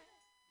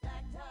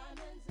 Black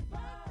diamonds and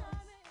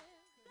pearls.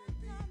 Could it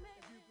be,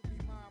 if you could be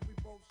mine, we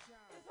both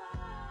shine. If I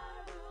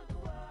rule the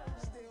world,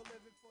 still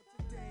living for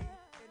today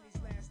in these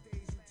last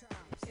days and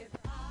times. If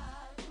I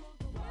rule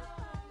the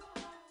world,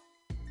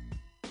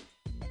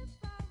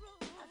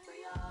 I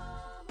free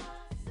all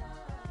my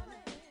sons.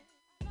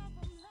 I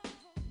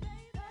love 'em,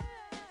 baby.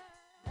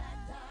 Black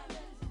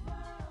diamonds and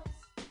pearls.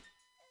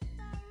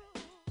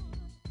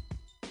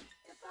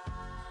 If I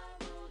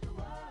rule the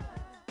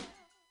world,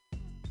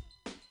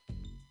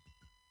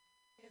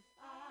 if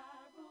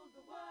I rule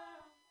the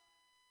world.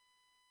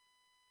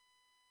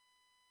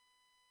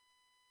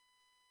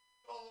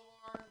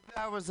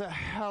 That was a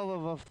hell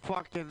of a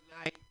fucking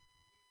night.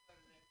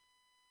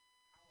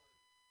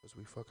 Cause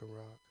we fucking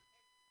rock.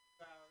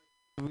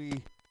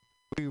 We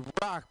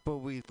rock, but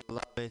we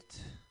love it.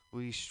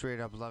 We straight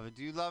up love it.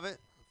 Do you love it?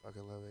 I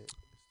fucking love it.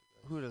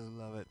 Who doesn't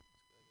love it?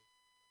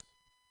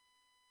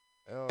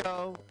 Hell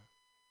Go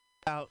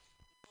yeah. out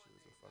She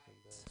was the fucking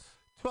best.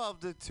 12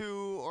 to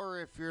 2, or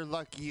if you're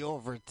lucky,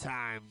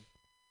 overtime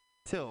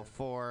till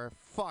 4.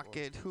 Fuck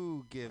it.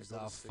 Who gives Might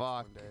go a to 6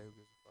 fuck? one day, who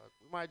gives a fuck?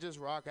 We might just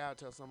rock out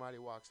till somebody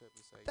walks up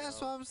and say, That's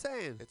 "Yo, what I'm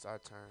saying. it's our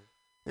turn.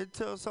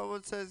 Until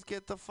someone says,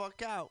 get the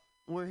fuck out.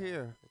 We're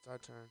here. It's our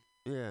turn."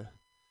 Yeah.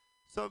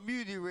 So,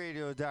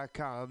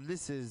 MutinyRadio.com.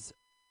 This is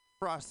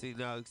Frosty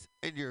Nugs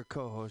and your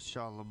co-host,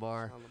 Sean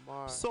Lamar. Sean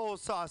Lamar. Soul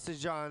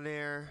Sausage on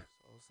air.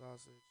 Soul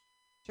Sausage.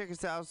 Check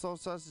us out,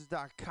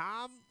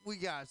 soulsausage.com. We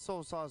got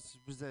Soul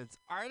Sausage Presents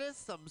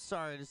Artists. I'm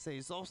sorry to say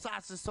Soul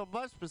Sausage so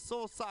much, but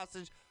Soul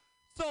Sausage,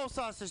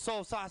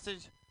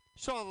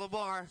 Sean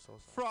Lamar, Soul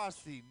Sausage.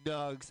 Frosty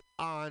Nugs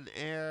on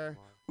air.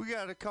 We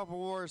got a couple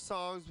more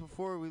songs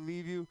before we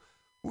leave you.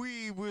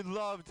 We would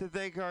love to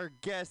thank our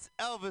guest,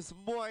 Elvis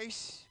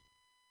Moish.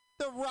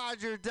 the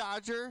Roger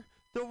Dodger,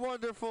 the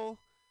wonderful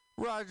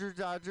Roger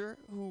Dodger,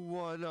 who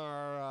won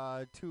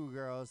our Two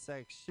Girls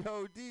Sex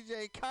Show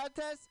DJ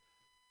contest.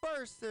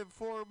 First and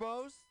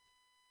foremost,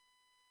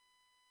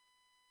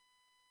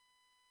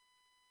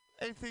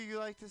 anything you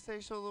like to say,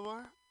 Sean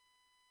Lamar?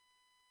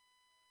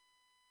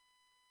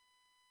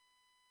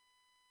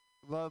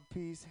 Love,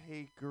 peace,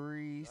 hate,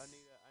 grease. I need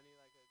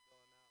like a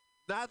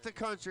going out. Not the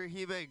country.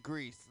 He meant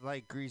grease,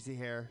 like greasy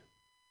hair.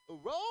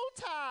 Roll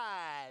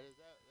Tide.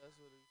 That's what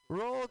it is.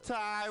 Roll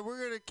Tide.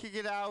 We're gonna kick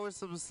it out with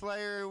some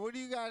Slayer. What do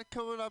you got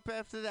coming up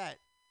after that?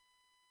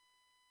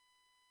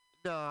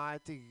 No, I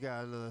think you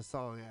got another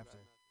song after.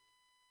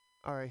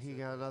 All right, he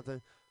got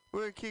nothing.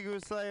 We're gonna kick it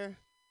with Slayer.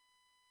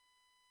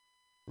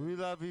 We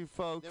love you,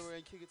 folks. Then we're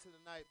gonna kick it to the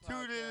night.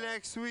 Tune in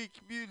next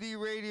week.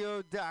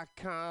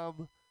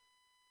 MutinyRadio.com.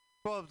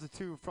 12 to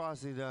 2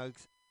 Frosty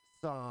Nugs.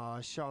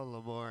 Sean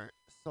Lamar.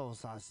 Soul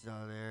Sausage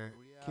on there.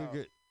 We out.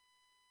 Kick it.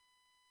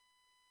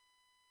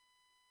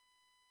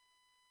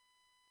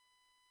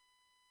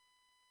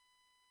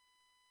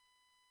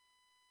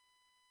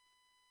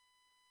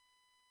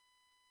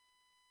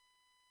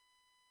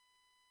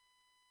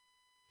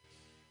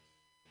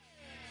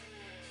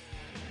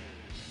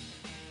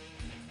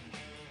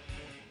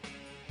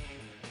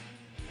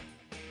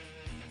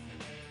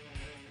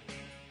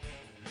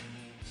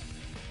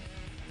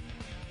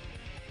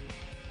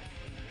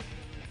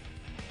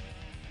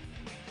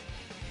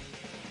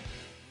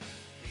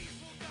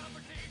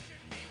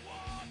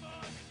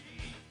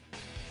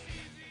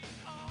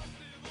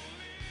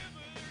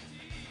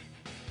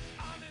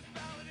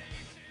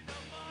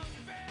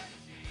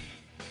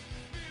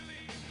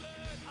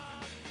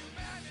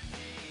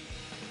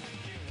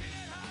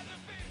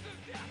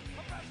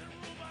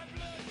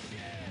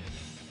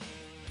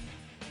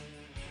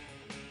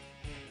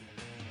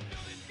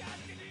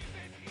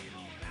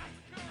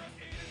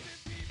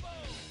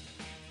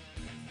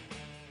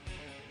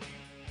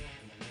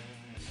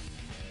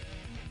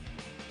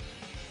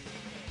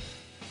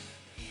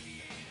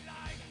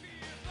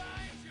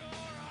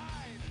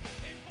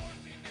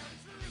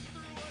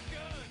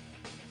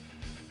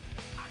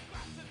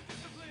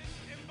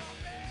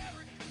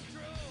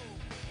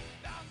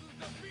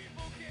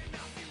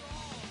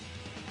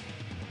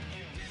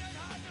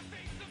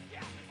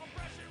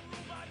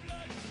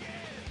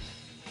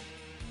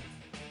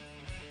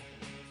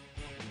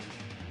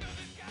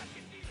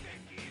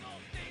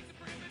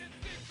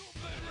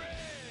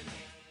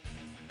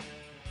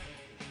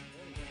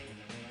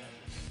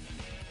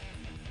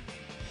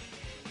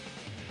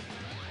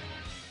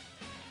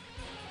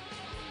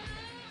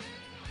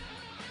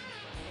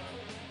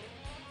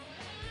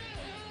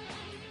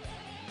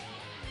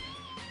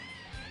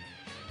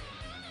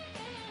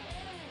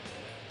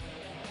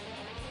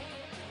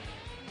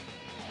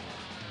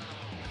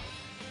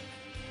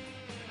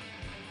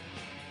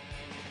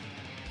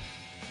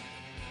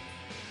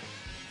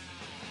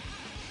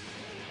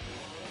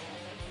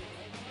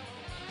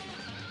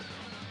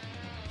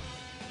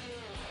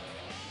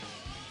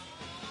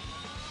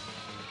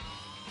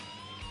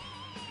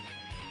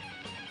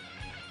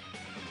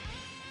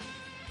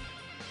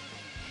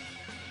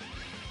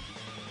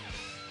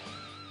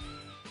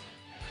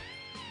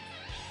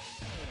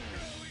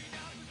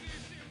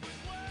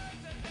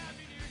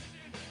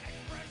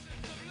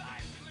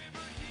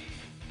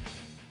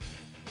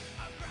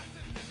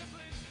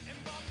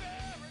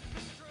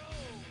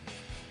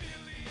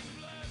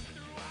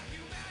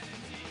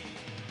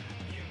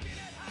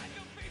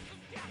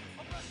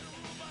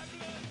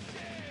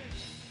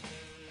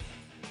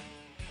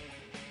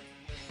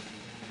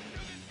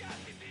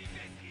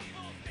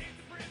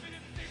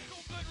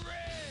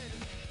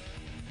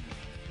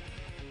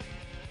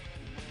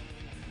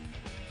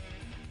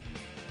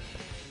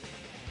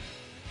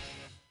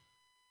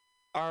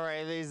 All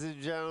right, ladies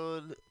and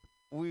gentlemen,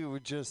 we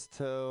would just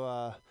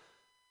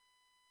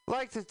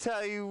like to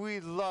tell you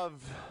we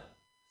love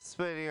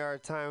spending our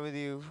time with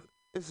you.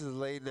 This is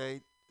late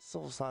night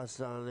soul sauce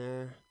down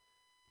there.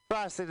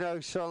 Frosty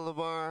Doug, Sean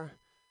Lamar,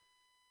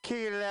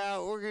 kicking it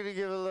out. We're gonna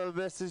give a little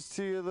message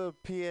to you, a little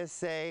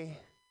PSA.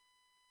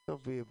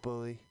 Don't be a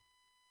bully.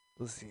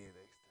 We'll see you next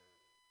time.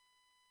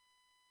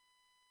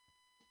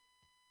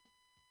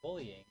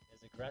 Bullying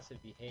is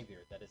aggressive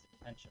behavior that is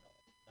intentional,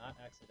 not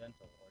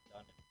accidental or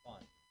done in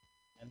fun,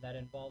 and that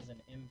involves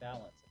an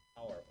imbalance of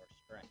power or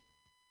strength.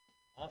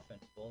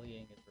 Often,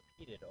 bullying is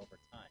repeated over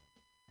time.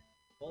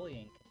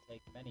 Bullying can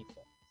take many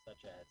forms,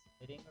 such as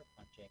hitting or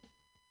punching,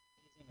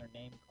 teasing or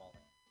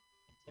name-calling,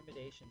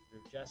 intimidation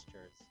through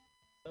gestures,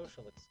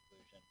 social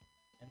exclusion,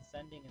 and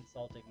sending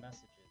insulting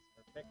messages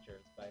or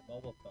pictures by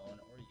mobile phone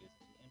or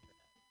using the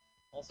internet,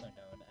 also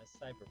known as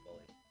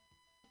cyberbullying.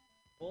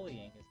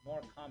 Bullying is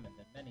more common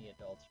than many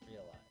adults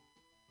realize.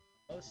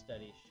 Most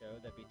studies show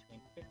that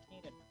between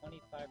 15 and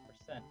 25%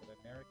 of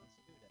American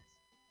students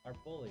are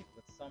bullied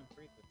with some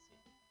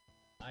frequency,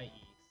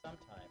 i.e.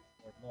 sometimes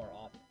or more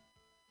often.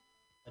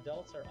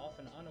 Adults are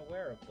often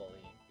unaware of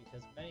bullying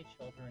because many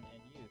children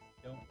and youth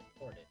don't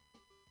report it.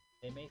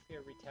 They may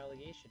fear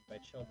retaliation by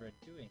children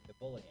doing the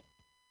bullying.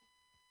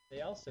 They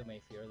also may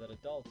fear that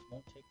adults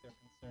won't take their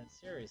concerns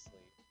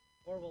seriously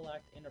or will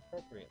act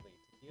inappropriately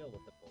to deal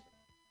with the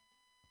bullying.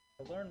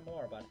 To learn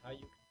more about how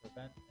you can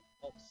prevent and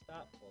help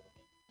stop bullying,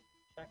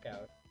 check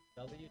out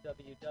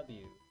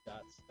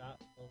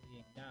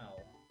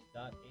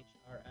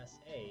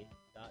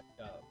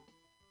www.stopbullyingnow.hrsa.gov.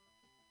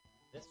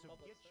 This So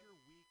public get service your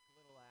weak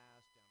little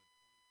ass down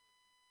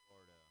to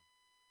Florida.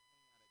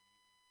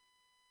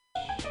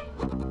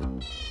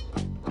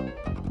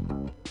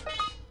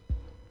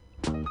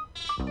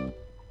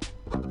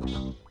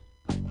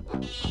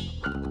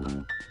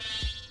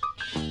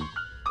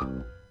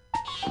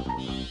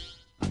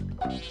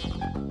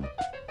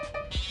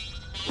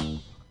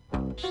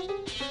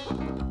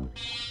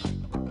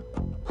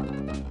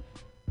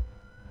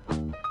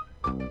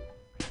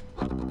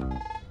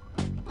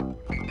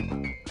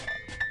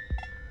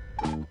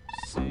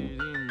 Sit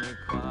in the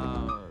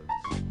clouds,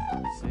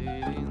 sit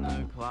in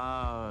the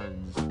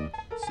clouds,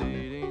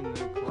 sit in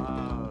the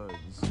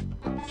clouds,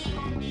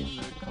 sit in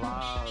the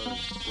clouds,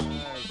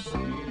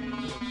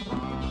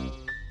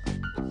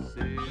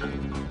 sit in the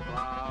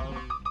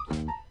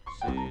clouds,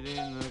 sit in the clouds, sit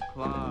in the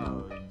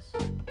clouds,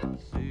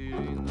 sit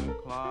in the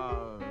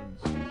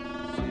clouds,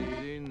 sit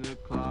in the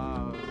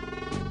clouds,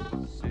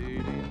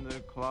 sit in the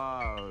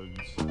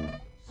clouds,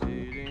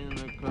 sit in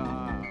the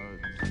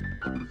clouds,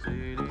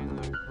 sit in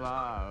the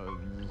clouds.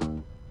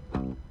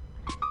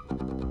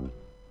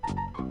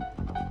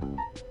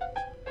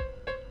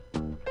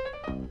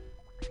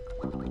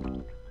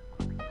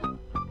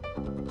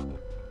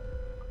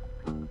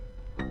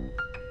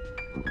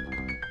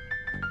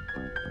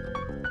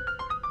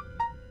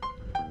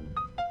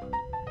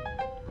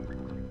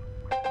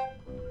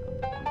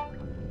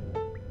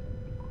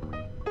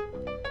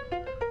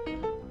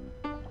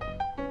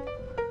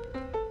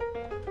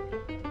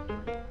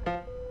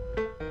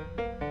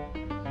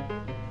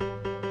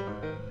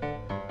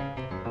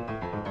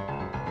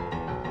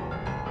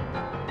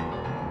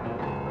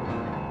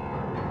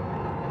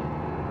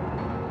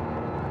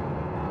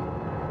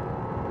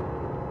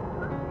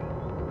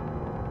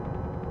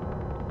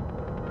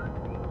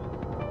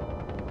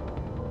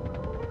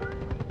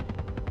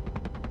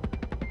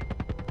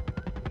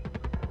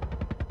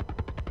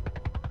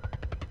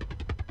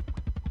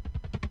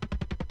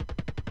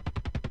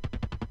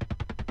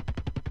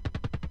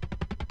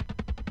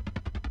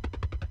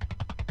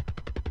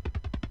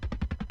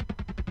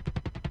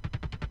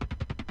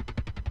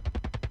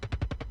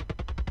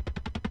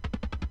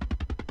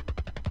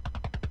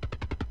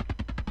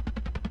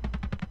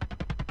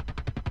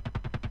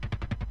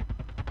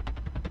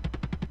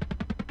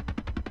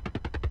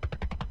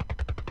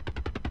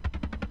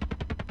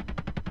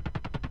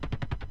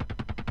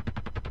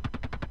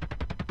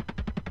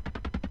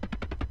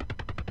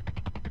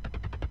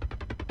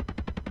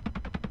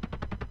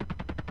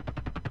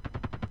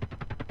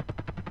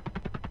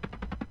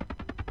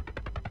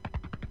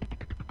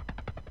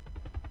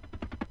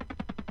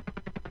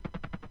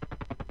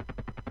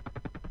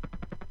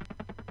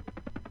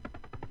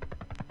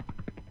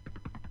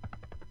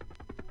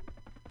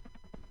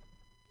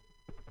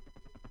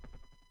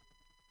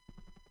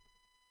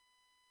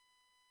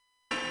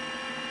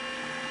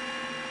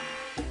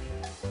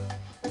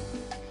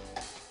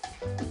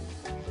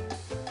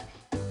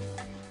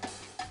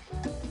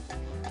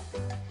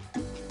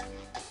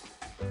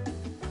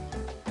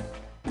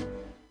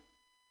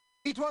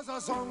 It was a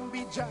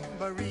zombie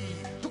jamboree,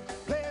 took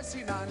place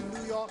in a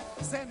New York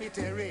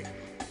cemetery.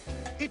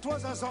 It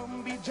was a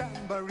zombie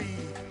jamboree,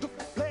 took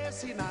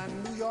place in a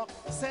New York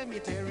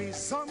cemetery.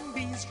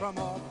 Zombies from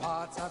all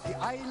parts of the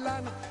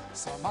island,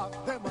 some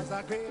of them was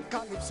a great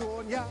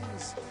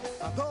Calypsonians.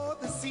 And though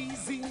the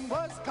season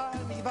was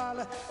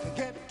carnival, they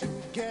get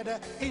together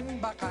in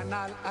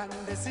Bacchanal and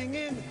they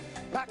singing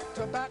back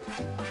to back,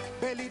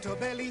 belly to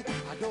belly.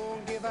 I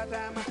don't give a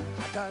damn, I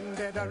done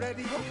dead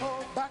already.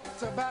 Oh, back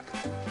to back,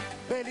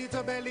 belly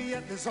to belly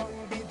at the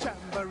zombie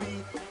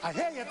jamboree. I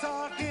hear you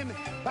talking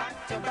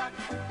back to back,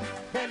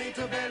 belly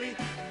to belly.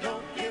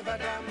 Don't give a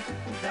damn,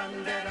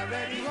 done dead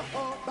already.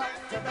 Oh,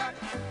 back to back,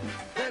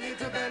 belly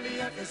to belly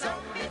at the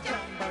zombie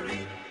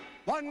jamboree.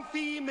 One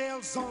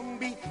female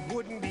zombie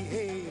wouldn't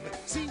behave.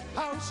 See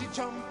how she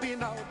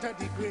jumping out of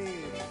the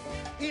grave.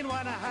 In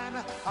one hand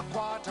a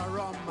quarter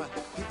rum,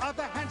 the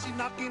other hand she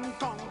knocking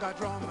conga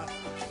drum.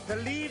 The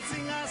lead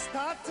singer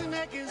start to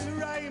make his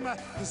rhyme.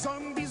 The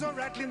zombies are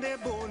rattling their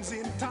bones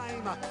in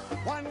time.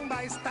 One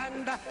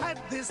bystander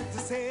had this to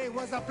say: it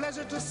was a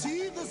pleasure to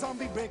see the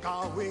zombie break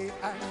our way.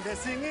 And they're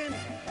singing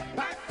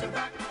back to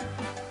back,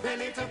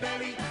 belly to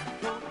belly.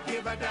 Don't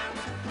give a damn,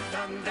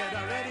 done dead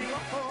already.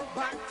 Oh,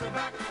 back to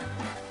back,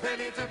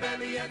 belly to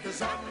belly at the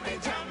zombie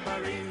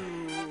jamboree.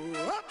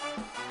 Up.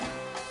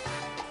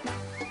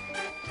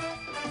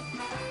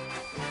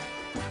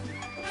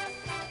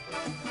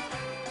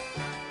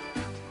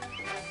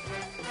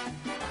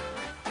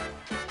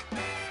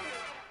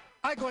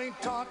 I go and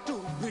talk to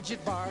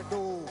Bridget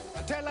Bardot.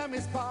 Tell her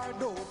Miss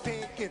Bardot,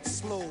 take it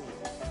slow.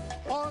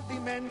 All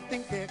the men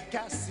think they're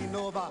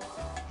Casanova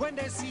when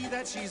they see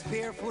that she's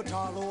barefoot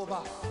all over.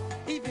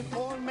 Even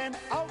old men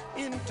out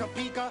in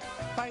Topeka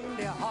find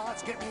their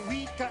hearts getting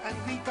weaker and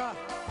weaker.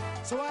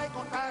 So I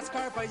gon' ask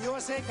her for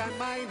your sake and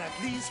mine, at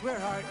least wear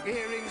her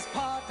earrings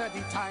part of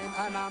the time.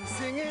 And I'm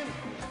singing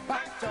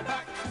back to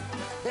back,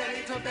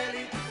 belly to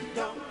belly,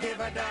 don't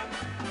give a damn.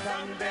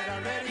 Done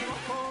better ready,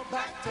 go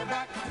back to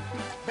back,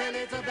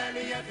 belly to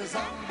belly at the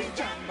zombie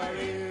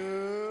jamboree.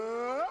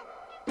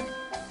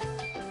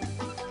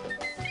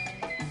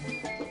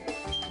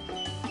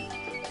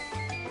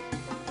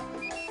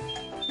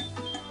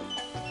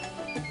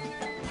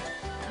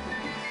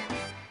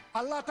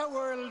 A lot of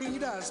world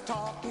leaders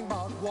talking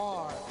about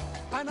war,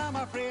 and I'm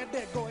afraid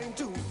they're going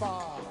too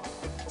far.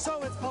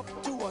 So it's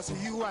up to us,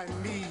 you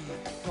and me,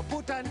 to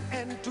put an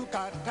end to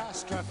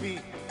catastrophe.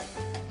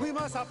 We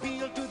must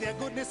appeal to their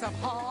goodness of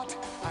heart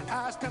and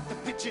ask them to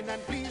pitch in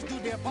and please do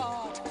their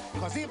part.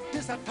 Cause if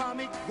this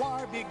atomic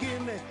war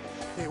begin,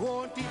 they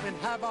won't even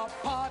have a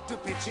part to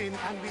pitch in,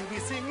 and we'll be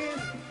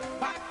singing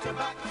back to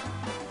back,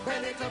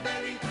 belly to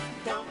belly,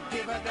 don't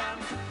give a damn.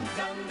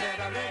 Done that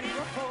already,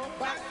 go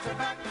back to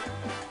back,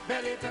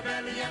 belly to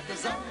belly at the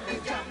zombie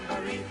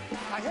jamboree.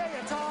 I hear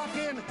you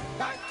talking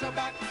back to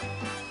back,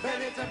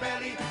 belly to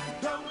belly,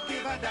 don't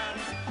give a damn.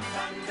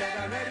 Done that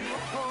already,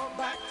 go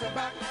back to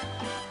back,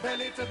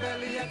 belly to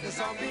belly at the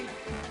zombie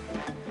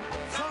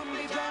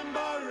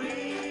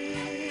jamboree.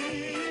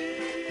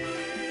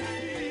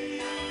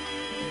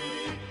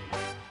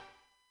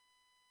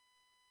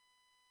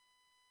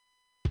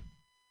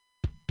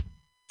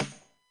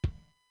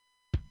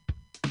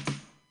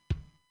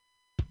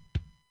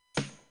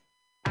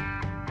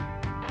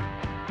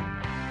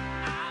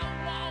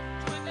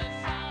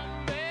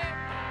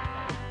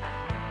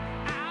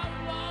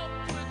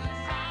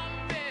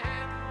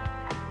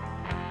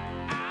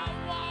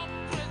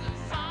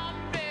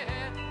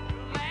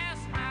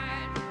 Last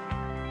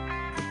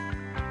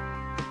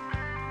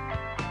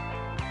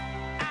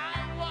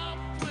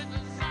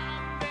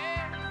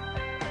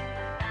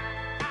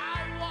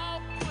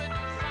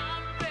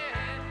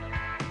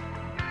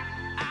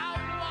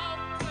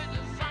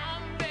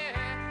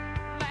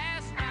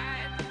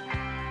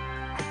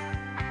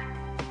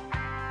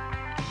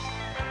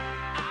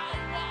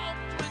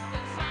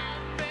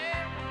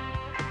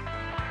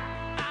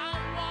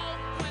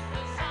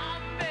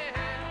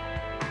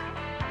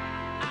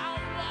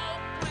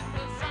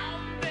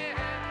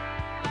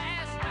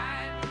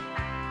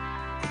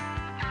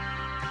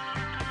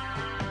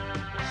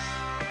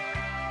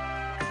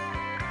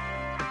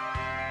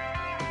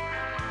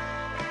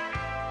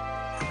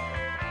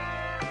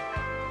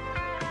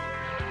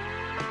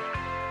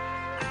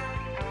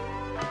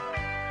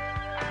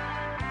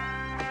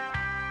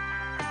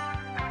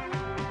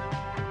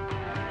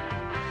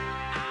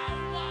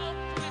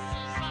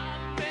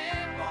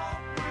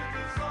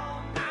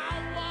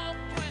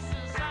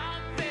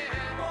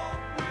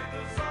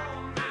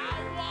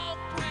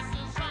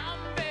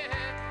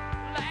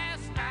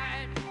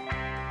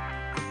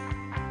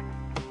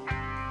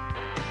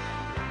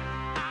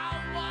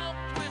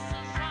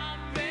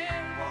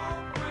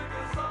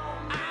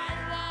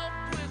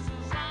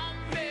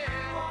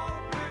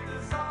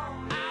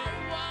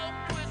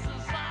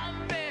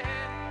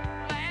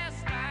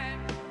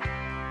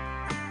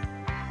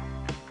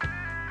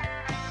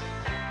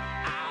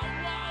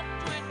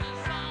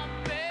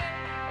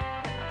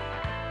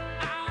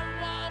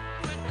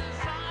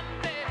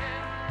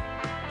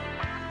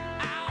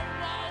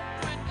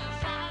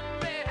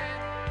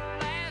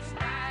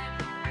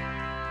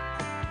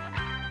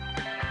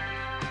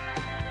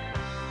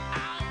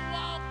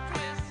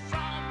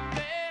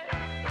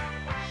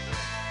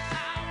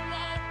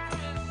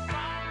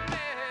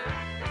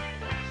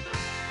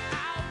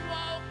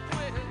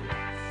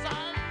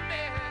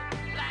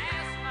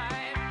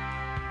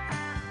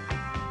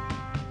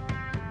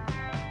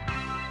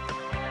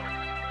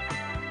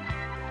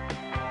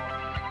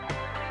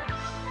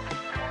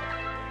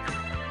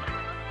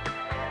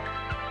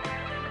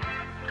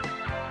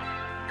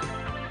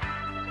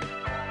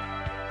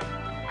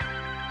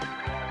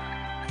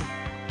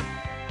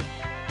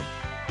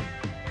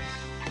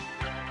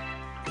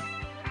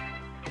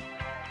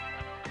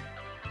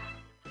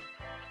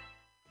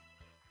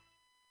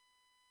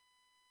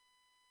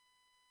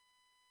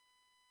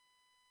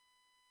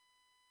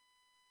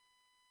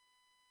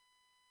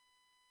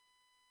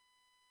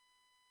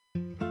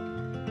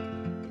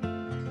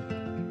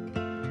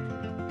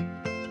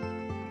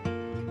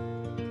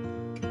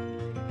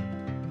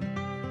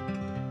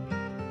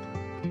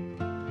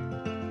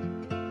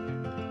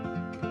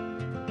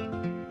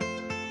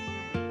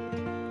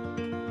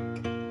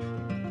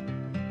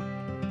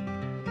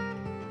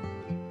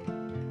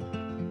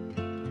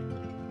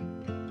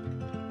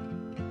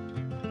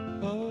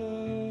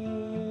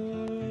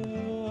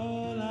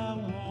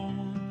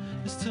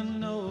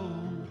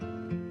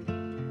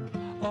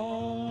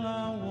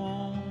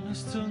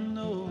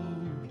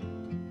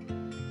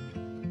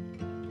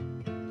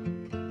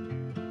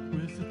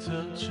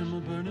touch of my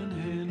burning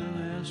hand,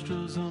 I'll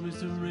astro zombies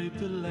to rape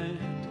the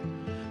land.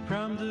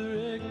 Prime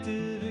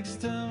directive,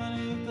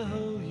 exterminate the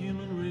whole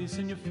human race,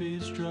 and your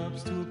face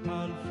drops to a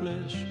pile of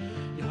flesh.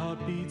 Your heart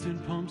beats in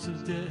pumps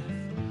of death.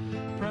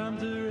 Prime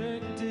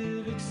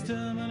directive,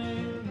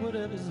 exterminate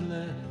whatever's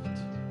left.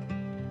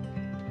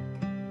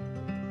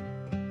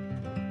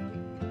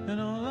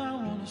 And all I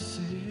wanna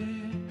say,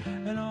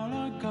 and all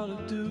I gotta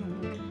do,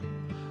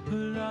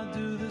 will I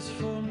do this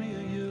for me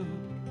or you?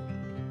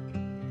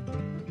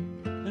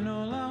 And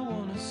all I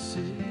wanna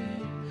say,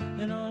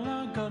 and all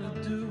I gotta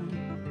do,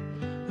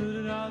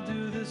 will I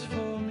do this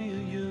for me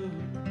or you?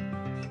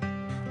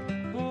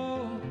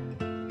 Oh,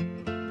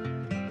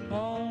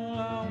 all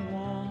I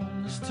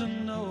want is to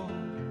know.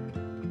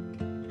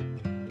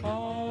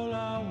 All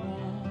I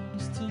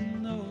want is to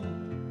know.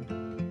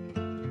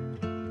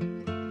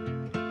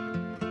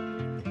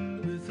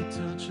 With the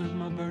touch of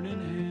my burning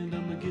hand,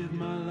 I'ma give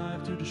my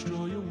life to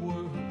destroy your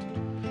world.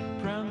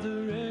 Prime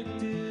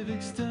directive,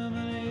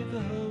 exterminate the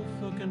whole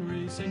fucking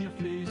race, and your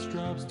face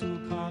drops to a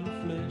pile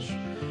of flesh.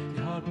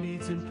 Your heart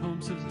beats in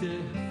pumps of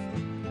death.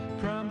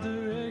 Prime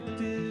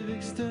directive,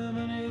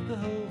 exterminate the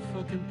whole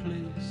fucking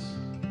place.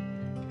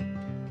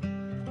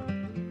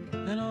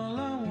 And all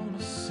I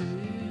wanna say,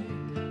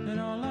 and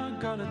all I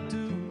gotta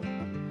do,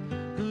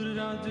 who did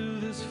I do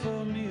this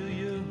for, me or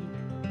you?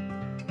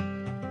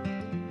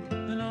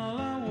 And all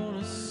I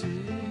wanna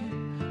say,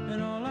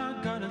 and all I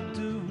gotta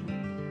do,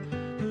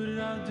 who did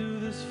I do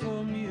this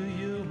for, me or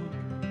you?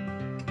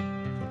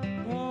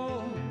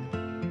 Oh,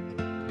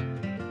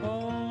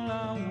 all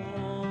I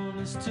want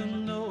is to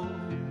know.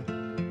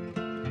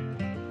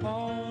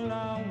 All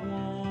I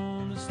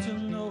want is to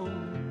know.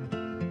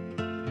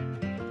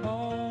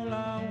 All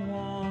I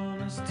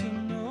want is to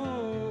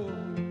know.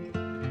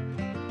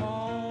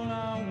 All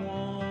I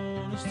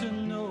want is to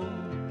know.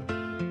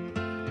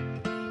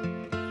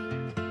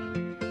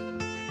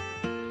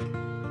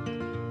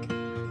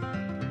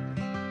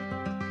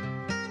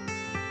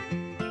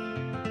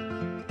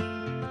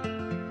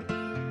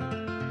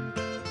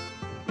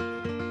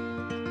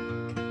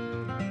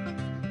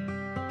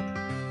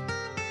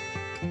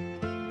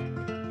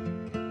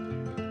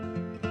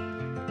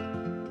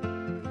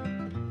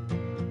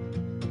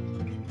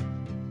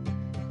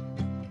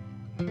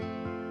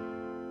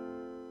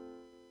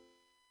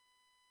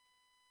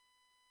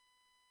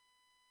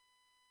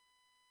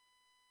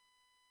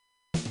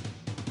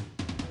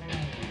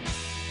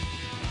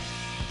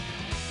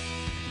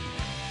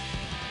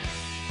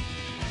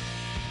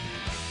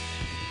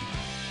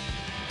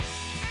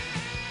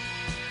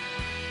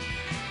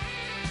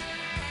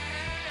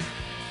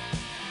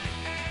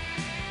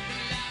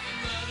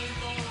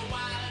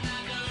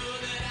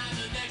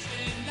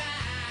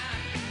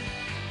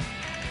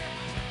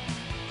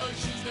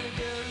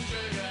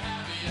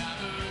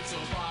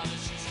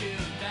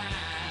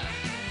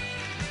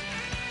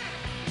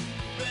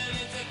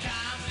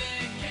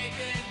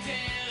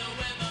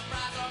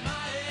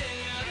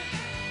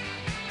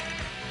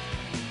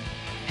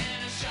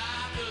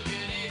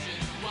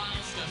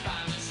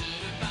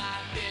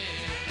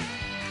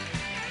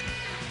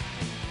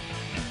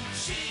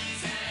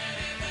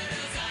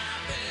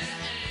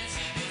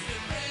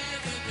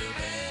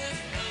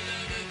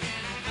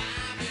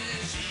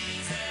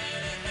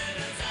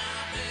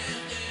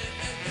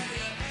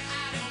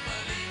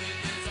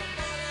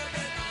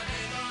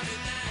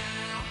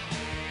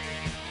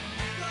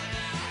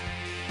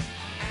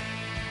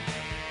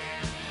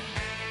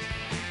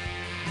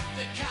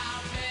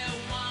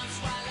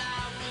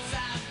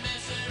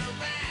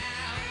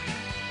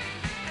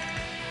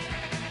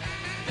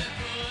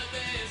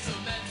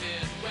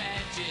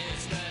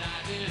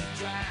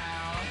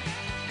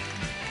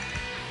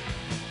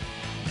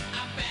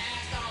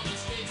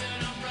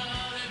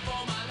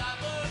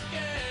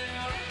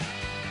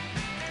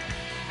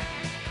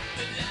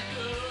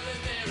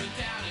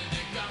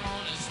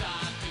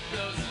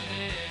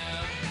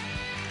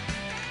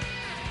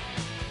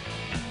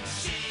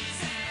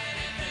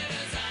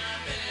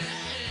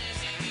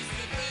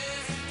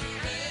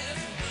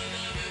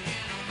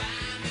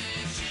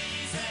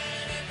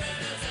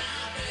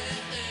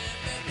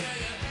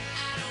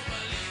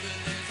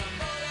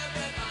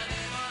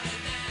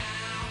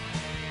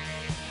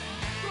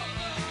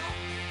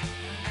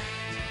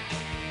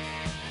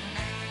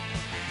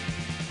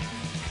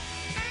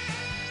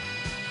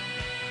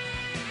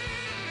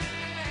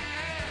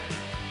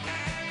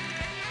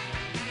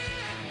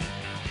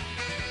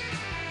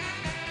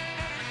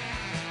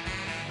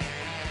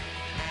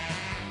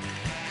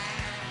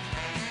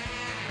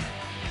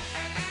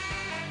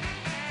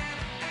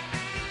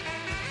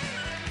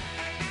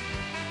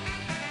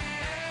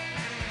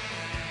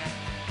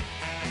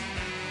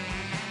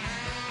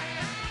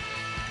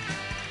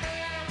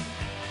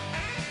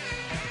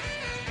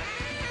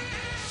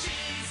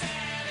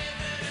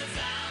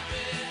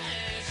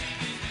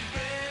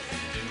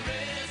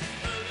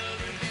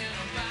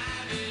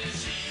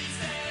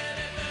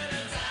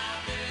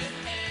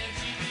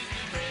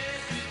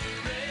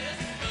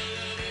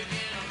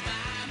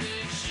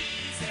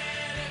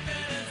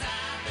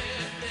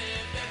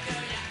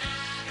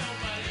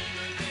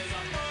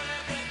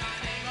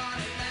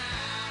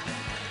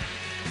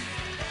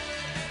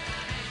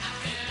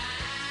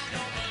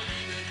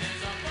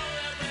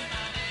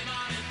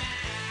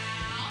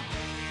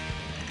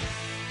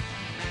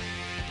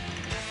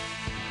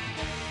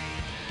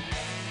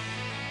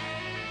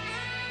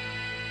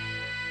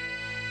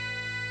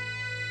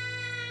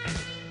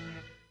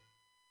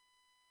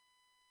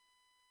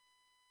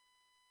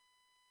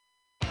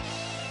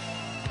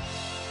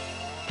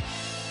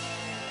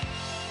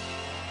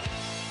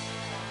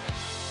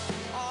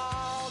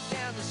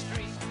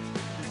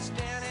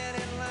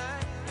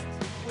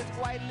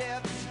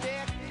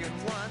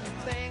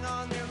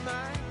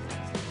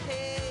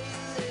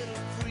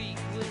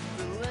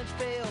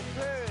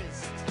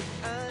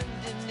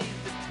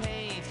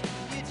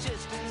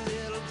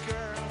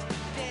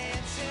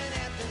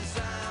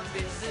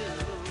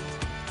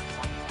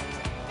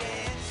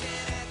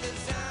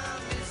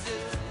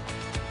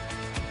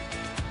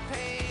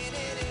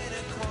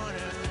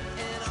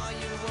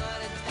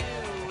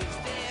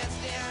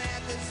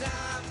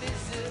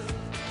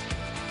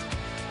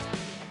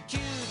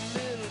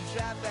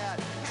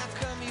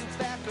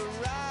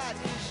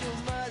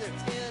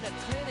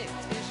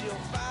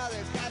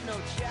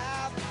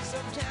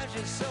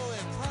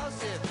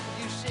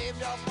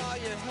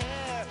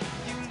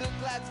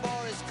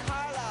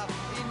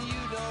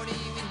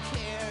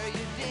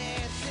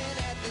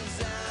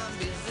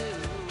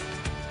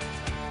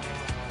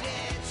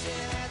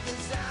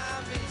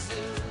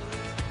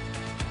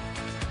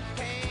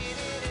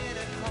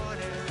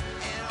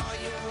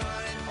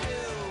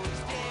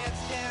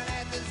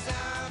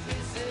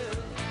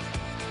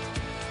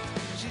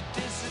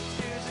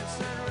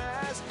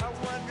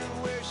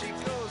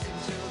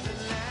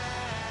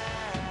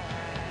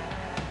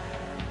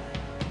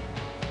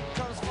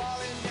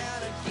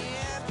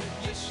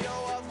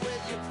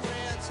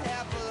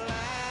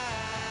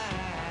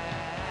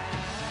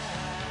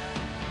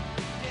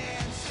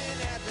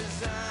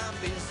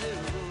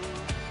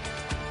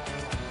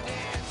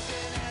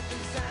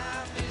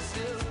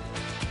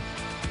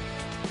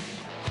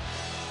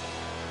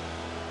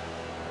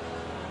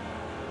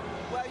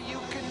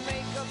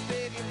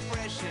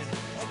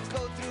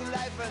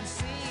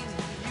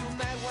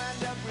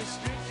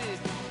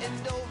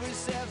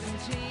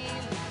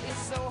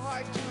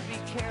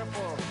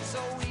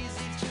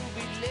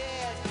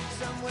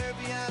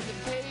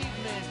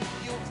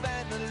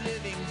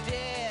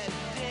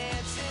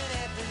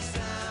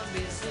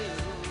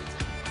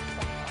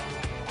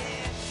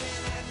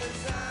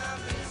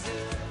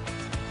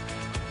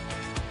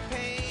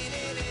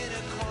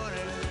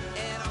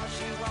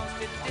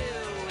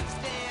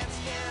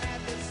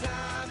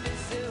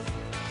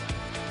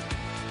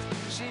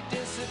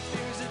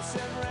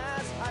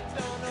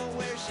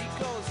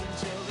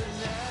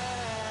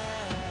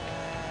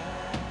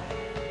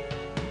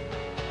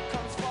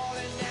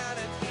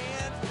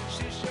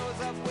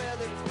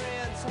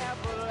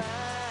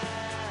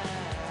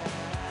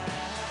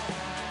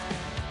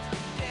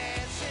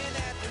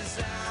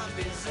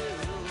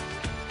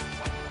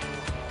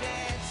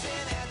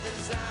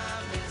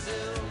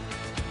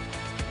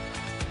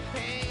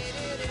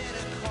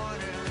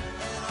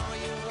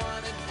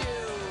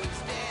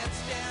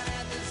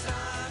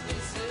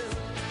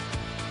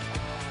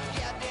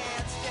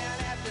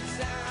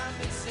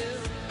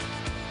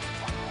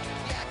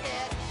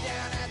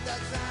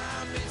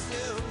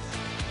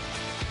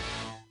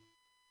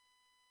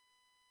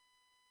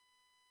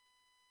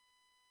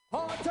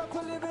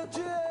 living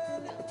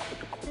dread,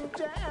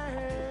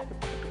 dread,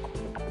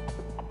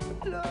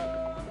 Lord.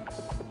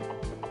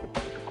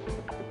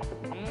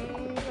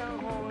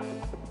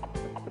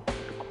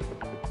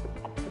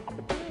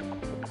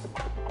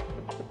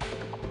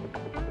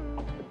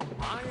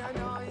 I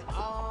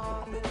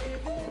on the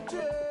living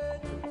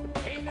dread,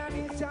 in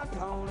this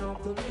town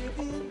of the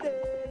living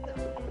dead.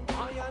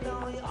 I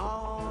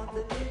on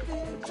the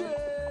living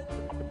dread,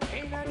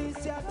 in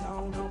this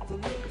town of the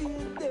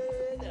living dead.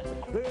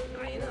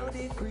 I know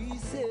the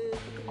creases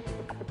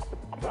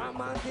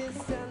from a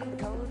distant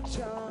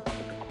culture.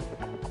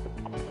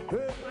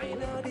 I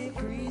know the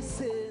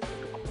creases,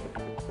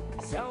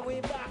 so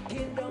we back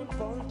in down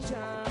function.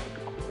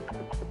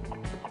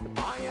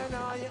 I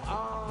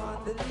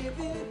on the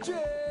living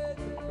dread,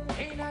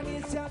 in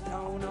this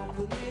town of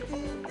the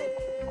living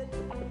dead.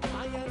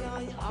 I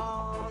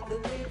on the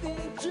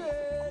living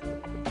dread,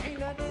 in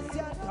this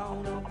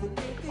town of the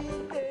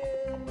living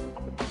dead.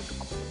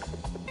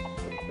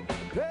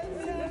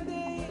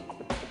 Yesterday,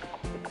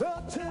 the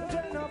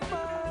children of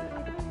man,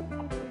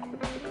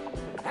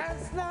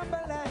 as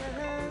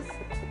numberless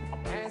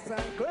as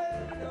a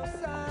grain of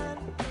sand.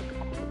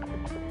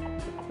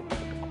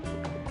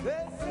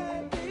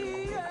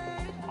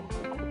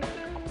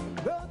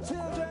 The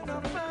children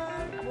of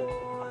man,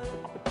 boy,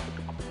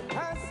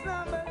 as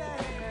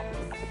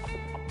numberless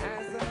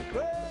as a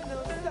grain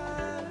of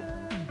sand.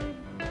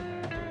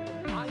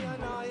 I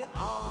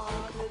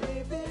on the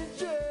living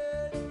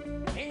dread,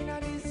 in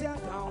this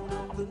town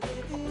of the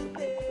living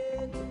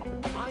dead.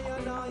 I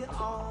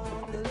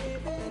on the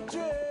living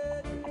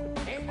dread,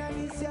 in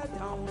this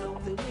town of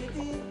the living dead.